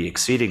maybe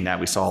exceeding that.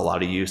 We saw a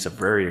lot of use of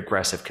very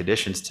aggressive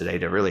conditions today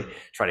to really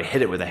try to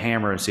hit it with a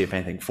hammer and see if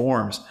anything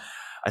forms.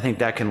 I think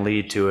that can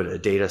lead to a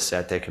data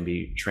set that can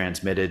be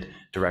transmitted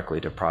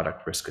directly to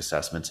product risk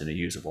assessments in a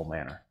usable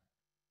manner.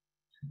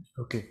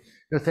 Okay.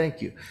 No,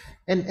 thank you.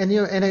 And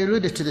I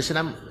alluded to this,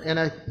 and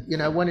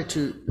I wanted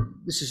to.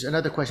 This is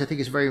another question I think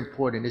is very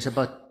important. Is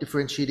about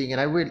differentiating, and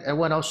I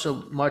want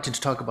also Martin to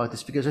talk about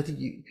this, because I think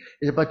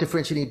it's about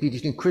differentiating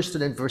between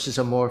crystalline versus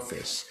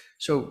amorphous.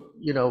 So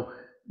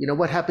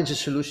what happens in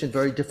solution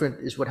very different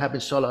is what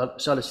happens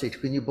solid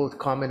state. Can you both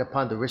comment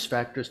upon the risk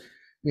factors? I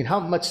mean, how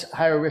much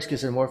higher risk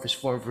is an amorphous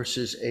form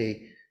versus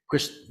a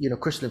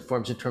crystalline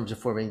forms in terms of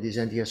forming these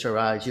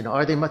NDSRIs?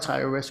 Are they much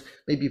higher risk?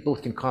 Maybe you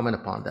both can comment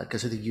upon that,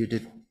 because I think you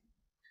did.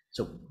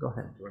 So go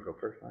ahead. Do you want to go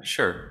first?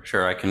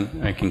 Sure. I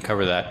can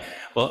cover that.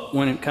 Well,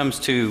 when it comes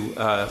to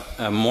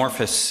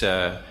amorphous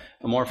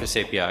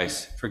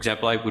APIs, for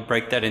example, I would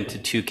break that into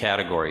two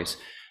categories.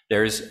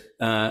 There's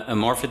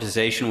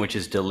amorphization, which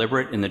is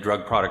deliberate in the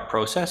drug product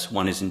process.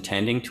 One is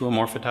intending to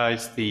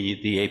amorphize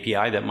the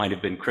API that might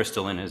have been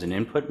crystalline as an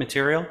input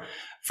material,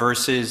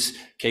 versus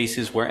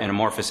cases where an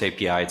amorphous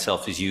API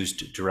itself is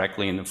used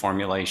directly in the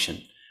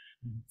formulation.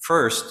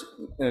 First,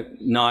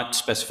 not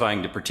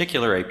specifying the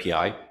particular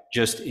API,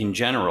 just in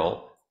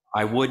general,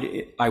 I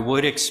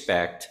would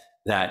expect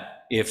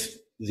that if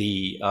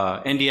the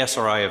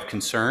NDSRI of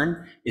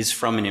concern is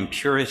from an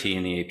impurity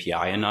in the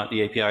API and not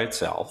the API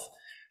itself,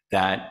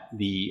 that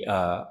the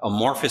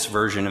amorphous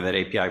version of that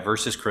API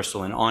versus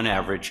crystalline on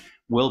average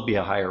will be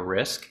a higher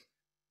risk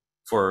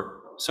for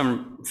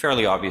some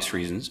fairly obvious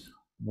reasons.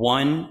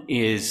 One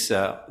is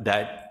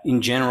that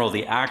in general,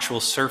 the actual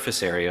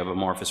surface area of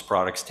amorphous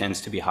products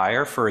tends to be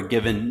higher for a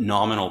given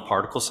nominal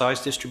particle size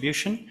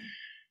distribution.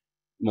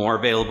 More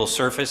available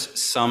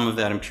surface, some of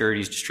that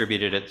impurity is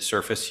distributed at the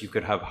surface. You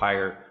could have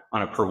higher,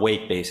 on a per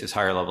weight basis,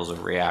 higher levels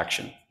of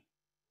reaction.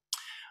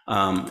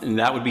 And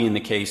that would be in the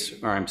case,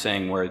 or I'm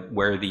saying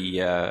where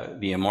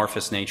the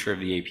amorphous nature of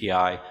the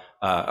API,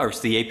 or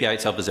the API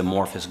itself is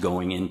amorphous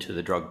going into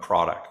the drug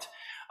product.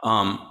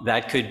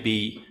 That could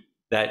be,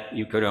 that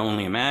you could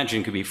only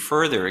imagine could be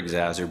further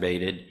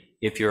exacerbated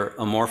if you're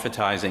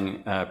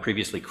amorphizing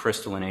previously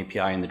crystalline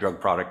API in the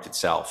drug product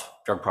itself,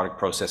 drug product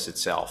process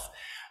itself.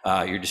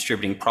 You're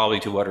distributing probably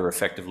to what are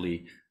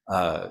effectively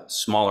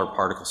smaller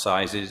particle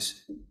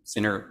sizes,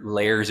 thinner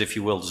layers, if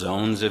you will,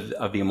 zones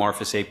of the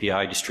amorphous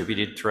API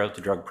distributed throughout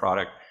the drug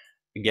product.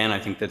 Again, I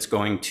think that's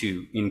going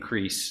to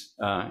increase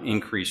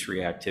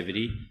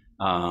reactivity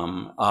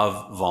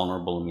of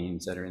vulnerable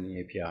amines that are in the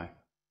API.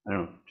 I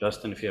don't know,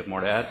 Justin, if you have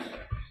more to add.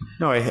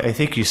 No, I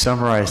think you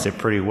summarized it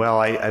pretty well.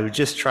 I would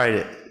just try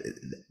to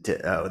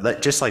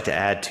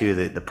add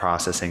to the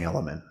processing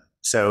element.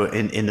 So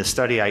in the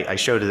study, I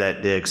showed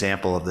that the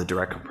example of the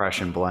direct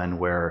compression blend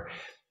where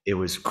it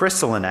was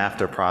crystalline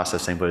after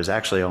processing, but it was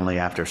actually only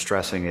after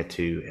stressing it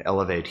to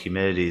elevate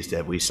humidities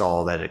that we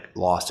saw that it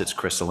lost its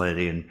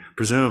crystallinity and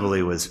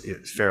presumably was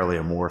fairly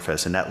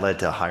amorphous, and that led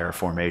to higher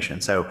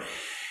formation. So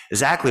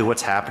exactly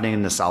what's happening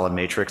in the solid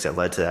matrix that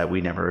led to that,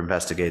 we never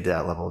investigated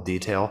that level of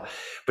detail.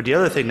 But the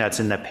other thing that's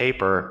in the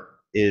paper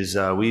is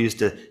we used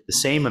the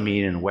same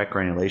amine in wet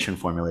granulation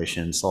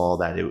formulation and saw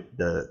that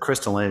the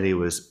crystallinity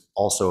was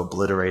also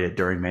obliterated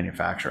during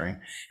manufacturing.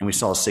 And we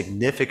saw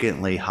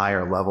significantly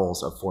higher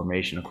levels of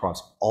formation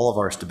across all of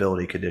our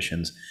stability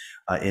conditions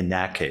in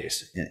that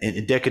case,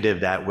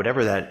 indicative that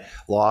whatever that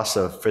loss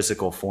of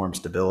physical form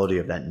stability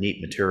of that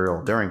neat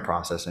material during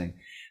processing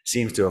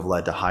seems to have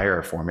led to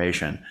higher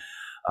formation.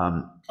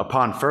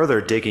 Upon further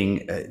digging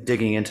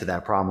into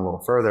that problem a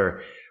little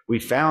further, we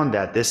found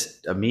that this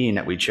amine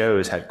that we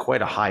chose had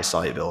quite a high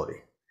solubility.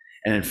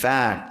 And in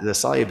fact, the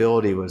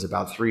solubility was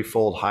about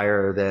threefold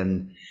higher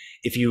than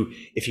if you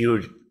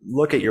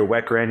look at your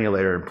wet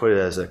granulator and put it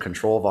as a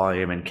control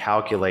volume and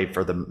calculate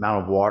for the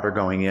amount of water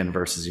going in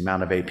versus the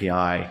amount of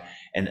API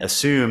and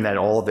assume that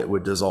all of it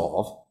would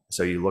dissolve.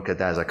 So you look at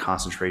that as a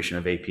concentration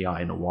of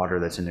API in the water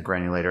that's in the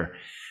granulator.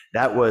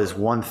 That was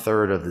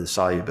 1/3 of the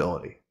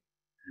solubility.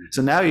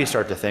 So now you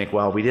start to think,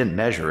 well, we didn't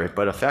measure it,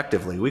 but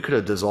effectively we could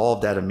have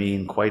dissolved that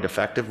amine quite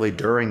effectively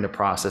during the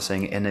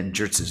processing and then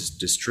just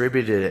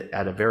distributed it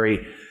at a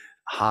very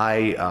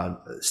high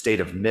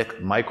state of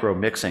micro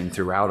mixing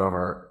throughout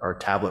our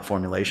tablet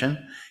formulation,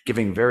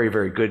 giving very,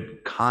 very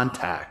good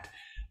contact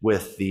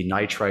with the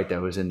nitrite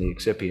that was in the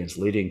excipients,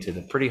 leading to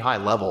the pretty high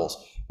levels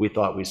we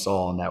thought we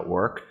saw in that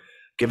work.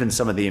 Given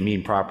some of the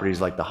amine properties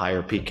like the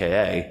higher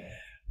pKa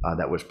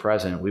that was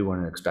present, we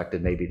wouldn't have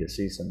expected maybe to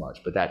see so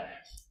much, but that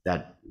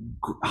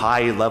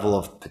high level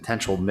of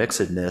potential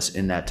mixedness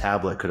in that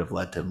tablet could have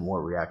led to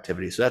more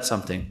reactivity. So that's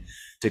something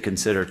to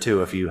consider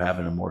too if you have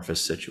an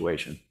amorphous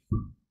situation.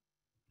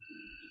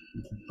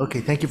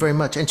 Okay, thank you very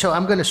much. And so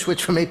I'm going to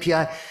switch from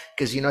API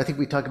because, I think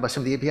we talked about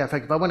some of the API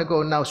factors, but I want to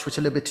go now switch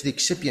a little bit to the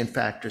excipient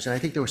factors. And I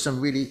think there were some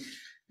really,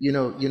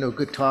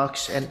 good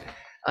talks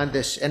on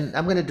this. And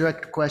I'm going to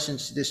direct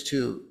questions this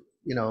to,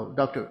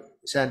 Dr.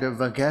 Sander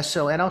van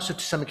Gessel and also to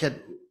some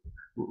extent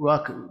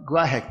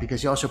Grahek,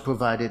 because he also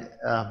provided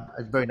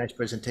a very nice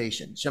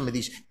presentation, some of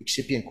these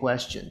excipient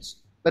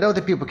questions. But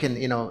other people can,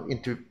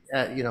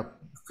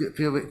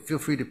 feel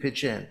free to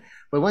pitch in.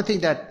 But one thing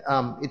that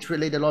it's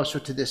related also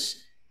to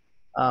this,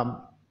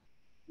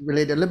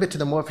 related a little bit to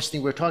the amorphous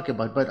thing we're talking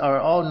about, but are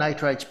all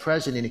nitrites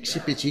present in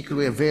excipients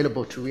equally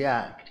available to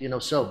react?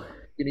 So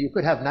you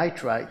could have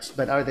nitrites,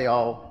 but are they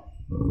all,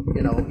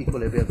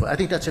 equally available? I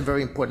think that's a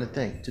very important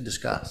thing to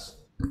discuss.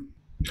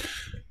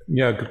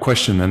 Yeah, good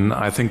question, and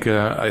I think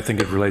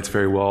it relates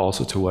very well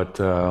also to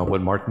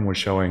what Martin was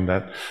showing,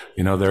 that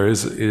there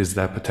is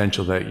that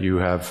potential that you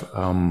have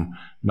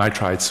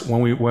nitrites.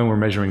 When we're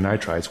measuring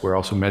nitrites, we're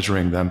also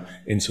measuring them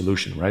in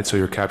solution, right? So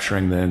you're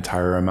capturing the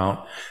entire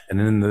amount.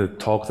 And in the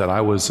talk that I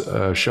was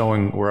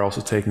showing, we're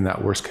also taking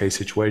that worst case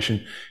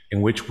situation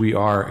in which we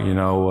are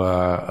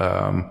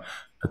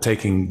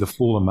taking the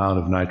full amount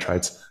of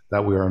nitrites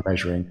that we are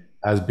measuring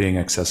as being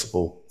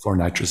accessible for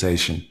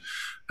nitrization.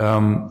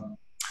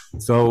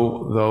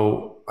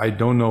 Though I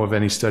don't know of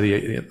any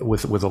study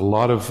with a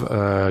lot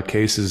of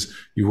cases,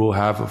 you will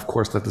have, of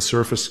course, that the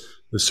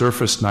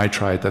surface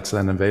nitrite that's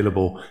then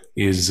available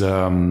is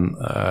going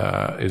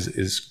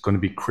to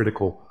be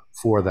critical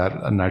for that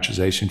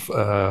nitrization,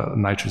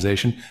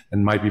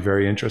 and might be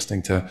very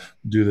interesting to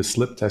do the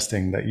slip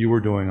testing that you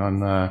were doing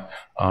on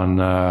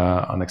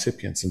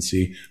excipients and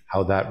see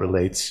how that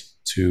relates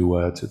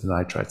to the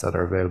nitrites that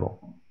are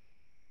available.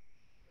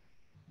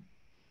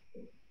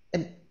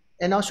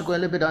 And also go a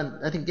little bit on,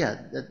 I think, yeah,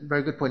 that's a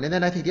very good point. And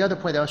then I think the other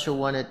point I also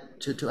wanted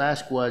to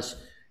ask was,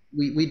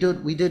 we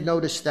did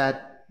notice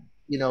that,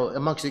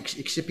 amongst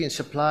excipient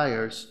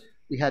suppliers,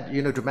 we had,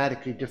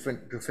 dramatically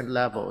different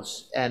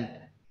levels. And,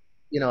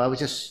 I was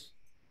just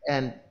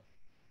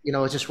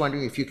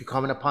wondering if you could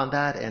comment upon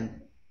that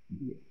and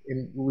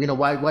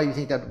why you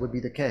think that would be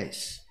the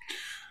case.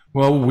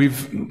 Well,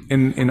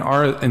 in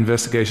our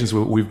investigations,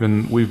 we've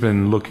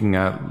been looking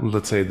at,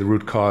 let's say, the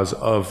root cause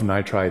of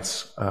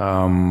nitrites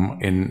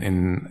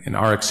in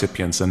our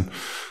excipients, and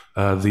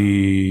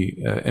the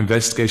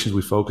investigations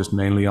we focused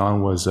mainly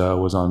on was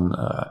on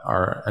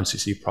our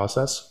MCC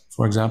process,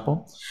 for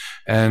example,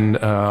 and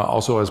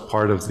also as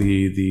part of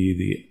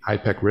the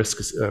IPEC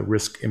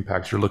risk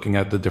impact, you're looking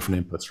at the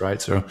different inputs,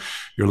 right? So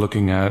you're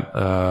looking at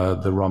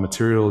the raw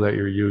material that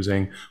you're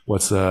using,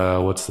 what's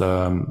the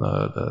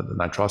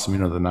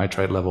nitrosamine or the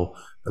nitrite level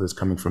that is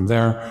coming from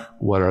there?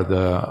 What are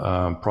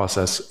the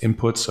process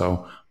inputs?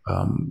 So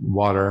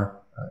water,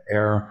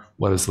 air,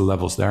 what is the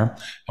levels there?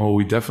 And what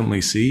we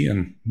definitely see,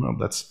 and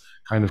that's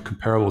kind of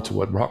comparable to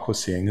what Rock was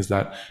seeing, is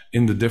that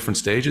in the different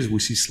stages, we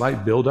see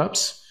slight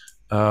buildups.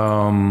 But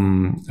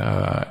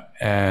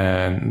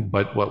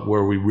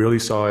where we really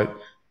saw it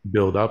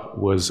build up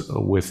was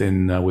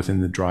within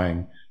the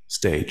drying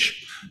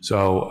stage.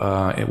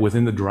 So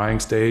within the drying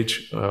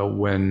stage,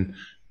 when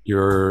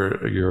you're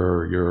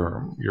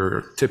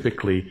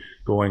typically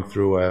going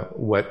through a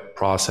wet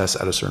process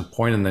at a certain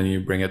point, and then you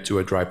bring it to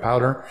a dry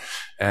powder,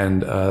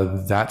 and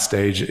that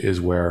stage is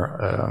where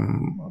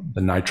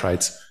the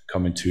nitrites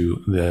come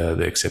into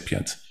the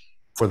excipient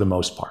for the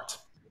most part.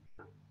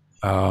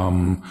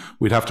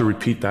 We'd have to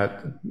repeat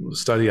that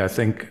study, I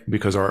think,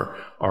 because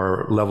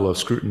our level of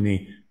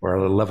scrutiny or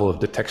our level of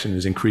detection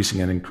is increasing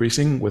and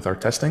increasing with our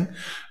testing. It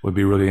would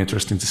be really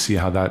interesting to see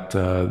how that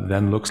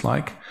then looks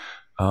like.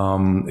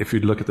 If you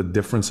look at the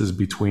differences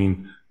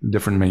between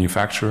different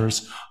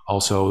manufacturers,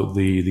 also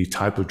the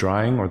type of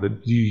drying or the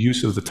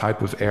use of the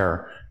type of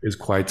air is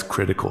quite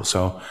critical.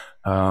 So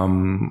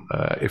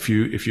if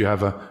you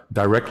have a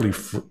directly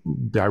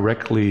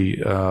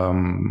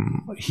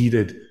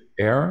heated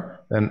air,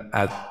 then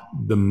at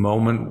the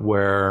moment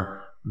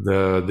where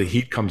the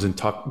heat comes in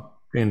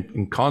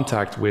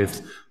contact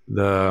with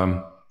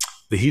the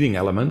heating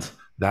element,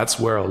 that's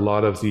where a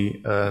lot of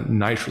the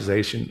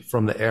nitrization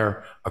from the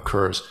air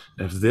occurs.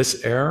 If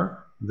this air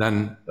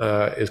then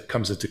it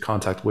comes into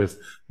contact with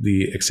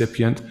the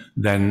excipient,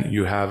 then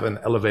you have an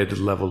elevated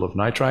level of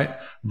nitrite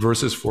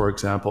versus, for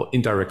example,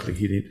 indirectly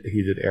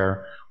heated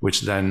air,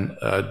 which then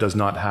does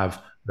not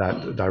have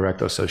that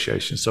direct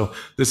association. So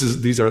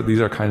these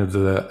are kind of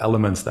the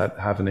elements that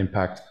have an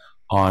impact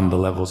on the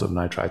levels of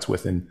nitrites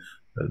within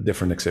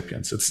different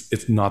excipients.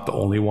 It's not the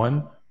only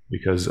one,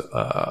 because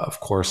of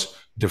course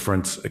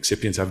different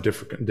excipients have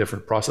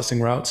different processing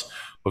routes.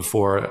 But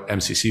for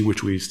MCC,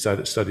 which we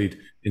studied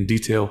in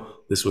detail,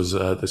 this was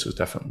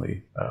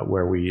definitely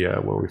where we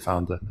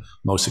found the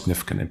most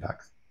significant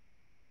impact.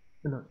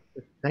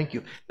 Thank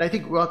you. I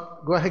think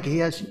Grahek,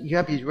 you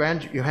have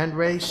your hand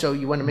raised, so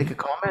you want to make a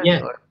comment?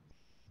 Yeah.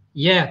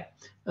 Yeah.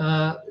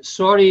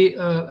 Sorry,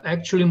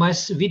 actually my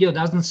video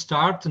doesn't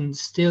start and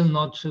still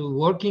not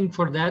working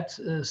for that.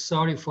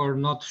 Sorry for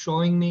not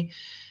showing me.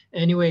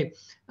 Anyway,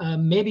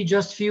 maybe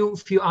just few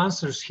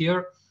answers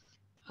here.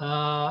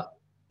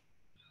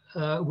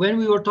 When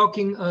we were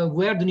talking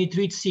where the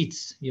nitrate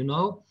sits,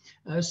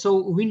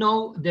 so we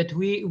know that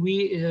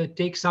we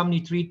take some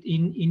nitrate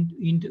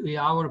into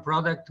our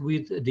product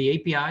with the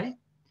API.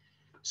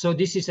 So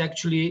this is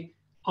actually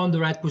on the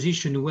right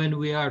position when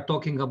we are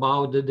talking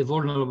about the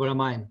vulnerable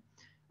amine.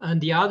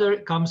 And the other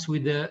comes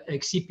with the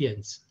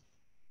excipients.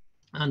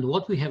 And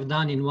what we have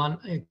done in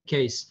one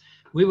case,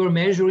 we were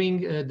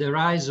measuring the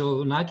rise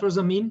of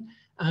nitrosamine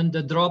and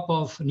the drop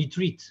of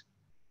nitrite.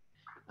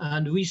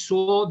 And we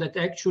saw that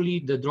actually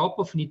the drop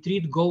of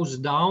nitrite goes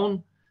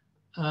down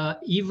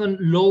even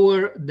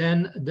lower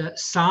than the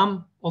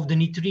sum of the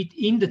nitrite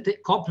in the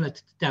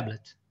complete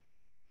tablet.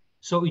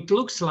 So it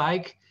looks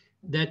like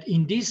that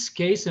in this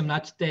case, I'm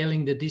not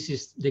telling that this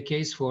is the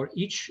case for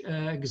each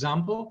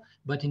example,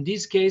 but in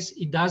this case,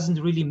 it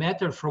doesn't really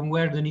matter from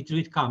where the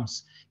nitrate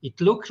comes. It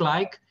looks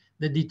like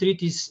the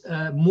nitrate is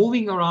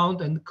moving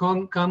around and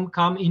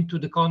come into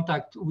the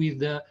contact with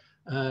the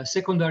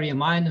secondary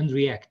amine and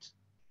react.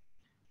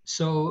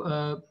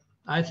 So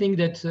I think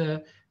that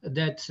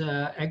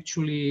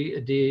actually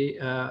the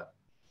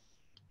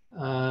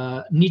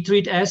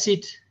nitric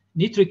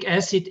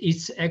acid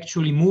is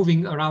actually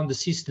moving around the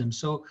system.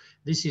 So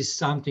this is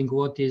something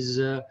what is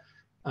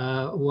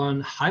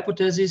one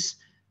hypothesis.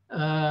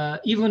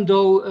 Even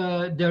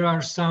though there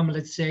are some,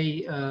 let's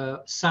say,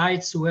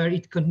 sites where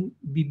it can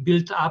be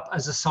built up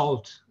as a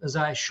salt, as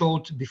I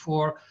showed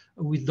before,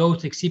 with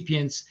those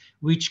excipients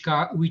which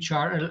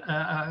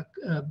are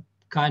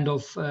kind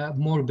of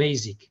more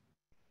basic.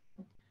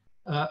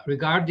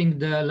 Regarding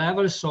the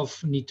levels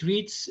of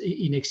nitrates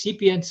in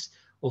excipients,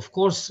 of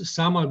course,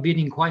 some are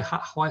being quite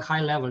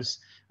high levels,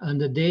 and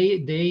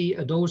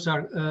those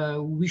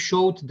are we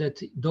showed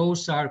that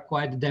those are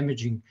quite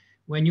damaging.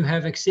 When you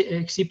have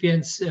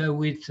excipients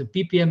with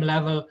ppm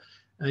level,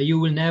 you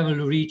will never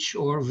reach,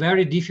 or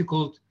very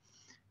difficult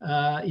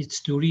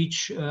it's to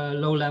reach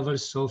low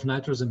levels of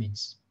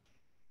nitrosamines.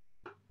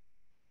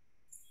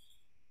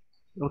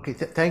 Okay,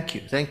 thank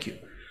you.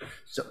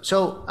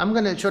 So I'm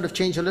going to sort of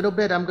change a little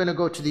bit. I'm going to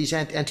go to these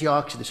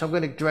antioxidants. So I'm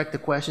going to direct the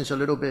questions a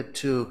little bit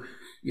to,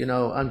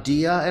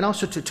 Diaa and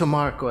also to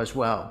Marko as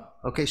well.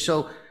 Okay,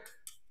 so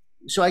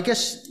I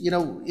guess,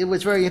 it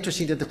was very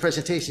interesting that the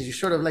presentations, you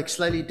sort of like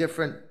slightly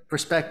different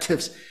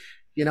perspectives,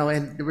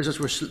 and the results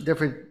were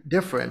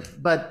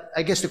different. But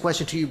I guess the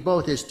question to you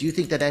both is, do you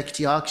think that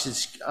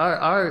antioxidants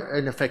are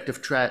an effective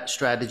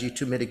strategy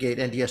to mitigate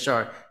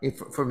NDSR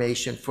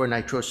formation for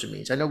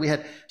nitrosamines? I know we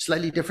had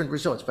slightly different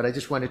results, but I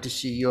just wanted to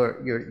see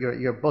your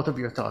both of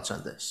your thoughts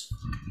on this.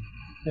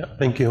 Yeah,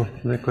 thank you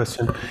for the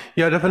question.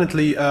 Yeah,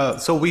 definitely.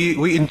 So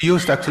we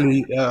induced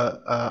actually,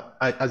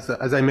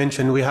 as I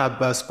mentioned, we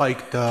have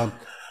spiked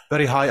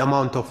very high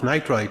amount of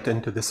nitrite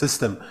into the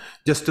system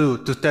just to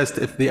test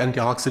if the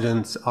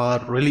antioxidants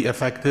are really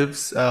effective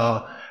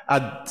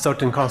at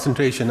certain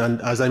concentration.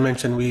 And as I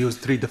mentioned, we used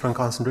 3 different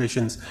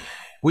concentrations.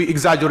 We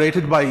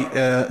exaggerated by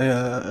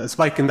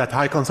spiking that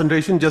high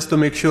concentration just to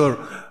make sure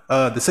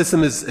the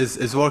system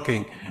is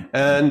working.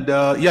 And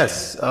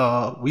yes,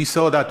 we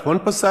saw that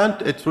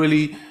 1%, it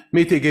really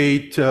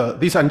mitigate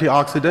these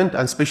antioxidants,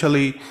 and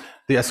especially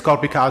the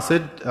ascorbic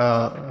acid.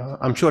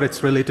 I'm sure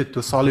it's related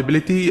to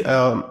solubility.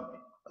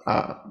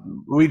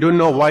 We don't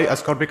know why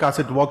ascorbic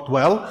acid worked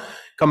well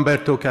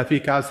compared to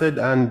caffeic acid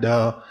and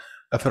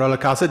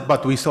ferulic acid,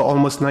 but we saw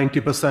almost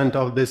 90%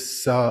 of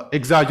this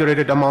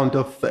exaggerated amount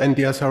of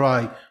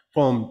NDSRI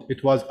formed.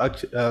 It was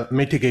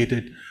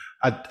mitigated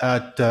at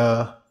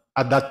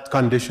that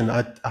condition,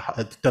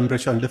 at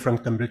temperature and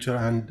different temperature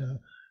and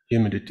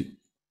humidity.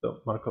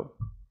 So, Marko.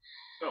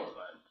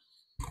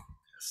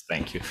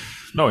 Thank you.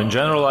 No, in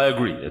general, I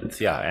agree.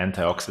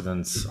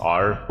 Antioxidants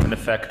are an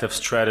effective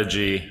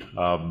strategy,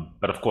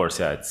 but of course,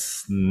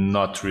 it's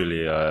not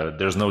really.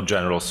 There's no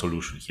general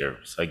solution here.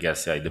 So I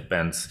guess it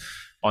depends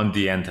on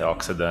the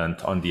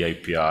antioxidant, on the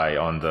API,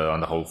 on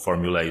the whole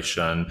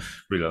formulation,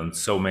 really on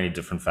so many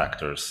different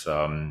factors.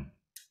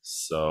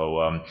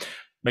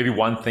 Maybe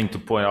one thing to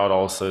point out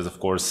also is, of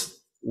course,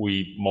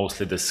 we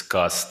mostly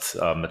discussed,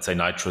 let's say,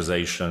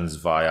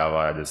 nitrizations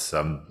via this,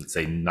 let's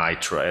say,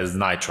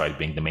 nitrite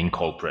being the main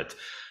culprit.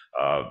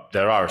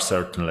 There are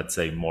certain, let's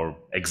say, more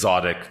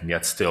exotic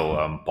yet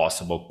still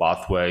possible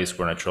pathways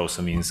where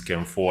nitrosamines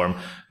can form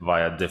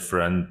via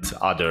different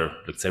other,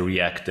 let's say,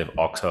 reactive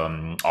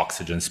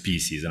oxygen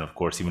species. And of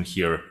course, even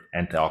here,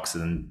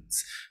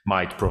 antioxidants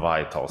might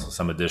provide also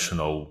some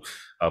additional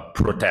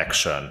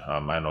protection, I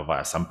don't know,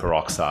 via some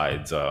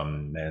peroxides,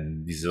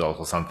 and this is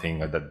also something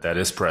that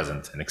is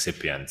present in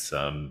excipients,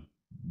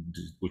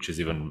 which is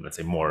even, let's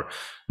say, more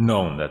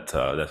known that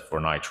for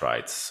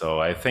nitrites.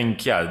 So I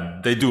think,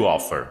 they do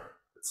offer,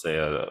 let's say,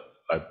 a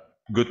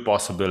good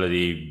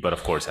possibility, but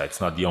of course, it's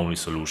not the only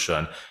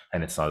solution,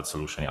 and it's not a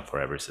solution for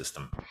every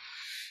system.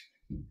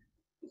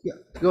 Yeah,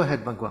 go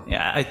ahead, Bhagwant.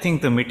 Yeah, I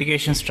think the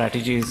mitigation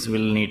strategies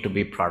will need to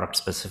be product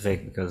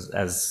specific, because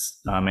as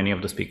many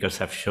of the speakers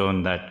have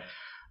shown that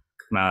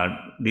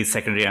these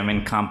secondary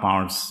amine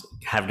compounds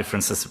have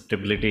different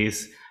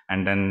susceptibilities,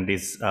 and then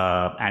these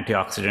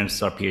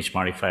antioxidants or pH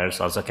modifiers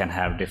also can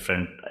have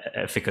different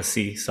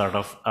efficacy sort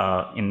of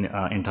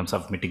in terms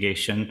of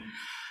mitigation.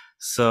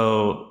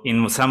 So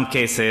in some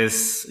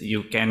cases,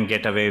 you can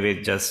get away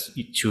with just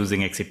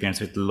choosing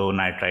excipients with low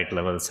nitrite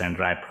levels and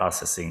dry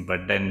processing,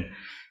 but then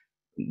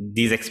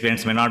these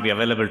excipients may not be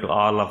available to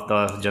all of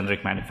the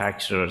generic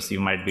manufacturers.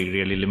 You might be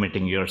really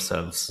limiting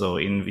yourself. So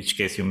in which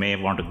case you may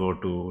want to go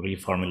to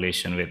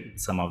reformulation with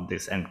some of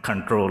this and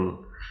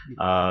control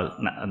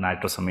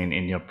nitrosamine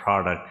in your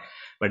product.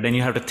 But then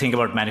you have to think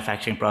about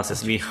manufacturing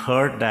process. We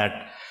heard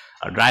that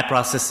dry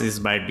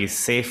processes might be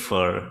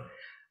safer,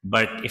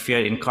 but if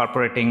you're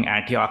incorporating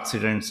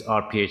antioxidants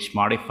or pH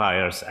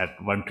modifiers at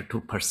 1 to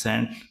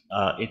 2%,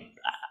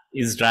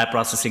 is dry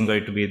processing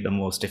going to be the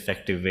most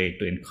effective way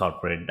to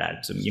incorporate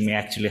that? So you may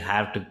actually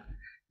have to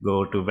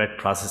go to wet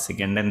processing,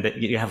 and then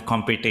you have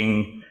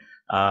competing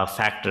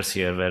factors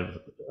here where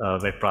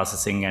wet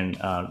processing and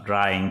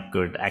drying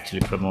could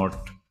actually promote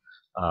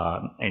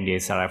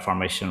NDSRI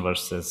formation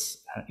versus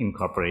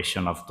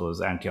incorporation of those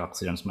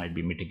antioxidants might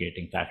be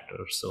mitigating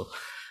factors. So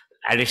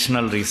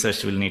additional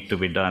research will need to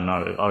be done,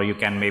 or you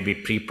can maybe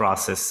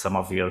pre-process some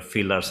of your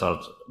fillers or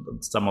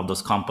some of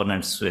those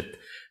components with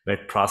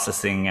wet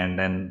processing and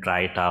then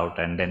dry it out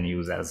and then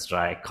use as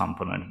dry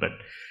component. But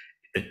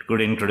it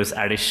could introduce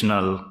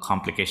additional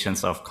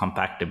complications of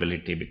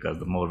compactability because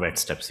the more wet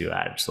steps you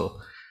add. So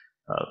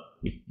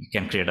you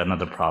can create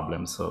another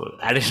problem. So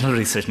additional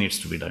research needs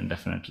to be done,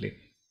 definitely.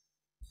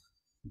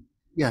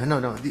 Yeah,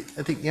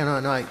 I think,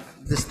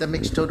 that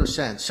makes total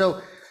sense. So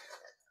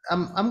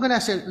I'm going to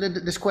ask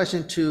this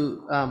question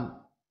to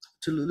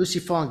Lucy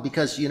Fang,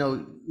 because, she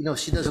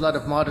does a lot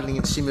of modeling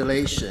and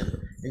simulation.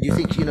 And you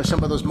think,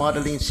 some of those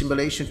modeling and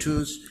simulation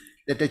tools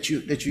that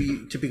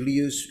you typically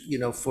use,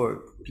 for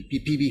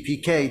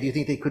PBPK, do you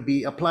think they could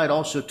be applied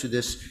also to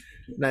this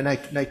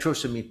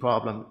nitrosamine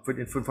problem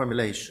for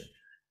formulation?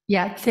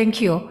 Yeah,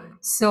 thank you.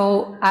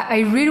 So I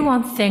really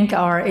want to thank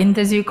our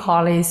industry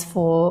colleagues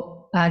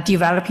for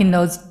developing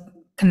those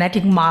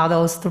kinetic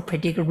models to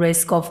predict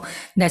risk of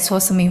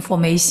nitrosamine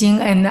formation.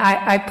 And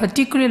I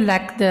particularly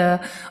like the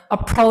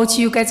approach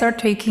you guys are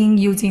taking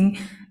using,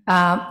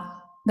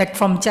 like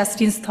from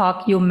Justin's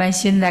talk, you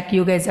mentioned that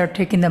you guys are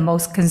taking the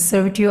most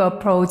conservative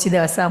approach,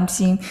 the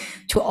assumption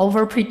to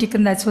over-predict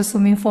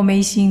nitrosamine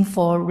formation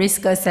for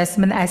risk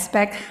assessment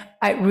aspect.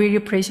 I really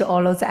appreciate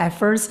all those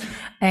efforts.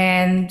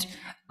 And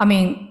I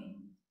mean,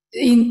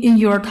 in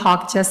your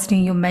talk,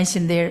 Justin, you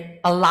mentioned there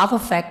a lot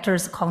of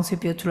factors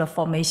contribute to the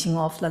formation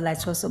of the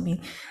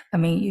nitrosamine. I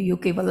mean, you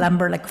gave a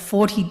number like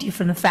 40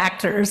 different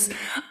factors.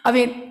 I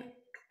mean,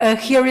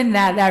 hearing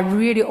that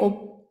really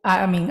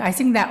I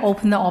think that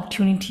opened the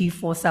opportunity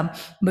for some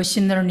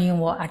machine learning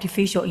or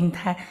artificial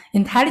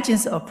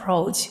intelligence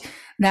approach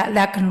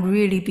that can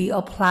really be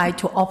applied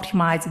to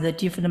optimize the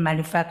different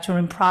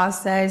manufacturing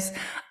process.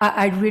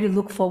 I really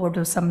look forward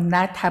to some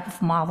that type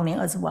of modeling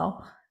as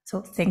well.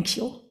 So thank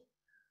you.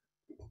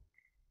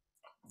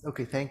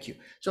 Okay, thank you.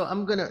 So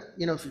I'm gonna,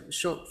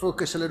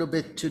 focus a little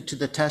bit to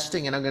the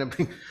testing, and I'm gonna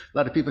bring a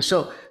lot of people.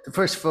 So the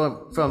first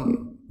from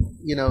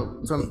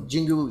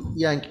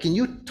Jingyue, can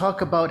you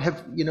talk about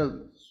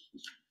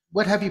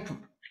what have you?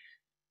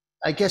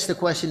 I guess the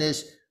question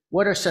is,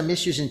 what are some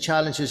issues and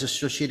challenges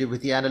associated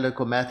with the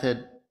analytical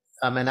method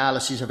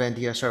analysis of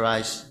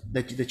NDSRIs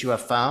that you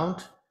have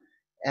found?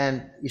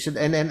 And you said,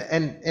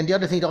 and the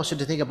other thing also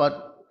to think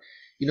about,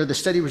 the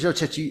study results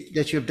that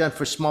you have done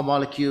for small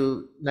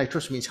molecule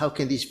nitrosamines, how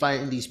can these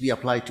findings be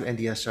applied to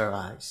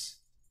NDSRIs?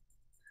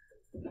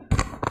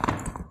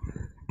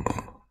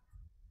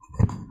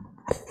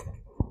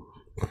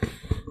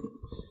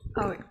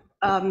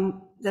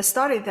 The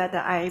study that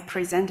I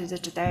presented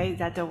today,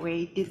 that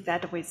we did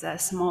that with a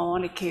small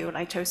molecule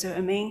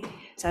nitrosamine.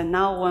 So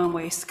now when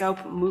we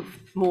move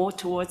more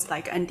towards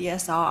like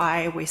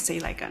NDSRI, we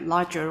see like a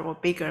larger or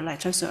bigger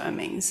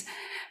nitrosamines.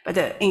 But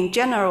in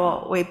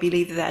general, we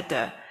believe that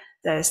the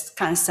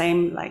kind of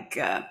same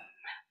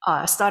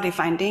study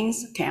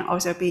findings can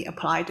also be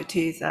applied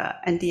to the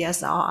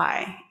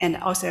NDSRI, and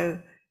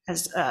also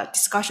as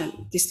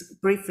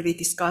briefly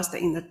discussed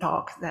in the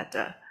talk that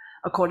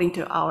according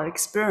to our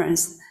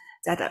experience,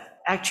 that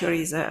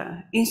actually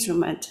the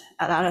instrument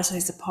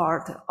analysis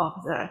part of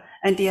the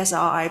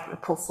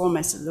NDSRI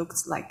performance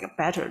looks like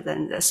better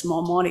than the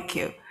small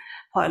molecule,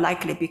 quite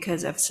likely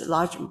because of the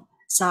large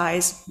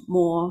size,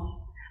 more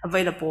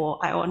available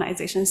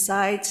ionization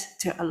sites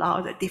to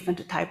allow the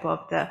different type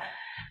of the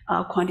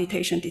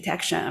quantitation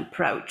detection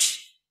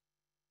approach.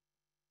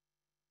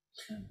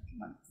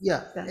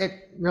 Yeah,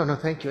 no,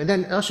 thank you. And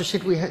then also,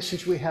 since we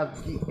have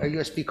our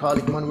USP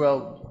colleague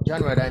Monroe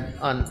Jaywant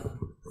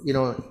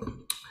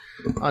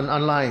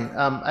online,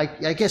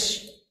 I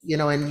guess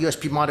and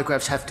USP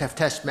monographs have to have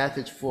test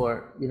methods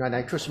for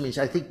nitrosamines.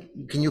 I think,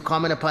 can you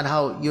comment upon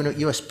how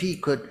USP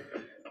could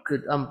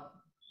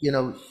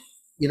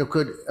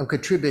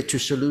contribute to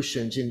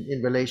solutions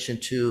in relation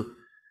to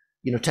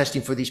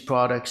testing for these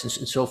products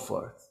and so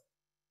forth?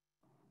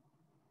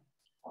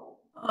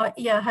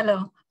 Yeah,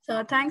 hello.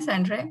 So thanks,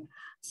 Andre.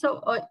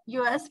 So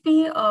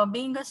USP,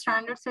 being a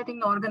standard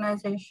setting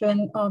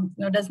organization,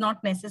 does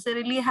not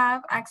necessarily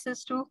have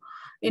access to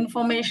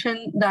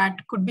information that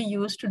could be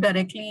used to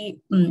directly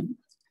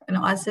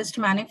assist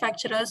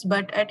manufacturers.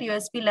 But at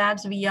USP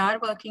Labs, we are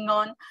working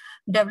on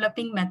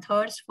developing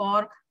methods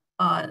for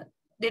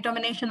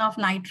determination of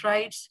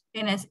nitrites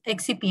in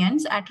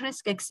excipients,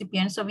 at-risk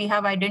excipients. So we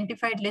have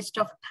identified list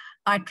of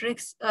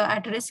at-risk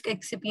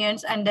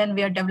excipients, and then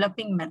we are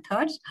developing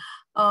methods.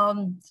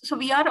 So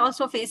we are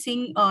also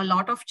facing a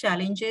lot of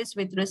challenges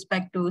with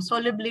respect to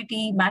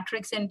solubility,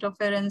 matrix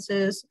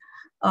interferences,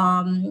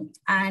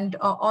 and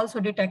also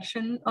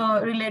detection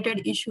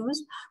related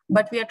issues.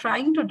 But we are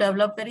trying to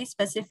develop very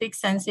specific,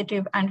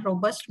 sensitive, and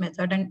robust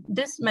method. And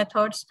these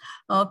methods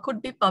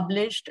could be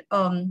published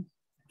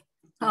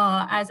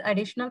as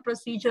additional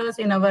procedures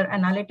in our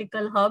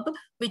analytical hub,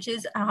 which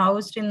is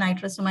housed in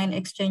nitrosamine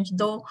exchange,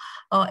 though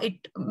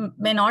it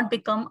may not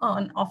become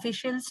an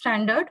official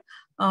standard,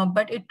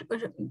 but it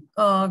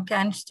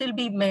can still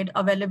be made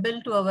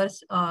available to our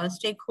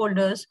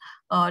stakeholders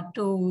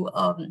to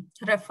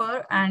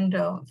refer and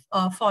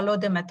follow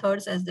the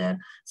methods as their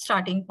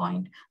starting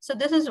point. So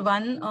this is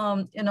one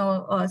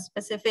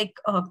specific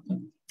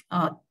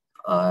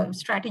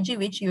strategy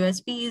which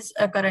USP is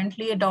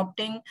currently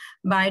adopting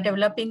by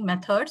developing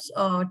methods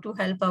to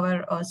help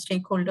our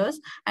stakeholders.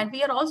 And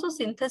we are also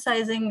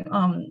synthesizing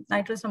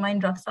nitrosamine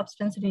drug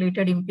substance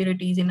related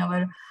impurities in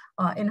our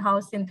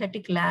in-house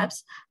synthetic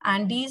labs.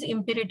 And these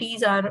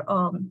impurities are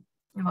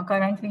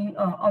currently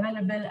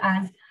available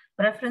as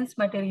reference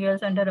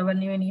materials under our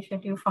new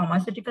initiative,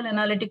 pharmaceutical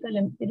analytical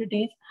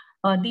impurities.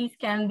 These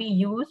can be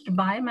used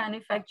by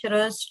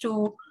manufacturers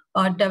to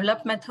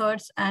develop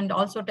methods and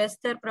also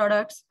test their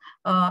products.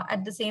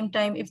 At the same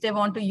time, if they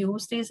want to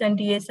use these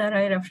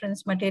NDSRI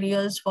reference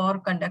materials for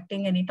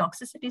conducting any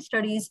toxicity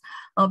studies,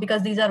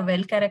 because these are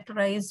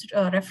well-characterized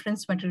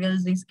reference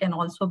materials, these can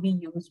also be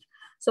used.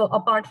 So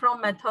apart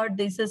from method,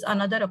 this is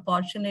another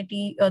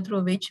opportunity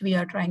through which we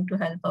are trying to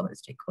help our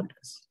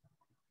stakeholders.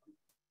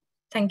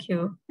 Thank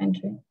you,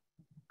 Andre.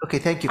 Okay,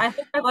 thank you. I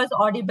hope I was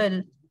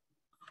audible.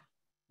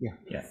 Yeah.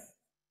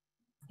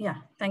 Yeah,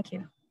 thank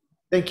you.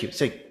 Thank you.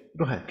 Say,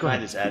 go ahead. Can I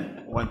just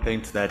add one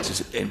thing to that?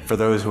 Just for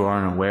those who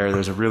aren't aware,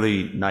 there's a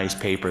really nice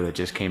paper that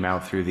just came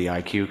out through the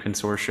IQ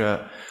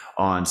consortia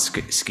on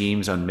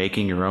schemes on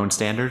making your own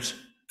standards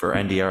for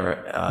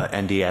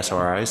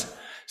NDSRIs.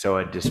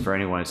 So just for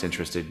anyone that's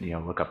interested,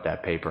 look up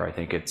that paper. I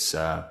think it's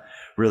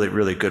really,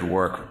 really good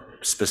work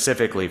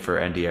specifically for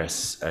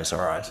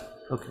NDSRIs.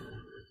 Okay.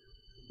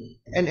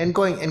 And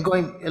going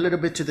a little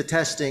bit to the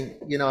testing,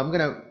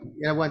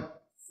 I want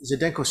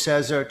Zdenko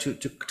Časar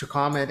to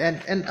comment,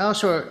 and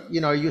also,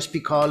 our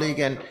USP colleague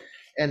and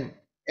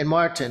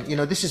Martin.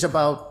 This is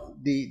about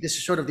this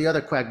is sort of the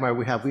other quagmire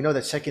we have. We know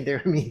that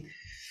secondary amine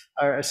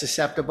are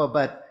susceptible,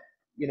 but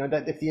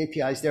that if the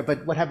API is there,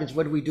 but what happens?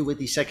 What do we do with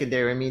these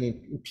secondary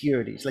amine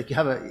impurities? Like you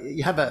have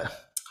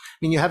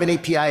an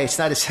API. It's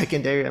not a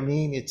secondary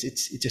amine. It's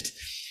just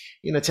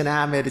it's an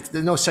amide.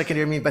 There's no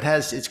secondary amine, but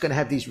it's going to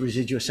have these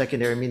residual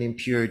secondary amine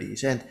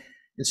impurities. And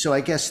so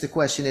I guess the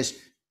question is,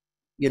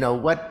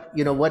 what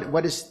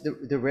is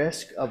the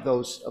risk of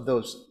those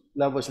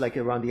levels, like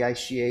around the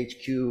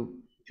ICH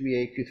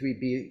Q3A,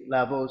 Q3B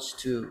levels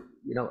to,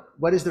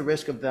 what is the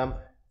risk of them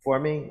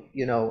forming,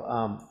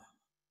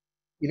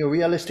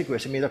 realistic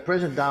risk? I mean, they're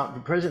present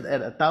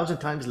at 1,000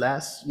 times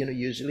less,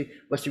 usually.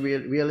 What's the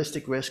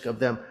realistic risk of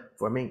them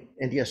forming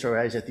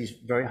NDSRIs at these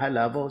very high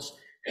levels?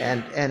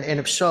 And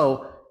if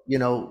so,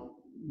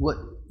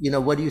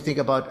 what do you think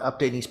about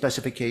updating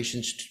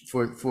specifications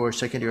for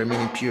secondary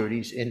amine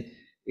impurities in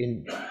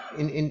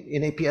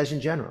APIs in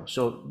general?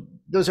 So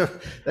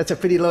that's a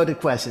pretty loaded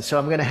question. So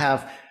I'm going to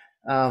have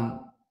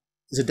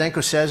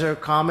Zdenko Časar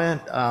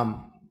comment,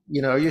 our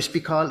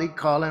USP colleague,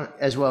 Colin,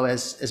 as well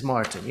as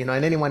Martin,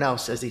 and anyone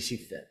else as they see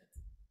fit.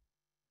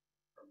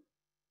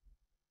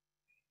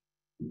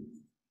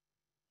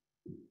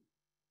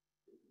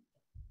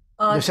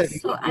 You want to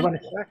start?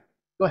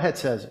 Go ahead,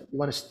 Časar. You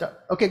want to start?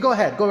 Okay, go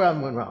ahead. Go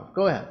around one round.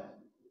 Go ahead.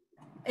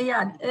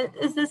 Yeah,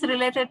 is this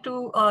related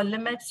to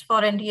limits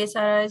for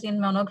NDSRIs in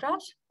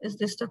monographs? Is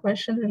this the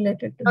question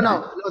related to that?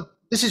 No,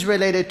 this is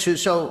related to,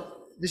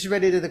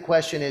 the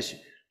question is,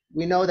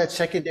 we know that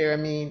secondary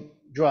amine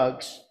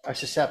drugs are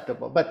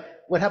susceptible,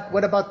 but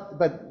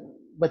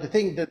but the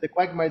thing that the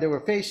quagmire that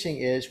we're facing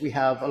is we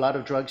have a lot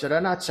of drugs that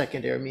are not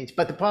secondary amines,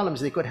 but the problem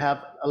is they could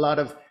have a lot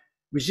of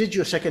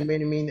residual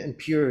secondary amine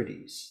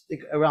impurities,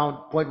 like around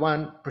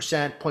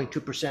 0.1%,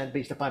 0.2%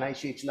 based upon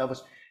ICH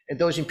levels, and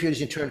those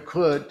impurities in turn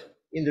could,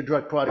 in the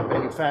drug product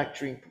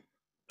manufacturing,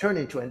 turn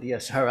into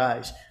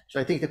NDSRIs. So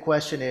I think the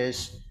question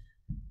is,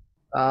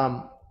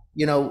 how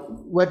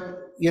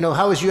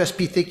is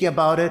USP thinking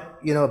about it,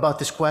 about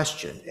this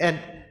question? And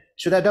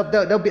so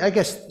that'll be, I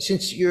guess,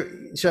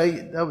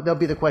 that'll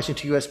be the question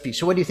to USP.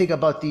 So what do you think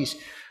about these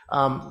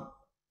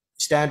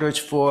standards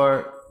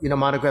for,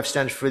 monograph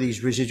standards for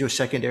these residual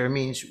secondary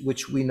amines,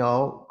 which we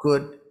know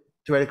could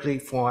theoretically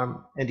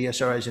form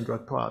NDSRIs in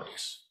drug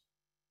products?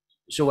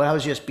 So how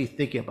is USP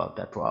thinking about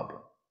that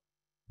problem?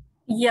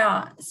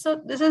 Yeah, so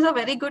this is a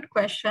very good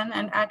question,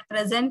 and at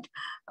present,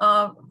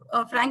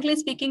 frankly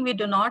speaking, we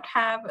do not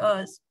have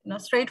a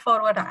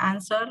straightforward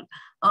answer.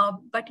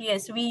 But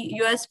yes,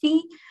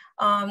 USP,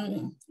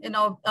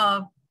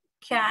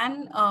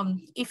 can,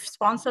 if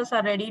sponsors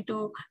are ready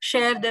to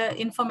share the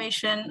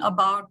information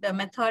about the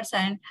methods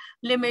and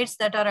limits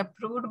that are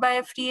approved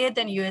by FDA,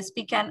 then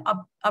USP can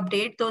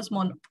update those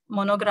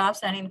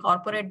monographs and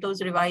incorporate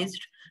those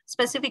revised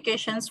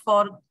specifications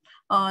for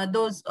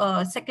those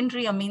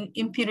secondary amine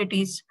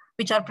impurities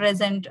which are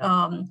present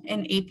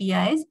in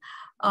APIs.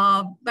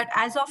 But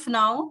as of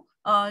now,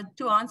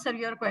 to answer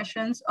your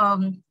questions,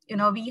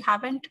 we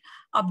haven't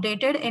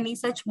updated any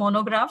such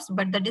monographs,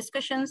 but the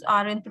discussions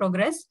are in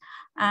progress.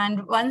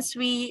 And once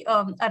we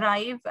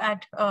arrive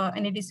at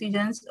any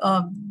decisions,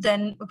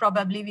 then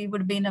probably we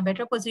would be in a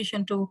better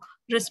position to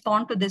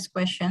respond to this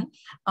question.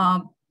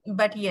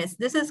 But yes,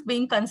 this is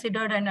being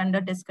considered and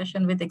under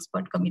discussion with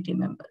expert committee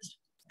members.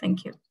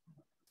 Thank you.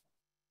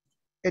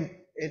 And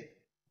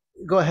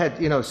go ahead,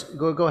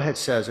 go ahead,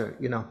 Časar,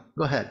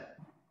 go ahead.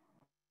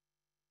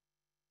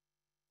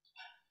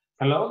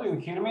 Hello, do you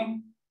hear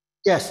me?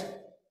 Yes.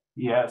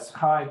 Yes,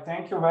 hi,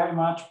 thank you very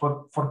much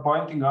for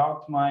pointing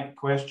out my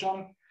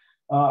question.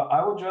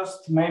 I would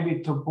just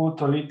maybe to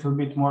put a little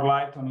bit more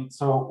light on it.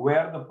 So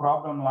where the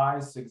problem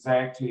lies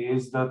exactly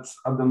is that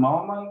at the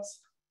moment,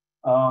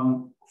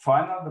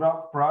 final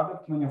drug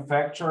product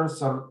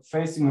manufacturers are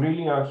facing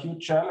really a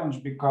huge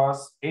challenge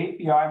because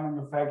API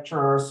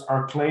manufacturers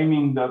are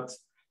claiming that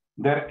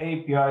their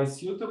API is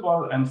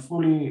suitable and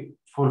fully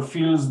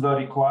fulfills the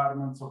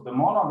requirements of the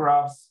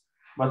monographs.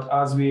 But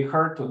as we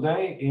heard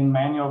today in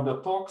many of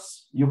the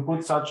talks, you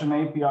put such an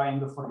API in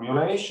the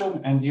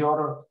formulation and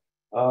your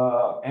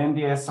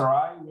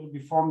NDSRI will be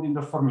formed in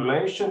the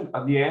formulation.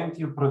 At the end,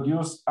 you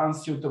produce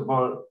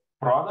unsuitable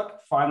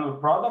product, final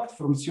product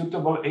from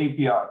suitable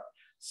API.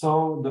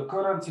 So the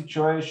current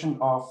situation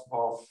of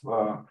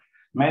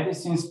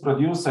medicines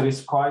producer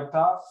is quite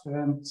tough.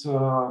 And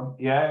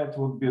yeah, it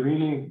would be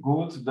really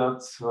good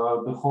that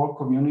the whole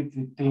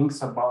community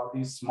thinks about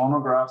these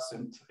monographs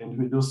and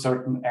we do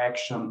certain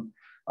action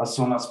as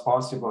soon as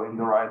possible in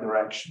the right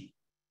direction.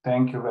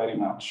 Thank you very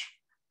much.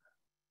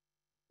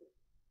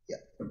 Yeah,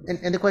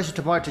 and the question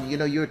to Martin,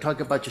 you were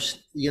talking about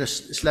your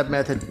SLEB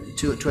method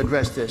to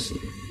address this,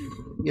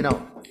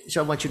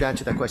 so I want you to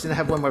answer that question. I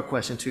have one more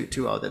question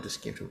to all that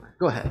just came to mind.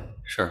 Go ahead.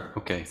 Sure,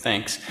 okay,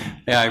 thanks.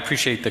 Yeah, I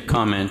appreciate the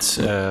comments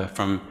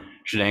from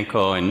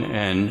Zdenko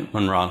and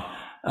Mrunal.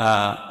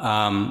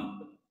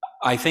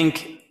 I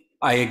think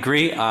I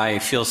agree. I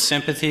feel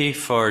sympathy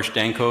for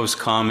Zdenko's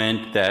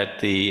comment that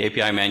the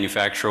API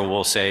manufacturer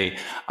will say,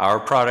 our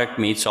product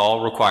meets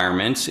all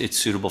requirements. It's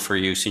suitable for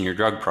use in your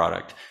drug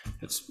product.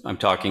 I'm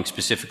talking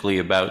specifically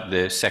about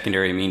the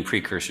secondary amine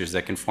precursors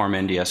that can form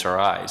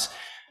NDSRIs.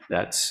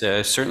 That's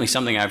certainly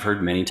something I've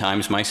heard many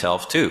times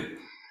myself too.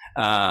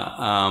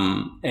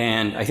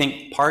 And I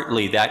think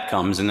partly that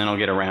comes, and then I'll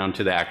get around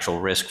to the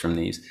actual risk from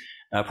these.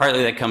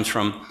 Partly that comes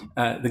from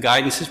the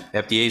guidance,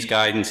 FDA's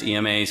guidance,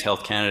 EMA's,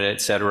 Health Canada,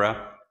 et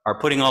cetera, are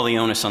putting all the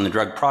onus on the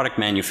drug product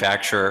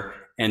manufacturer,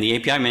 and the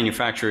API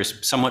manufacturer is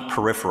somewhat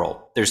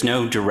peripheral. There's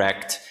no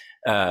direct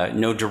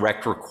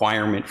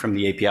requirement from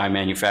the API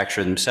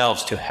manufacturer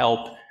themselves to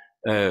help,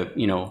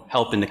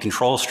 help in the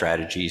control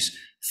strategies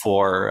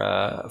for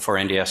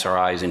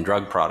NDSRIs in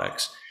drug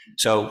products.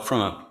 So from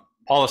a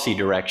policy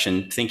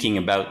direction, thinking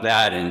about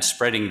that and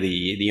spreading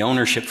the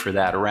ownership for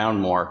that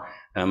around more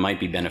might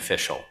be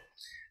beneficial.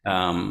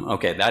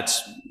 Okay,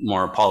 that's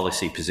more a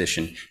policy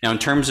position. Now, in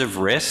terms of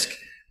risk,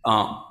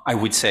 I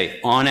would say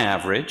on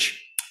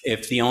average,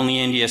 if the only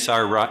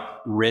NDSR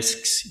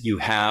risks you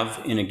have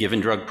in a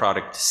given drug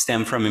product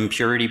stem from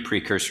impurity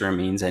precursor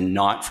amines and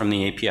not from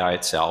the API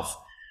itself,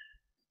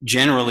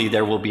 generally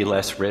there will be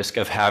less risk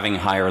of having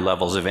higher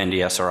levels of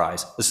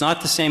NDSRIs. It's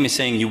not the same as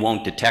saying you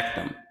won't detect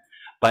them,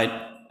 but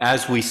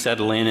as we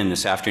settle in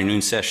this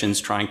afternoon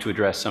sessions, trying to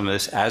address some of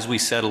this, as we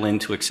settle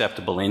into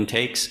acceptable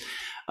intakes,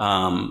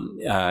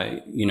 they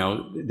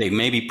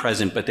may be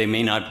present, but they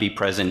may not be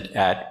present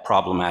at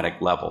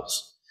problematic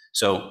levels.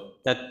 So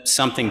that's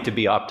something to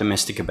be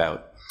optimistic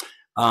about.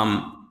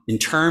 In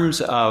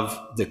terms of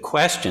the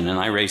question, and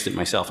I raised it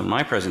myself in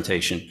my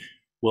presentation,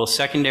 will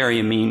secondary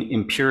amine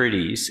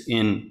impurities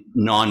in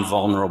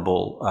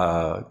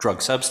non-vulnerable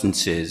drug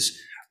substances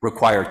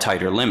require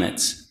tighter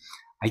limits?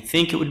 I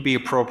think it would be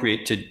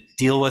appropriate to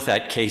deal with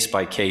that case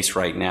by case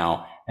right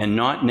now and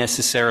not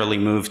necessarily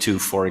move to,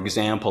 for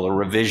example, a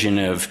revision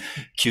of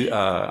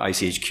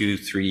ICH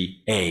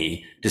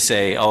Q3A to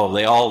say, oh,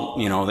 they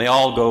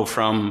all go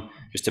from,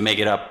 just to make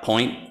it up,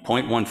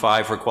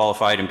 0.15 for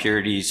qualified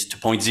impurities to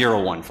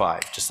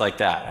 0.015, just like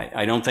that.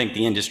 I don't think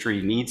the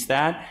industry needs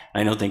that.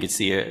 I don't think it's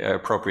the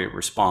appropriate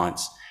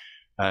response.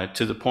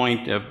 To the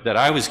point that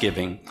I was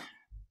giving,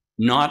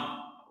 not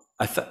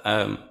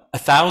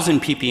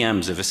 1,000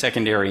 ppms of a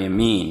secondary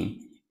amine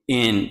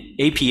in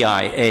API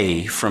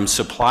A from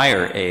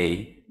supplier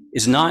A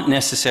is not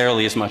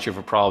necessarily as much of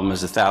a problem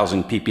as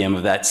 1,000 ppm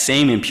of that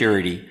same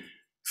impurity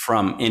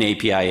in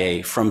API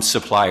A from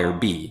supplier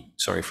B.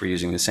 Sorry for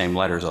using the same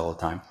letters all the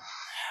time.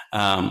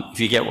 If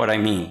you get what I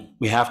mean,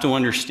 we have to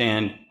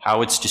understand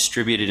how it's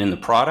distributed in the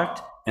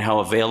product and how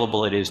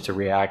available it is to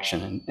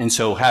reaction. And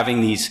so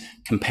having these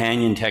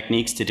companion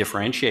techniques to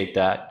differentiate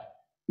that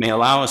may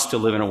allow us to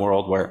live in a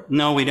world where,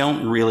 no, we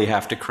don't really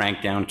have to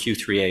crank down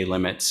Q3A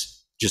limits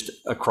just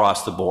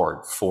across the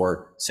board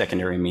for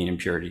secondary amine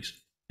impurities.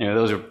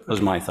 Those are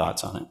my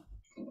thoughts on it.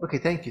 Okay,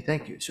 thank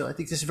you. So I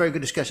think this is a very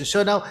good discussion.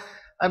 So now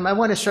I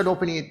want to start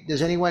opening it.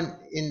 Does anyone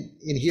in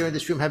here in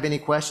this room have any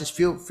questions?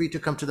 Feel free to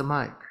come to the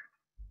mic.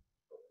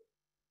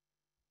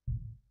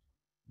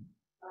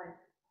 Hi.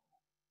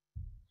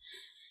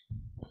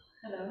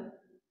 Hello.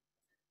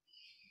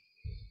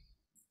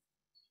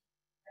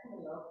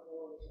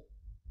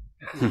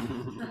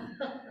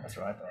 That's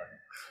what I thought.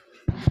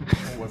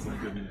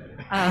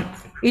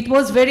 It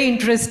was very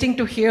interesting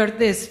to hear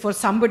this for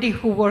somebody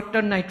who worked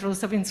on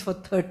nitrosamines for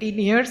 13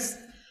 years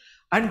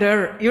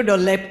under,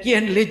 Lepke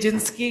and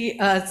Lijinsky.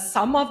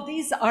 Some of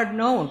these are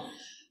known.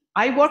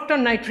 I worked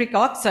on nitric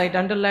oxide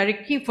under Larry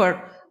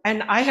Kiefer,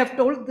 and I have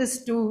told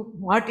this to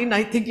Martin,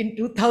 I think in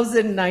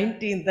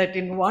 2019, that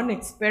in one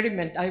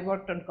experiment, I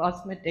worked on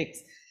cosmetics.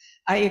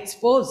 I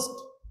exposed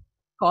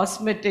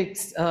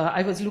cosmetics.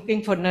 I was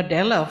looking for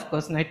Nadella, of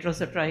course,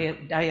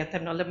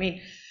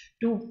 nitrosodiethanolamine,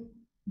 to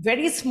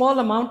very small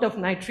amount of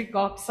nitric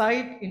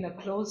oxide in a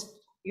closed,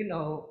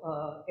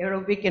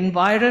 aerobic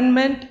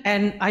environment,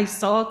 and I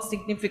saw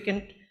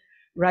significant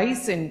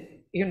rise in,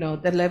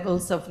 the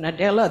levels of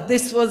Nadella.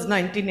 This was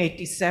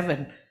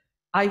 1987.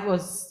 I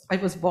was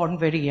born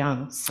very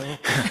young, so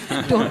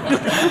don't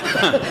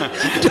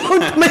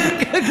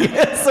make a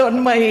guess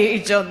on my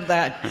age on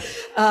that.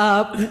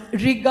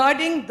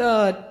 Regarding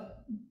the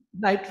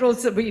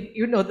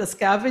nitrosamine, the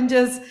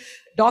scavengers,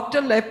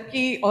 Dr.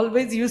 Lepke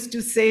always used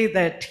to say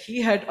that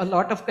he had a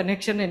lot of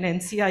connection, and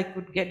NCI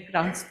could get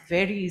grants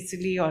very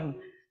easily on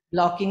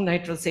blocking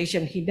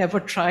nitrosation. He never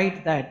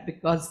tried that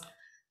because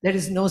there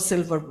is no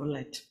silver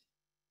bullet.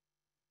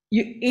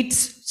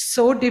 It's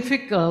so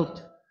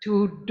difficult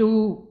to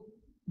do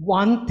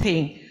one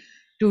thing,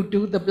 to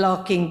do the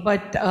blocking,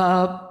 but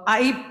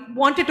I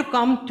wanted to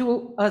come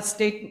to a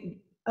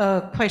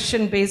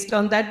question based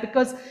on that,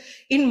 because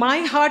in my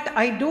heart,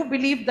 I do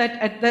believe that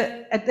at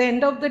the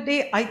end of the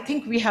day, I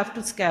think we have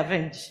to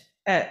scavenge.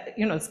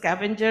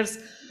 Scavengers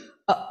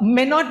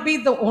may not be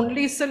the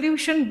only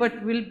solution,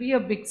 but will be a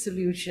big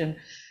solution.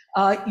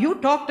 You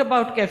talked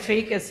about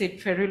caffeic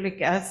acid,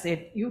 ferulic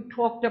acid. You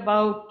talked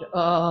about,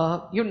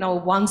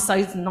 one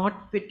size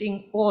not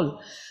fitting all.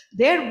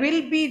 There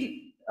will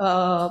be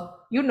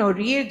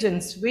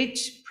reagents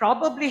which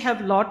probably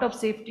have a lot of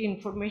safety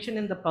information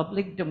in the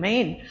public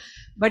domain,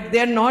 but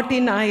they're not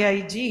in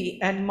IIG.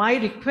 And my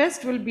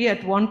request will be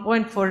at one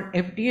point for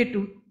FDA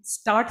to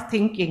start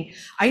thinking.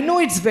 I know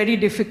it's very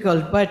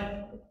difficult, but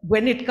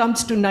when it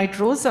comes to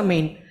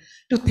nitrosamine,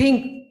 to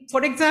think,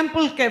 for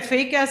example,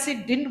 caffeic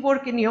acid didn't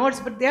work in yours,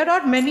 but there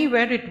are many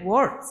where it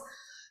works.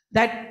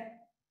 That,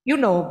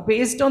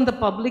 based on the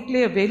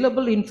publicly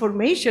available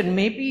information,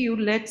 maybe you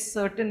let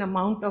certain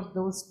amount of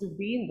those to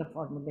be in the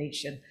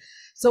formulation.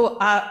 So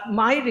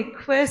my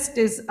request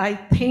is, I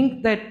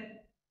think that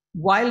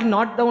while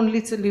not the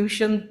only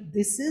solution,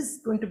 this is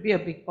going to be a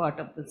big part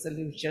of the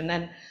solution.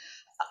 And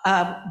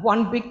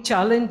one big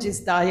challenge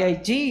is the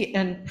IIG,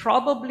 and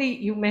probably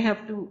you may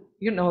have to,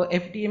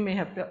 FDA may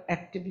have to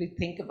actively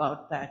think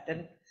about that.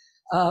 And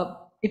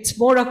it's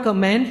more a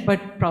comment,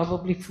 but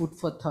probably food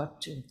for thought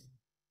too.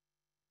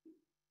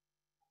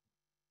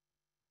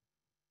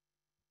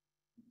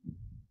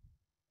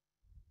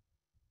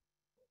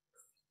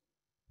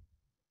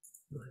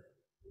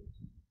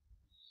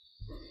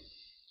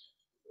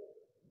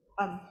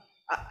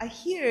 I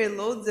hear a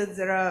lot that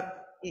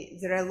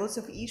there are lots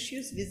of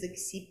issues with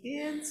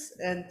excipients,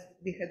 and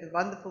we had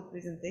wonderful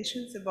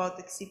presentations about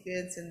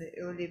excipients in the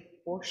early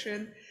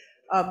portion.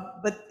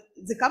 But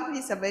the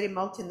companies are very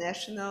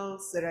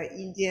multinationals. There are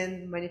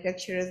Indian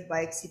manufacturers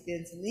buy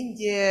excipients in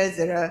India.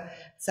 There are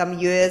some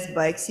US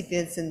buy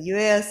excipients in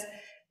US.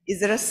 Is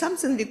there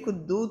something we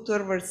could do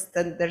towards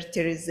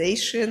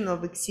standardization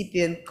of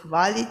excipient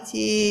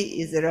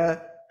quality?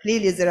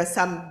 Clearly, there are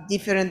some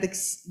different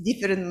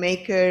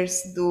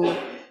makers do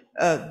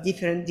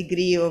different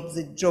degree of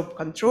the job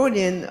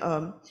controlling,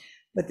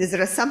 but is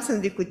there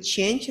something we could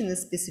change in the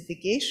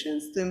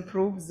specifications to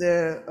improve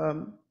the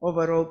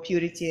overall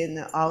purity and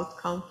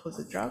outcome for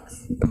the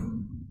drugs?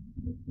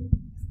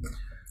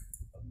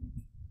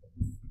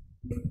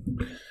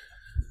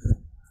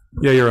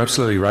 Yeah, you're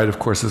absolutely right. Of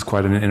course, it's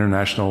quite an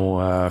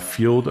international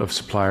field of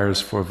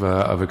suppliers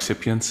of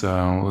excipients.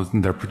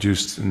 They're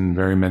produced in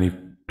very many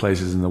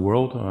places in the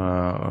world.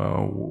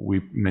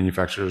 We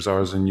manufacture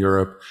ours in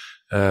Europe,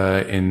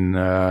 in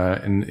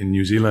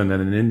New Zealand,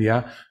 and in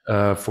India.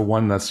 For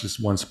one, that's just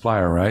one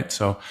supplier, right?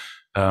 So,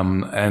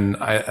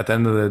 at the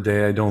end of the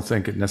day, I don't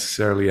think it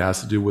necessarily has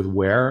to do with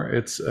where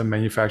it's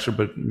manufactured,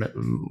 but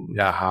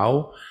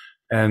how.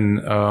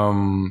 And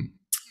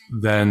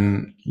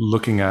then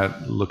looking at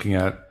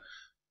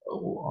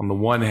on the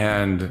one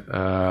hand,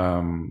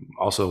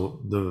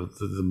 also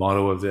the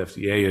motto of the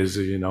FDA is,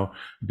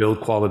 build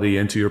quality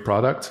into your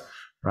product,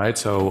 right?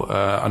 So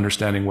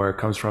understanding where it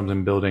comes from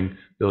and building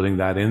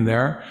that in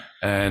there,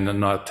 and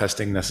not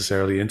testing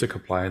necessarily into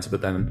compliance,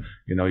 but then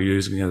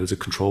using it as a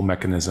control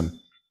mechanism.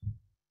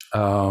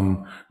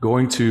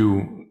 Going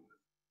to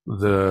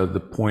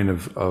the point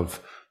of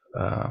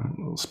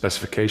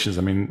specifications.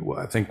 I mean,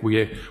 I think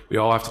we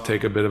all have to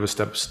take a bit of a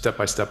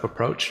step-by-step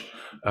approach.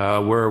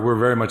 We're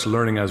very much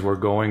learning as we're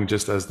going,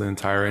 just as the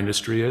entire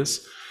industry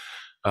is.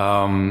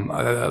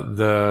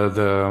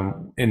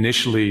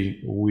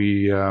 Initially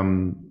we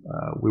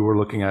were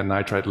looking at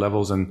nitrite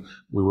levels, and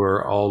we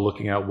were all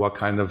looking at what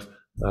kind of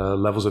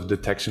levels of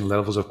detection,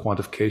 levels of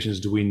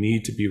quantifications do we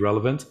need to be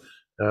relevant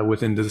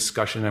within the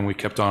discussion, and we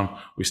kept on.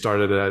 We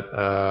started at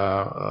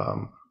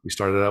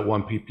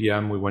 1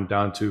 ppm, we went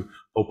down to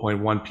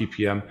 0.1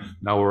 ppm.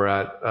 Now we're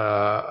at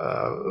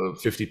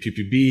 50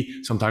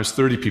 ppb, sometimes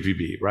 30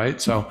 ppb,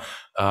 right? So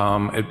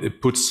it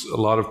puts a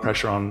lot of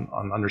pressure on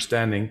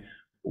understanding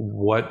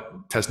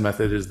what test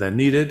method is then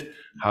needed.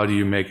 How do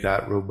you make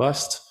that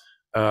robust?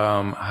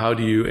 How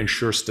do you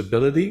ensure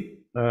stability?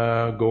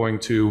 Going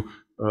to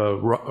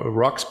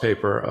Rock's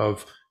paper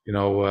of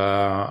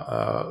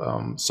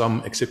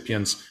some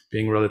excipients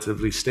being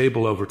relatively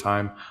stable over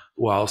time,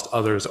 whilst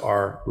others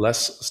are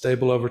less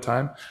stable over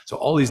time. So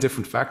all these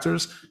different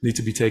factors need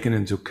to be taken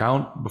into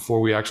account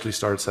before we actually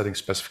start setting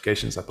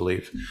specifications, I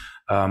believe.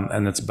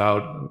 And it's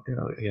about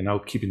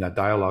keeping that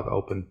dialogue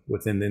open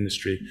within the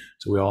industry,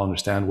 so we all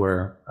understand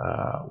where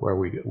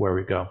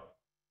we go.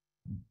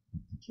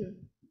 Thank you.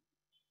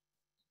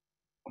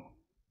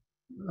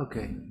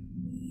 Okay.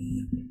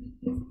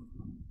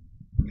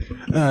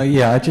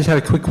 Yeah, I just had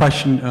a quick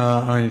question.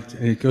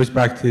 It goes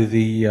back to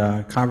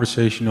the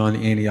conversation on the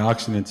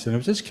antioxidants, and I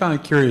was just kind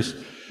of curious.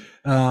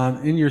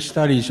 In your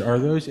studies, are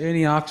those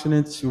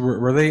antioxidants,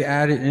 were they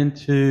added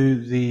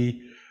into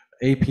the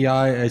API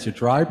as a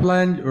dry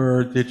blend,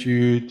 or did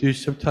you do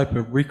some type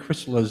of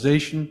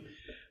recrystallization?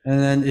 And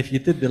then if you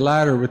did the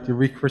latter with the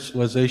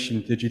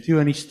recrystallization, did you do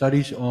any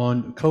studies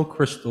on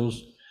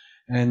co-crystals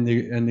and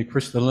the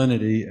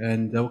crystallinity,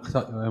 and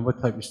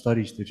what type of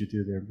studies did you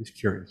do there? I'm just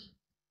curious.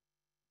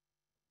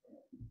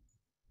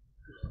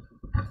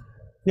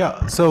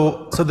 Yeah,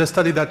 so the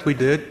study that we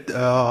did,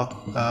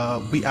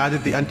 we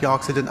added the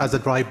antioxidant as a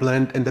dry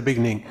blend in the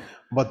beginning,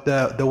 but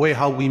the way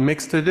how we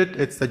mixed it,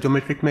 it's the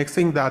geometric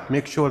mixing that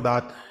makes sure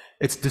that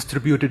it's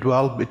distributed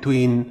well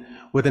within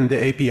the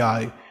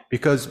API,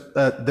 because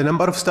the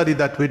number of study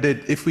that we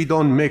did, if we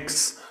don't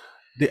mix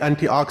the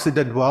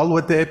antioxidant well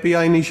with the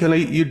API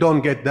initially, you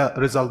don't get the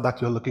result that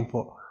you're looking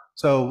for.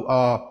 So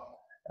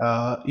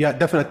yeah,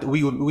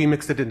 definitely we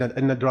mixed it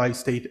in a dry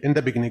state in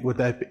the beginning with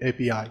the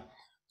API.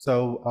 So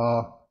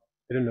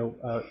I don't know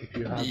if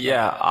you have.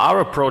 Yeah,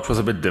 our approach was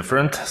a bit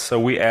different. So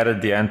we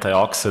added the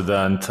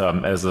antioxidant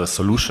as a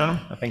solution.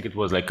 I think it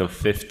was like a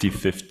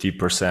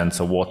 50%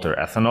 so water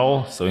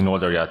ethanol. So in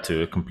order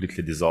to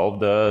completely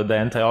dissolve the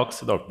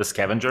antioxidant or the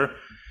scavenger.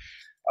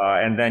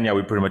 And then,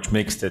 we pretty much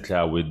mixed it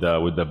with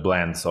the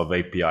blends of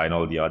API and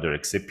all the other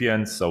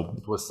excipients. So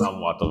it was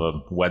somewhat of a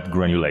wet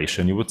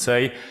granulation, you would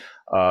say.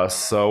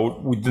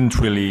 So we didn't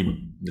really,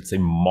 let's say,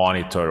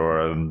 monitor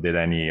or did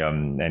any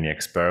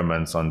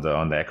experiments on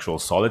the actual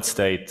solid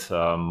state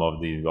of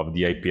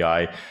the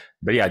API.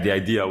 But yeah, the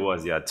idea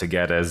was to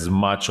get as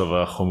much of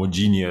a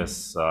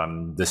homogeneous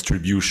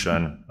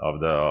distribution of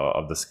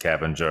the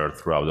scavenger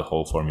throughout the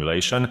whole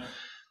formulation.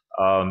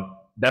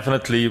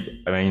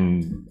 Definitely, I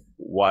mean,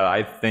 what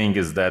I think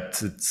is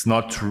that it's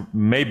not,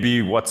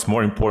 maybe what's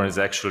more important is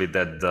actually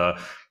that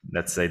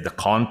let's say the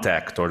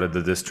contact or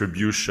the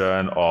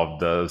distribution of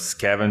the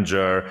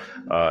scavenger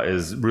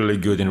is really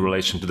good in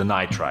relation to the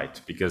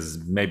nitrite, because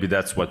maybe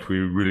that's what we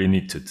really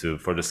need to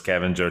for the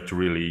scavenger to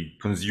really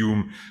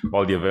consume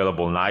all the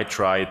available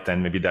nitrite,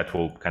 and maybe that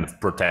will kind of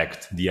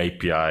protect the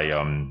API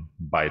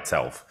by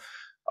itself.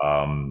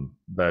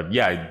 But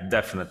yeah,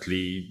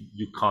 definitely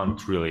you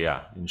can't really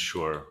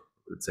ensure,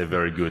 let's say,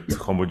 very good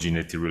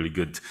homogeneity, really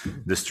good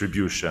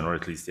distribution, or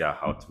at least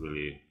how to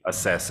really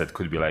assess it.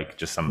 Could be like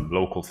just some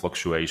local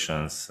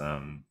fluctuations.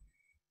 So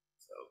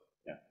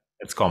yeah,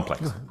 it's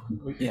complex.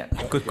 Yeah,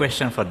 good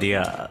question for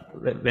Diaa.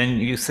 When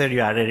you said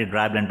you added a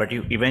dry blend, but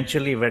you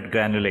eventually wet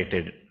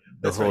granulated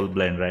the whole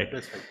blend, right?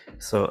 That's right.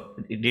 So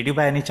did you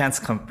by any chance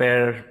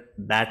compare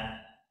that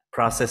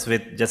process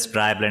with just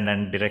dry blend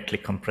and directly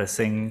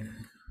compressing?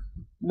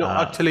 No,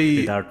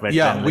 actually,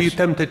 yeah, we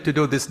attempted to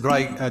do this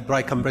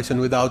dry compression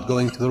without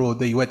going through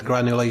the wet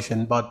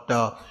granulation, but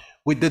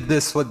we did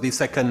this with the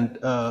second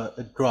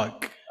drug.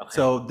 Okay.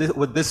 So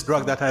with this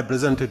drug that I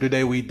presented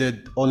today, we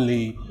did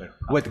only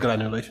wet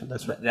granulation.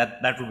 That's right.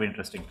 That would be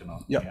interesting to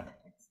know. Yeah.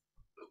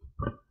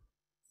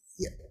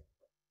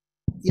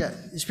 Yeah.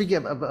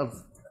 Speaking of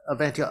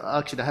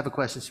antioxidant, I have a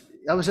question.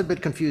 I was a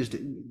bit confused,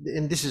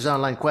 and this is an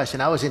online question.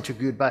 I was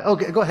interviewed by.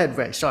 Okay, go ahead,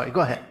 Ray. Sorry, go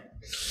ahead.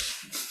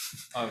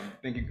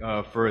 Thank you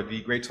for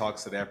the great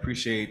talks today. I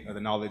appreciate the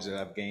knowledge that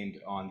I've gained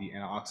on the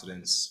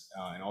antioxidants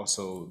and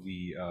also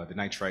the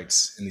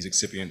nitrites in these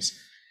excipients.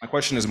 My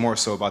question is more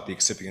so about the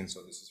excipients,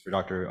 so this is for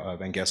Dr.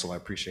 Van Gessel. I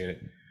appreciate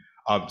it.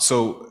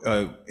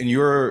 In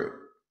your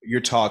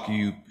talk,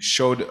 you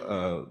showed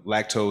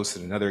lactose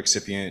and another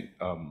excipient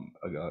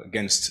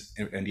against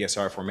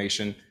NDSR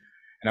formation,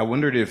 and I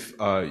wondered if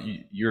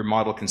your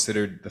model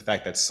considered the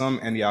fact that some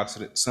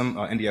NDSRIs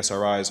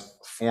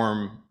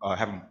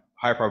have a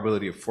high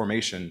probability of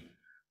formation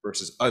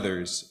versus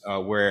others,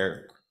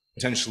 where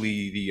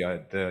potentially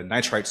the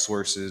nitrite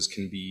sources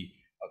can be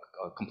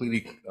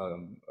completely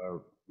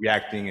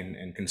reacting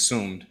and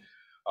consumed,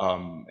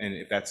 and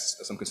if that's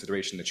some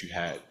consideration that you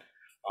had.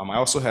 I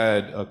also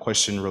had a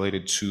question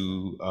related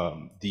to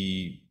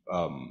the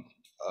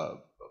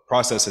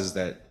processes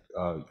that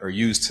are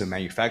used to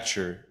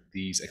manufacture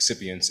these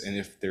excipients, and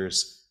if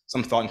there's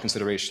some thought and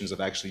considerations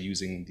of actually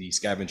using the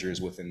scavengers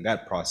within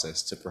that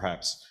process to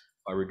perhaps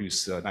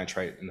reduce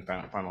nitrite in the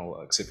final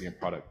excipient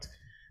product.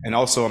 And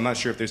also, I'm not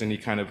sure if there's any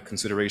kind of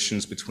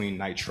considerations between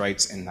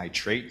nitrites and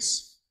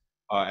nitrates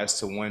as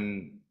to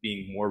one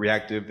being more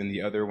reactive than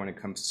the other when it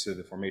comes to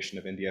the formation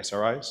of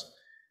NDSRIs.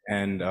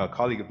 And a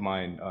colleague of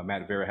mine,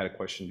 Matt Vera, had a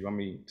question. Do you want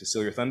me to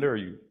steal your thunder, or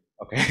you?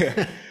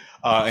 Okay.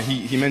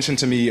 He mentioned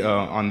to me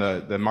on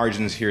the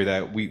margins here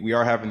that we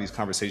are having these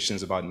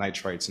conversations about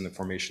nitrites and the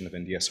formation of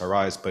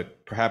NDSRIs,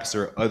 but perhaps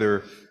there are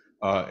other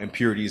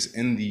impurities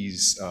in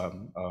these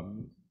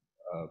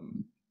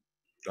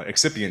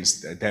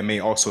excipients that may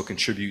also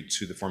contribute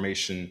to the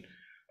formation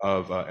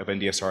of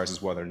NDSRIs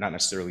as well. They're not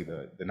necessarily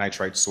the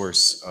nitrite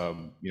source,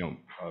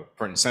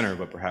 front and center,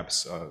 but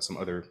perhaps some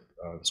other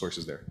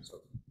sources there.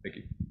 So thank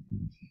you.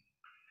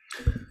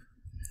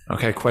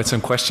 Okay, quite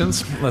some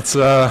questions. Let's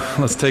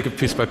take it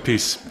piece by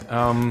piece.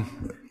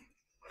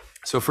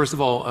 So first of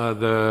all,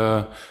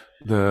 the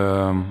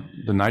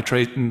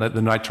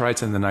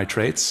nitrites and the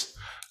nitrates.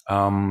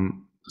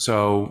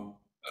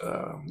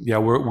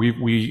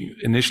 We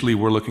initially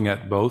were looking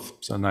at both,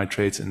 so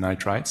nitrates and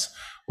nitrites.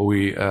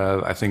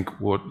 I think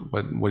what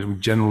we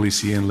generally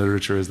see in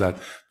literature is that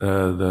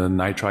the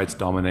nitrites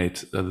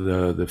dominate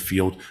the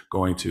field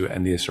going to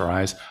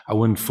NDSRIs. I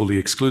wouldn't fully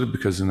exclude it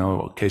because,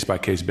 case by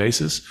case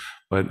basis,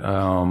 but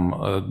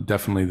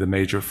definitely the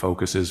major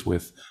focus is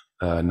with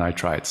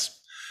nitrites.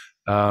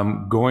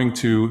 Going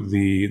to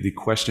the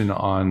question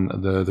on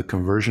the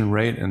conversion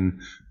rate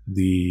and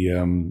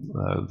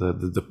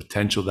the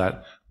potential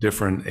that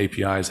different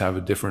APIs have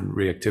a different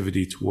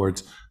reactivity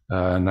towards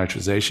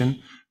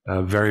nitrization.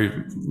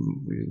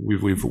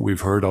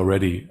 We've heard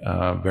already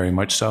very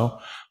much so.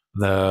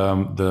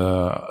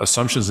 the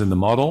assumptions in the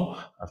model.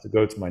 I have to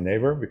go to my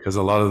neighbor because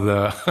a lot of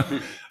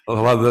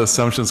the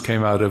assumptions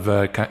came out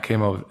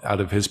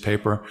of his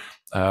paper,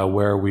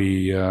 where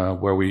we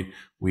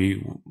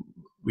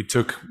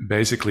took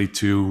basically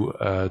two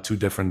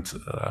different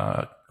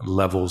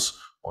levels,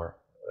 or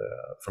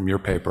from your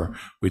paper,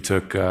 we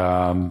took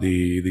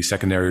the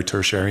secondary or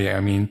tertiary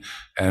amine,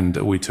 and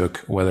we took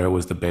whether it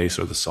was the base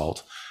or the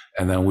salt,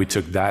 and then we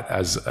took that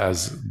as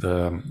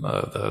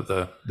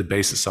the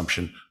base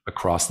assumption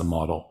across the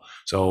model.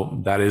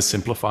 So that is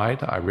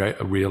simplified. I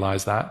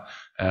realize that,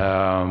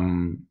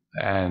 and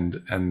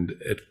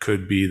it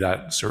could be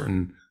that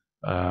certain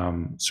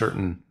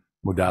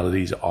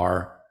modalities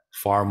are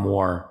far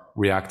more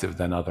reactive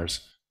than others.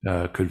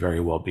 Could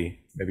very well be.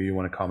 Maybe you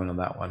want to comment on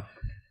that one.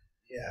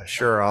 Yeah,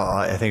 sure.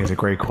 I think it's a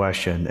great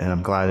question, and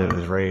I'm glad it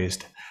was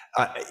raised.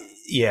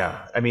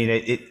 Yeah, I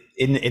mean,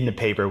 in the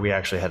paper, we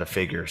actually had a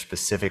figure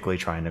specifically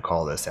trying to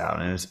call this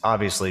out, and it's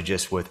obviously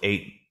just with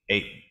eight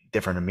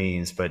different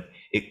amines, but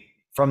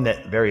from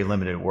that very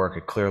limited work,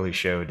 it clearly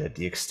showed that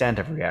the extent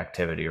of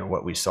reactivity, or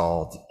what we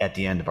saw at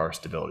the end of our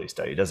stability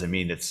study, doesn't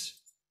mean it's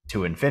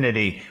to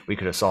infinity. We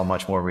could have saw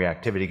much more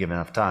reactivity given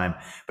enough time,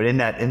 but in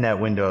that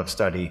window of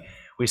study,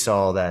 we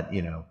saw that,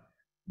 you know,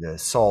 the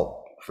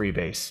salt-free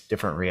base,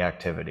 different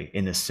reactivity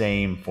in the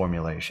same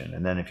formulation.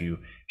 And then if you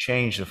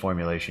change the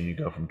formulation, you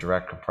go from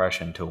direct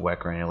compression to wet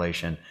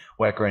granulation.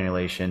 Wet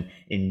granulation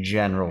in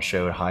general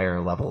showed higher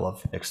level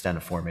of extent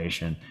of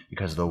formation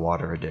because of the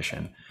water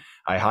addition.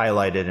 I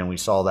highlighted, and we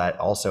saw that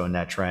also in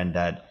that trend,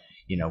 that,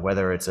 you know,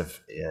 whether it's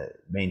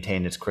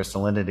maintained its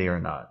crystallinity or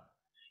not.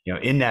 You know,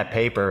 in that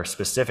paper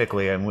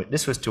specifically, and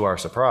this was to our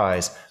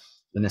surprise,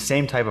 in the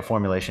same type of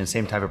formulation,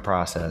 same type of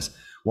process,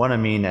 one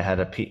amine that had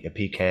a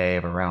pK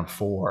of around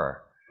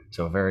 4,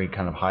 so a very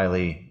kind of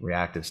highly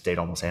reactive state,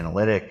 almost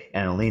analytic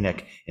in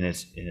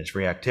its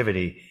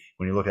reactivity.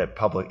 When you look at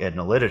in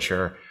the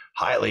literature,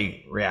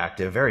 highly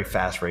reactive, very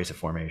fast rates of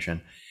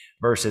formation,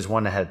 versus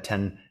one that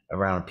had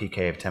around a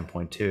pK of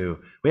 10.2.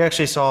 We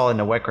actually saw in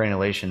the wet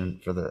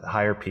granulation for the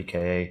higher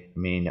pKa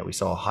amine that we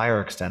saw a higher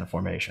extent of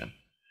formation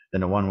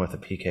than the one with a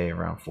pK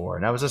around 4.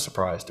 And that was a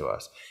surprise to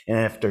us. And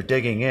after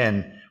digging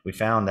in, we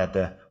found that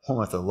the one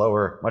with the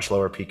much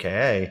lower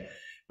pKa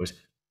was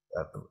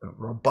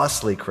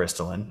robustly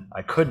crystalline.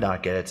 I could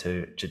not get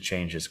it to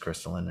change its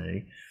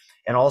crystallinity.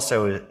 And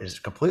also is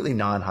completely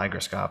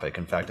non-hygroscopic.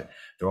 In fact,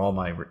 through all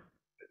my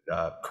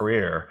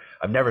career,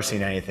 I've never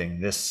seen anything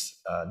this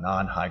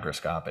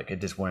non-hygroscopic. It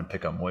just wouldn't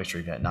pick up moisture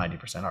even at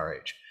 90%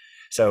 RH.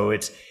 So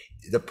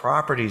the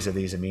properties of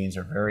these amines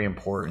are very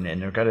important,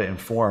 and they're going to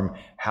inform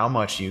how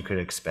much you could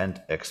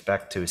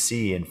expect to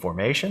see in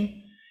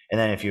formation. And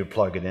then if you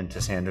plug it into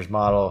Sanders'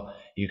 model,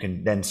 you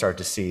can then start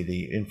to see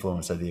the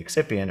influence of the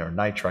excipient or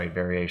nitrite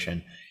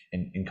variation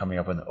in coming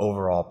up with an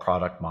overall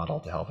product model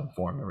to help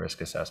inform the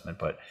risk assessment.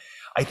 But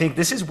I think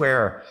this is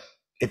where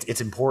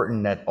it's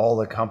important that all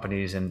the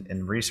companies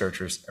and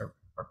researchers are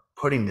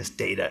putting this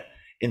data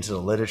into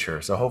the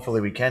literature. So hopefully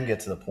we can get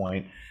to the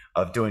point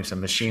of doing some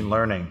machine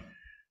learning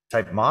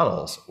type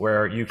models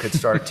where you could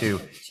start to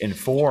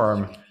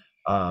inform,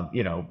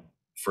 you know,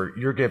 for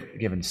your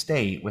given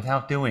state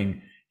without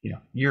doing, you know,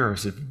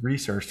 years of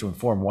research to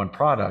inform one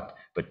product,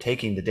 but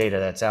taking the data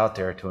that's out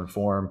there to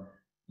inform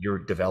your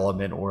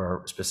development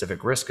or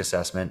specific risk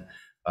assessment,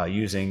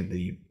 using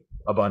the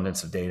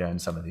abundance of data,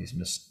 and some of these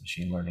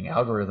machine learning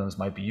algorithms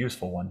might be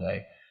useful one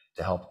day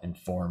to help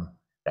inform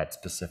that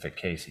specific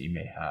case that you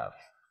may have.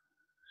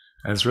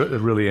 And it's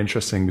really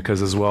interesting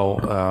because as well,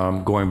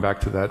 going back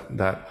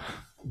to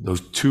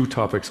those two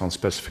topics on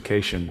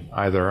specification,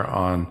 either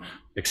on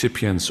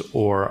excipients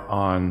or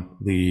on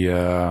the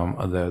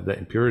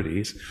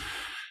impurities,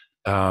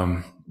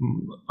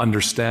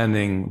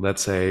 understanding,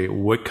 let's say,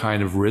 what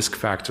kind of risk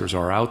factors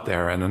are out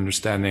there, and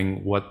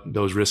understanding what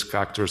those risk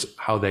factors,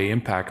 how they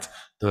impact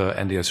the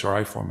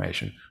NDSRI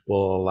formation,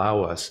 will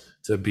allow us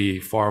to be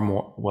far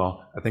more,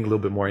 well, I think a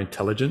little bit more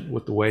intelligent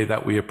with the way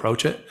that we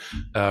approach it,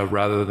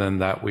 rather than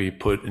that we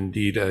put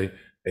indeed a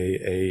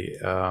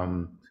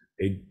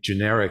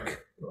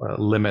generic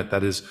limit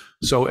that is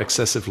so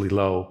excessively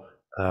low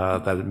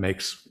that it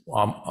makes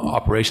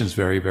operations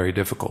very, very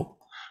difficult.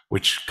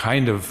 Which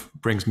kind of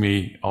brings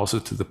me also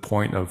to the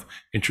point of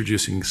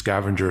introducing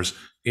scavengers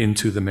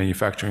into the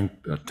manufacturing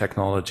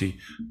technology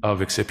of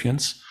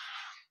excipients.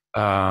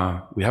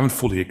 We haven't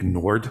fully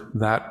ignored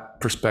that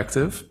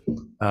perspective.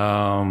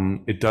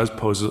 It does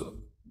pose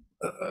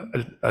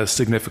a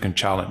significant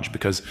challenge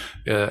because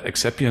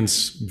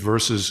excipients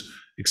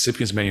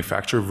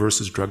manufacture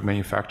versus drug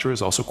manufacture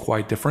is also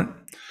quite different.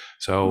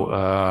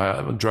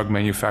 So drug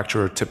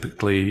manufacturers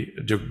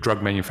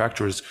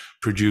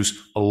produce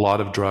a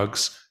lot of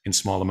drugs in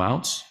small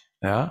amounts,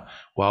 yeah,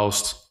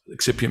 whilst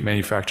excipient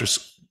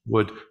manufacturers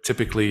would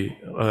typically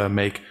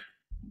make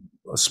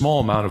a small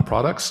amount of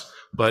products,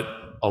 but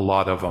a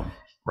lot of them,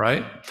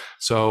 right?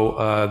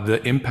 So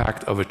the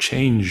impact of a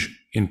change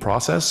in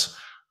process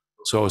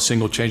So a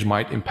single change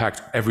might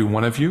impact every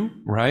one of you,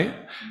 right?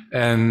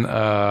 And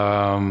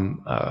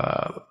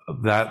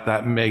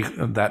that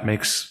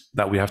makes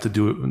that we have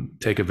to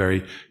take a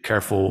very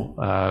careful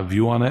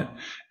view on it,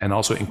 and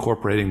also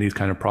incorporating these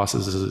kind of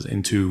processes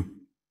into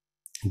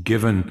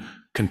given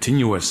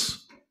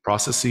continuous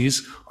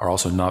processes are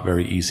also not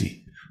very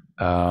easy.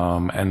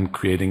 And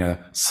creating a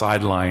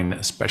sideline,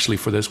 especially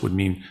for this, would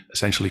mean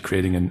essentially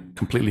creating a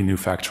completely new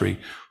factory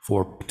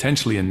for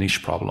potentially a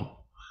niche problem.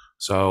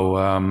 So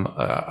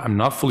I'm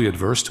not fully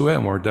adverse to it,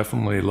 and we're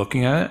definitely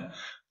looking at it,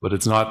 but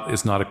it's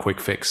not a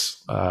quick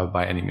fix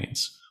by any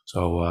means.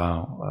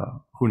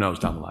 So who knows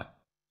down the line?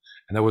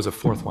 And there was a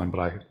fourth one, but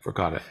I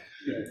forgot it.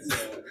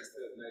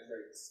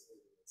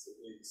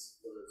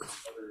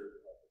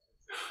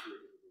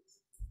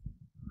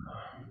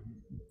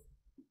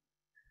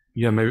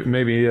 Yeah,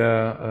 maybe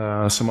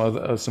some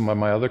of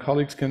my other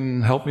colleagues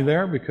can help me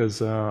there,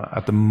 because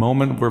at the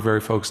moment we're very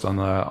focused on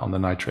the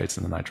nitrates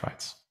and the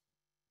nitrites.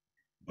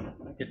 I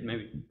could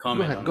maybe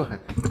comment. Go ahead.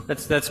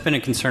 That's been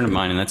a concern of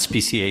mine, and that's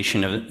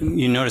speciation of it.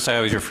 You notice I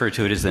always refer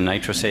to it as the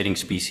nitrosating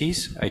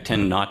species. I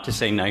tend not to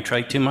say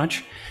nitrite too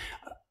much.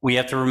 We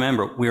have to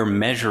remember we're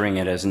measuring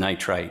it as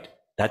nitrite.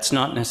 That's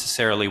not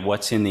necessarily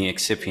what's in the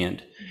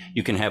excipient.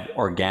 You can have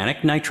organic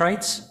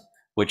nitrites,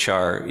 which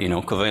are,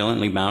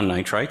 covalently bound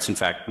nitrites. In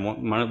fact,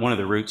 one of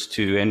the routes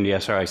to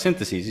NDSRI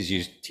syntheses is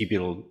use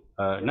T-butyl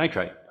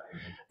nitrite.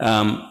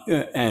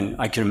 And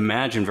I can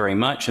imagine very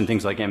much in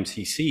things like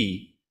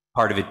MCC,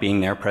 part of it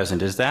being there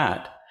present is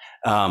that.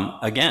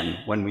 Again,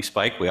 when we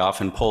spike, we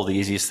often pull the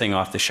easiest thing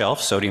off the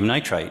shelf, sodium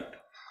nitrite.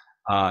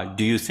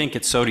 Do you think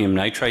it's sodium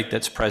nitrite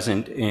that's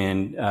present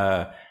in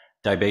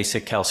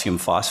dibasic calcium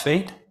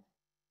phosphate?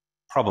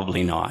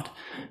 Probably not.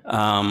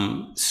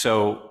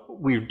 So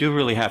we do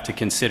really have to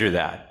consider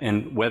that,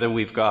 and whether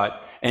we've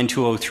got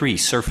N2O3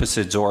 surface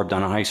adsorbed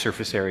on a high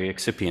surface area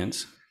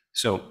excipients.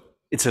 So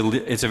it's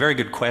a very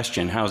good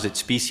question. How is it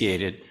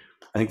speciated?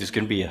 I think there's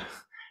going to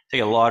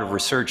take a lot of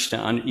research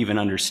to even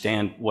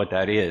understand what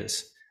that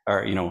is,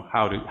 or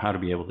how to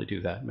be able to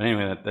do that. But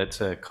anyway,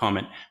 that's a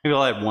comment. Maybe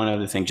I'll add one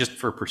other thing, just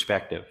for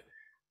perspective.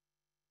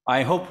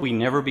 I hope we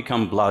never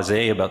become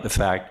blasé about the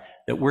fact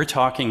that we're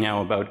talking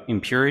now about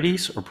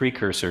impurities or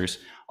precursors,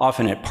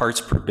 often at parts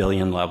per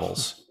billion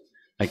levels.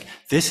 Like,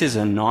 this is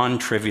a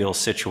non-trivial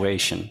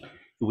situation.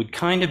 It would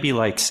kind of be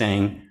like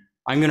saying,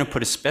 I'm going to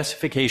put a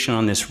specification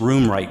on this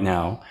room right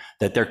now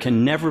that there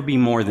can never be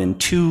more than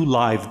 2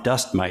 live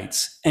dust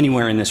mites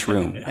anywhere in this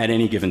room at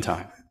any given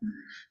time.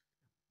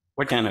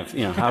 What kind of,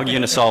 how are you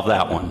going to solve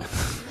that one?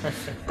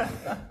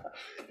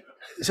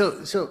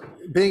 So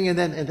Bing and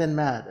then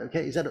Matt.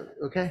 Okay, is that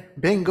okay?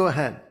 Bing, go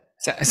ahead.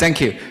 Thank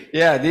you.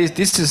 Yeah,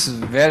 this is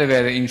very,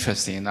 very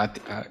interesting. I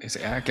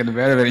get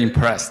very, very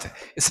impressed.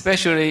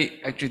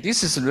 Especially, actually,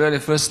 this is really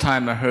the first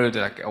time I heard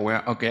when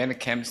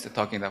organic chemists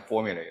talking about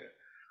formulator,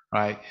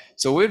 right?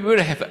 So we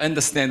really have to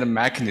understand the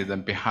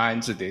mechanism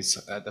behind this,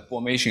 the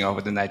formation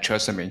of the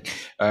nitrosamine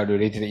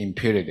related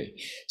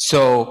impurity.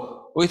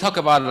 So we talk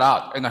about a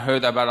lot, and I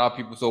heard about a lot of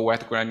people say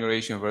wet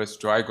granulation versus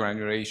dry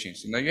granulation.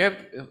 So now you have,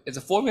 as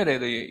a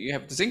formulator, you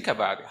have to think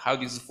about it, how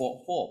this is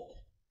formed.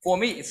 For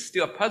me, it's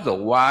still a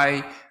puzzle.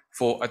 Why,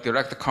 for a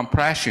direct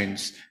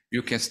compressions,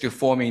 you can still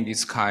forming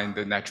this kind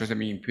of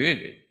nitrosamine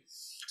impurity?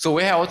 So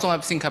we also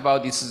have to think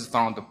about this is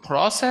from the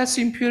process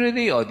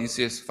impurity, or this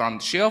is from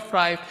the shelf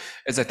life,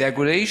 as a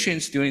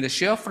degradations during the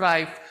shelf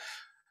life.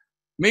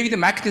 Maybe the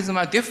mechanisms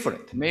are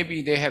different.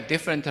 Maybe they have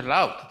different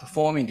route to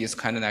forming this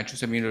kind of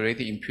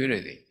nitrosamine-related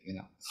impurity.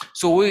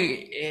 So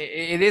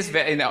it is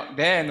very,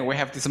 then we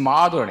have this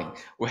modeling.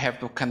 We have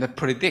to kind of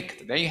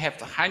predict. Then you have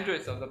the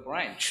hundreds of the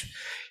branch,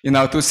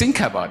 to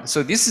think about.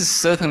 So this is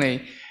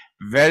certainly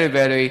very,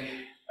 very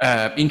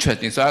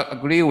interesting. So I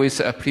agree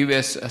with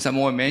previous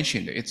someone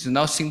mentioned. It's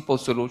not simple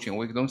solution.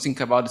 We don't think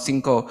about a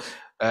single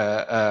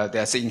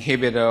there's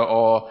inhibitor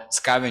or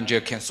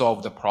scavenger can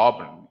solve the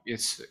problem.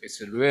 It's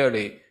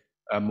really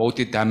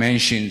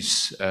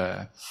multi-dimensions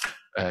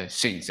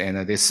things,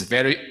 and this is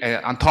very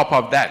on top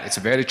of that, it's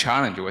very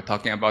challenging. We're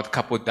talking about a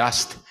couple of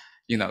dust,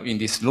 in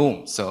this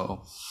room.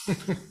 So,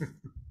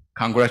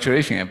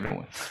 congratulations,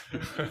 everyone.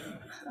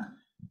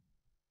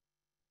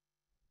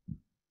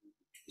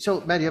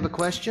 So, Matt, you have a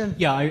question?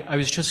 Yeah, I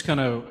was just going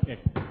to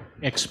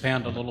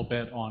expand a little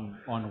bit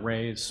on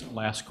Ray's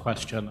last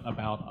question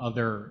about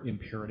other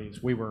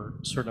impurities. We were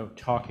sort of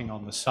talking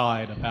on the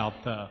side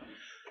about the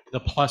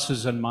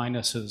pluses and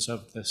minuses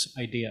of this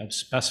idea of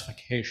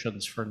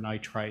specifications for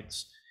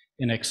nitrites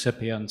in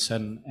excipients,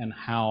 and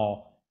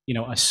how,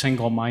 a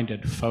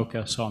single-minded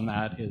focus on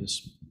that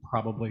is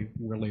probably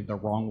really the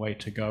wrong way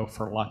to go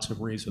for lots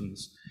of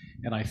reasons.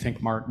 And I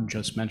think Martin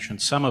just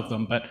mentioned some of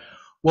them, but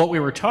what we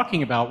were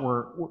talking about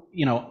were,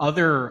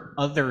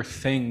 other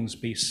things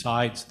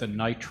besides the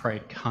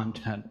nitrate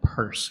content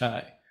per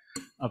se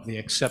of the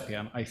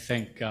excipient. I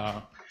think,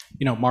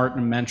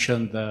 Martin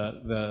mentioned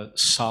the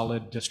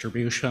solid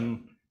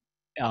distribution,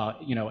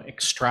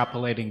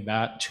 extrapolating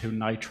that to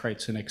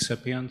nitrates and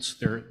excipients.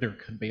 There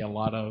could be a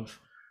lot of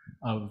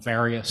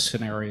various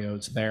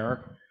scenarios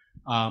there.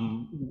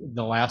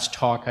 The last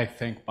talk, I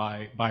think,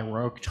 by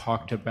Roque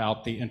talked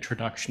about the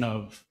introduction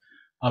of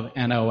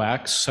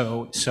NOx.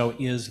 So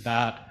is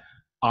that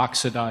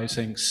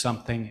oxidizing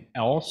something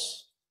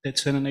else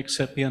that's in an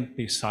excipient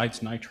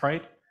besides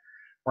nitrite,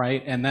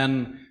 right? And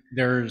then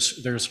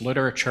there's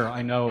literature.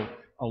 I know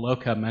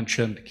Aloka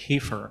mentioned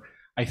kefir.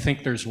 I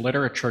think there's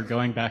literature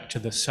going back to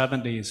the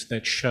 70s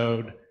that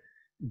showed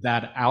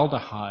that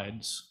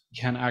aldehydes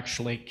can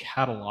actually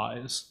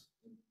catalyze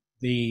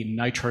the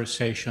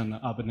nitrosation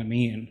of an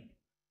amine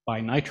by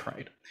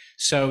nitrite.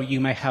 So you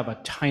may have a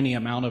tiny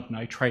amount of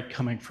nitrite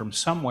coming from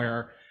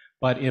somewhere,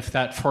 but if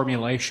that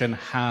formulation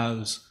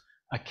has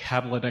a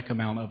catalytic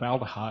amount of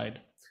aldehyde,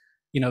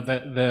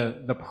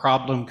 the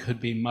problem could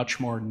be much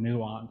more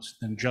nuanced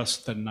than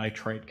just the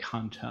nitrate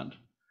content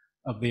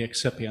of the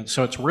excipient.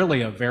 So it's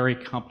really a very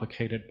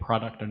complicated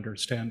product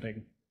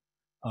understanding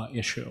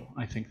issue.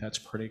 I think that's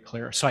pretty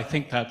clear. So I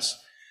think that's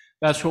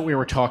what we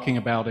were talking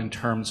about in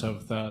terms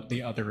of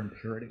the other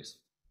impurities.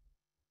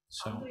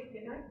 So. Can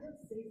I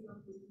just say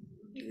something?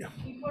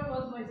 Kefir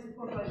was my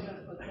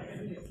supervisor for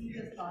 7 years. He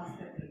just asked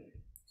me,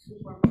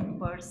 super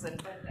person.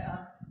 But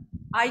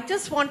I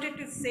just wanted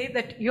to say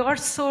that you're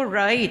so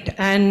right.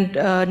 And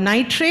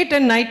nitrate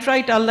and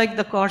nitrite are like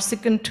the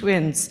Corsican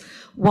twins.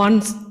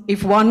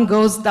 If one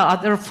goes, the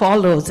other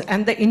follows.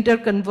 And the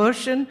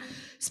interconversion,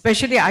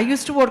 especially I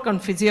used to work on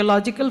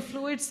physiological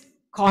fluids,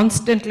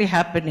 constantly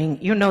happening,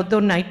 though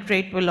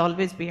nitrate will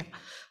always be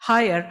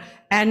higher.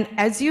 And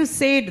as you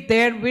said,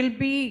 there will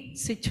be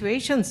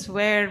situations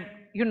where,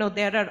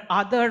 there are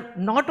other,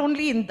 not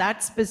only in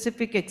that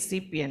specific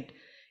excipient,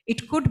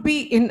 it could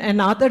be in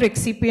another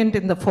excipient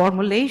in the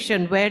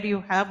formulation where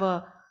you have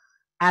a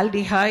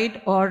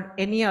aldehyde or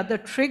any other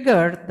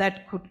trigger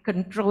that could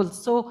control.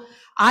 So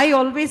I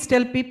always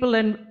tell people,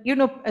 and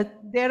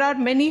there are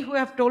many who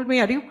have told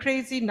me, are you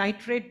crazy?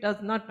 Nitrate does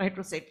not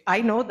nitrosate.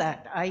 I know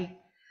that. I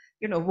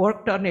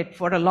worked on it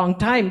for a long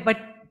time, but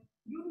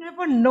you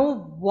never know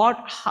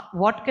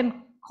what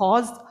can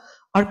cause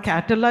or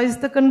catalyze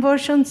the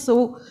conversion.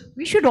 So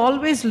we should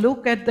always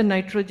look at the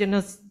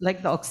nitrogenous,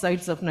 like the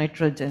oxides of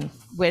nitrogen,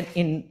 when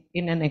in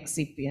an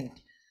excipient.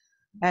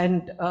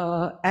 And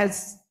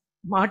as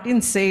Martin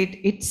said,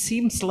 it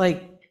seems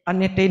like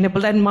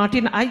unattainable. And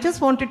Martin, I just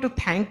wanted to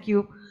thank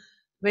you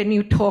when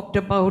you talked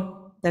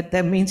about that the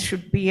amines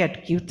should be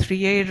at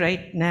Q3A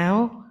right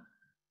now.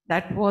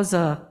 That was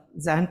a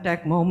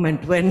Zantac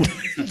moment when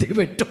they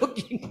were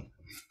talking.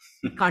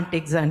 Can't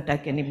take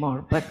Zantac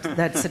anymore, but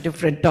that's a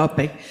different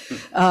topic.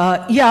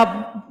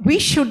 Yeah, we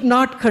should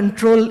not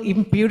control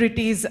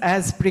impurities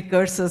as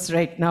precursors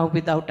right now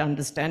without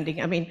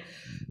understanding. I mean,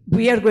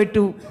 we are going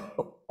to,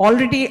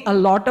 already a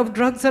lot of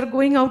drugs are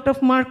going out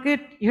of market.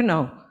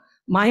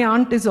 My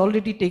aunt is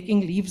already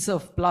taking leaves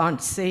of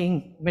plants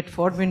saying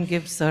metformin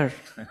gives her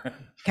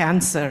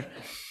cancer.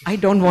 I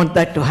don't want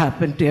that to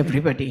happen to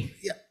everybody.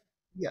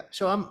 Yeah.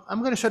 So I'm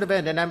going to sort of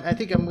end, and I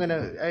think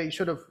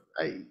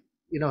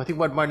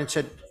what Martin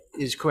said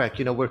is correct.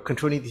 We're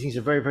controlling these things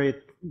at very, very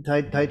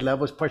tight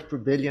levels, parts per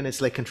billion.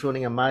 It's like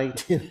controlling a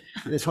mite in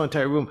this whole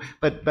entire room.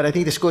 But I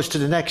think this goes to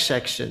the next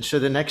section. So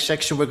the next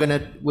section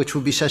which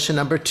will be session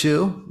number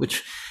 2,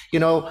 which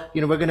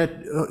we're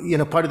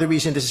gonna part of the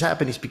reason this is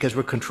happening is because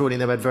we're controlling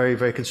them at very,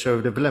 very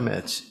conservative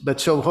limits. But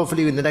so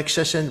hopefully in the next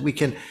session we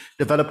can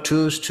develop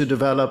tools to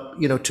develop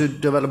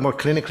more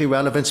clinically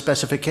relevant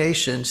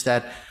specifications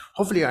that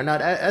hopefully are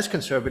not as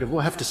conservative.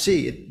 We'll have to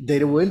see.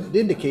 Data will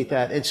indicate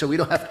that. And so we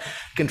don't have to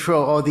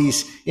control all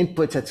these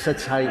inputs at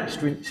such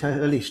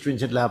highly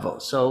stringent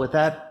levels. So with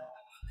that,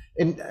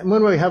 and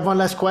when we have one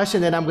last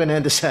question, then I'm going to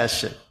end the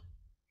session.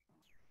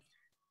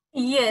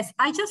 Yes,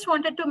 I just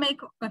wanted to make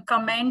a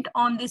comment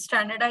on the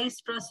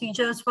standardized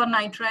procedures for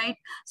nitrite.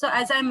 So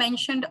as I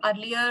mentioned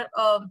earlier,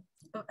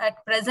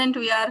 at present,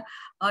 we are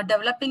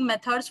developing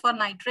methods for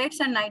nitrates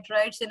and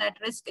nitrites in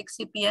at-risk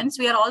excipients.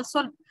 We are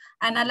also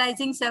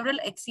analyzing several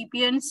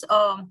excipients,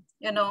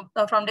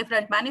 from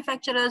different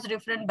manufacturers,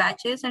 different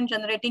batches, and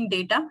generating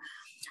data.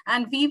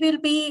 And we will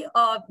be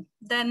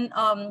then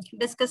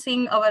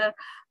discussing the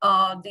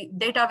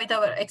data with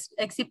our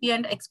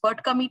excipient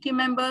expert committee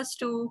members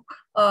to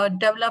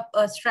develop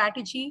a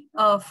strategy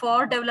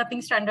for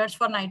developing standards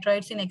for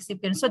nitrites in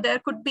excipients. So there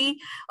could be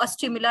a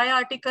stimuli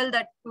article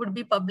that would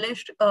be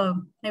published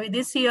maybe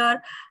this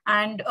year,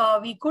 and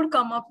we could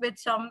come up with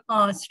some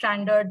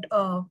standard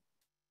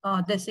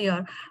this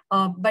year,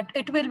 but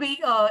it will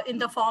be in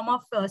the form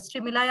of a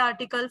stimuli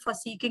article for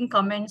seeking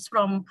comments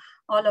from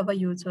all our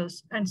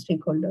users and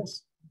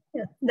stakeholders.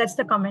 Yeah, that's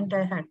the comment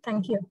I had.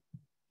 Thank you.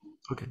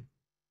 Okay.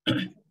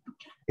 Okay,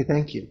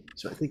 thank you.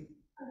 So I think.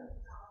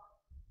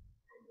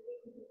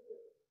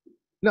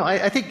 No,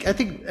 I think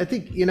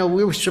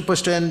we were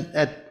supposed to end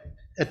at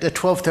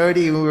 12:30.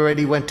 We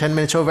already went 10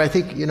 minutes over. I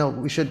think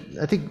we should.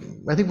 I think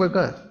we're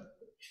good.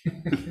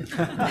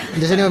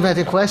 Does anyone have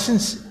any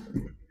questions?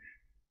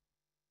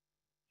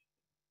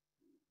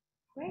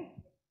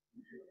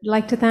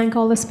 like to thank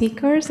all the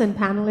speakers and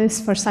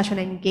panelists for such an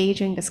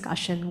engaging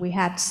discussion. We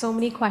had so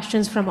many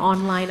questions from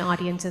online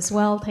audience as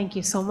well. Thank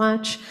you so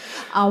much.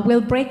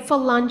 We'll break for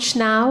lunch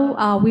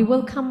now. We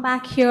will come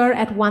back here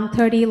at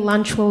 1:30.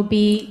 Lunch will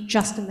be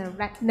just in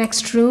the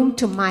next room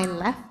to my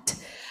left.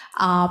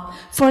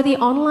 For the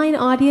online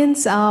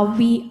audience,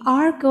 we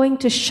are going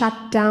to shut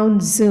down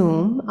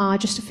Zoom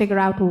just to figure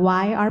out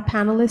why our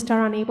panelists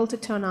are unable to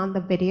turn on the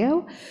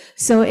video.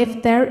 So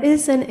if there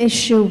is an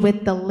issue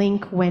with the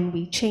link when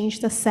we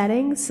change the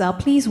settings,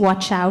 please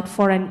watch out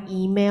for an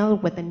email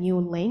with a new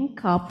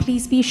link.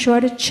 Please be sure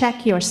to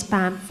check your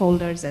spam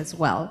folders as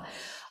well.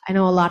 I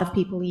know a lot of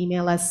people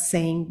email us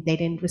saying they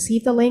didn't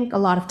receive the link. A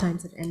lot of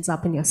times it ends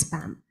up in your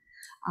spam.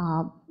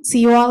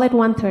 See you all at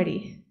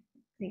 1:30.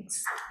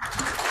 Thanks.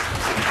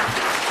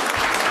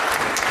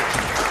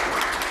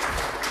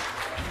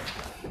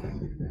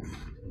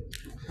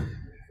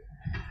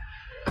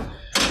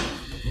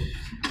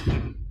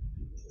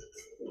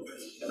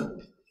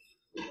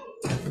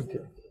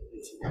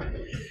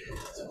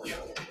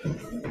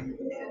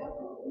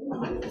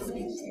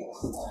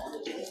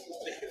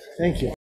 Thank you.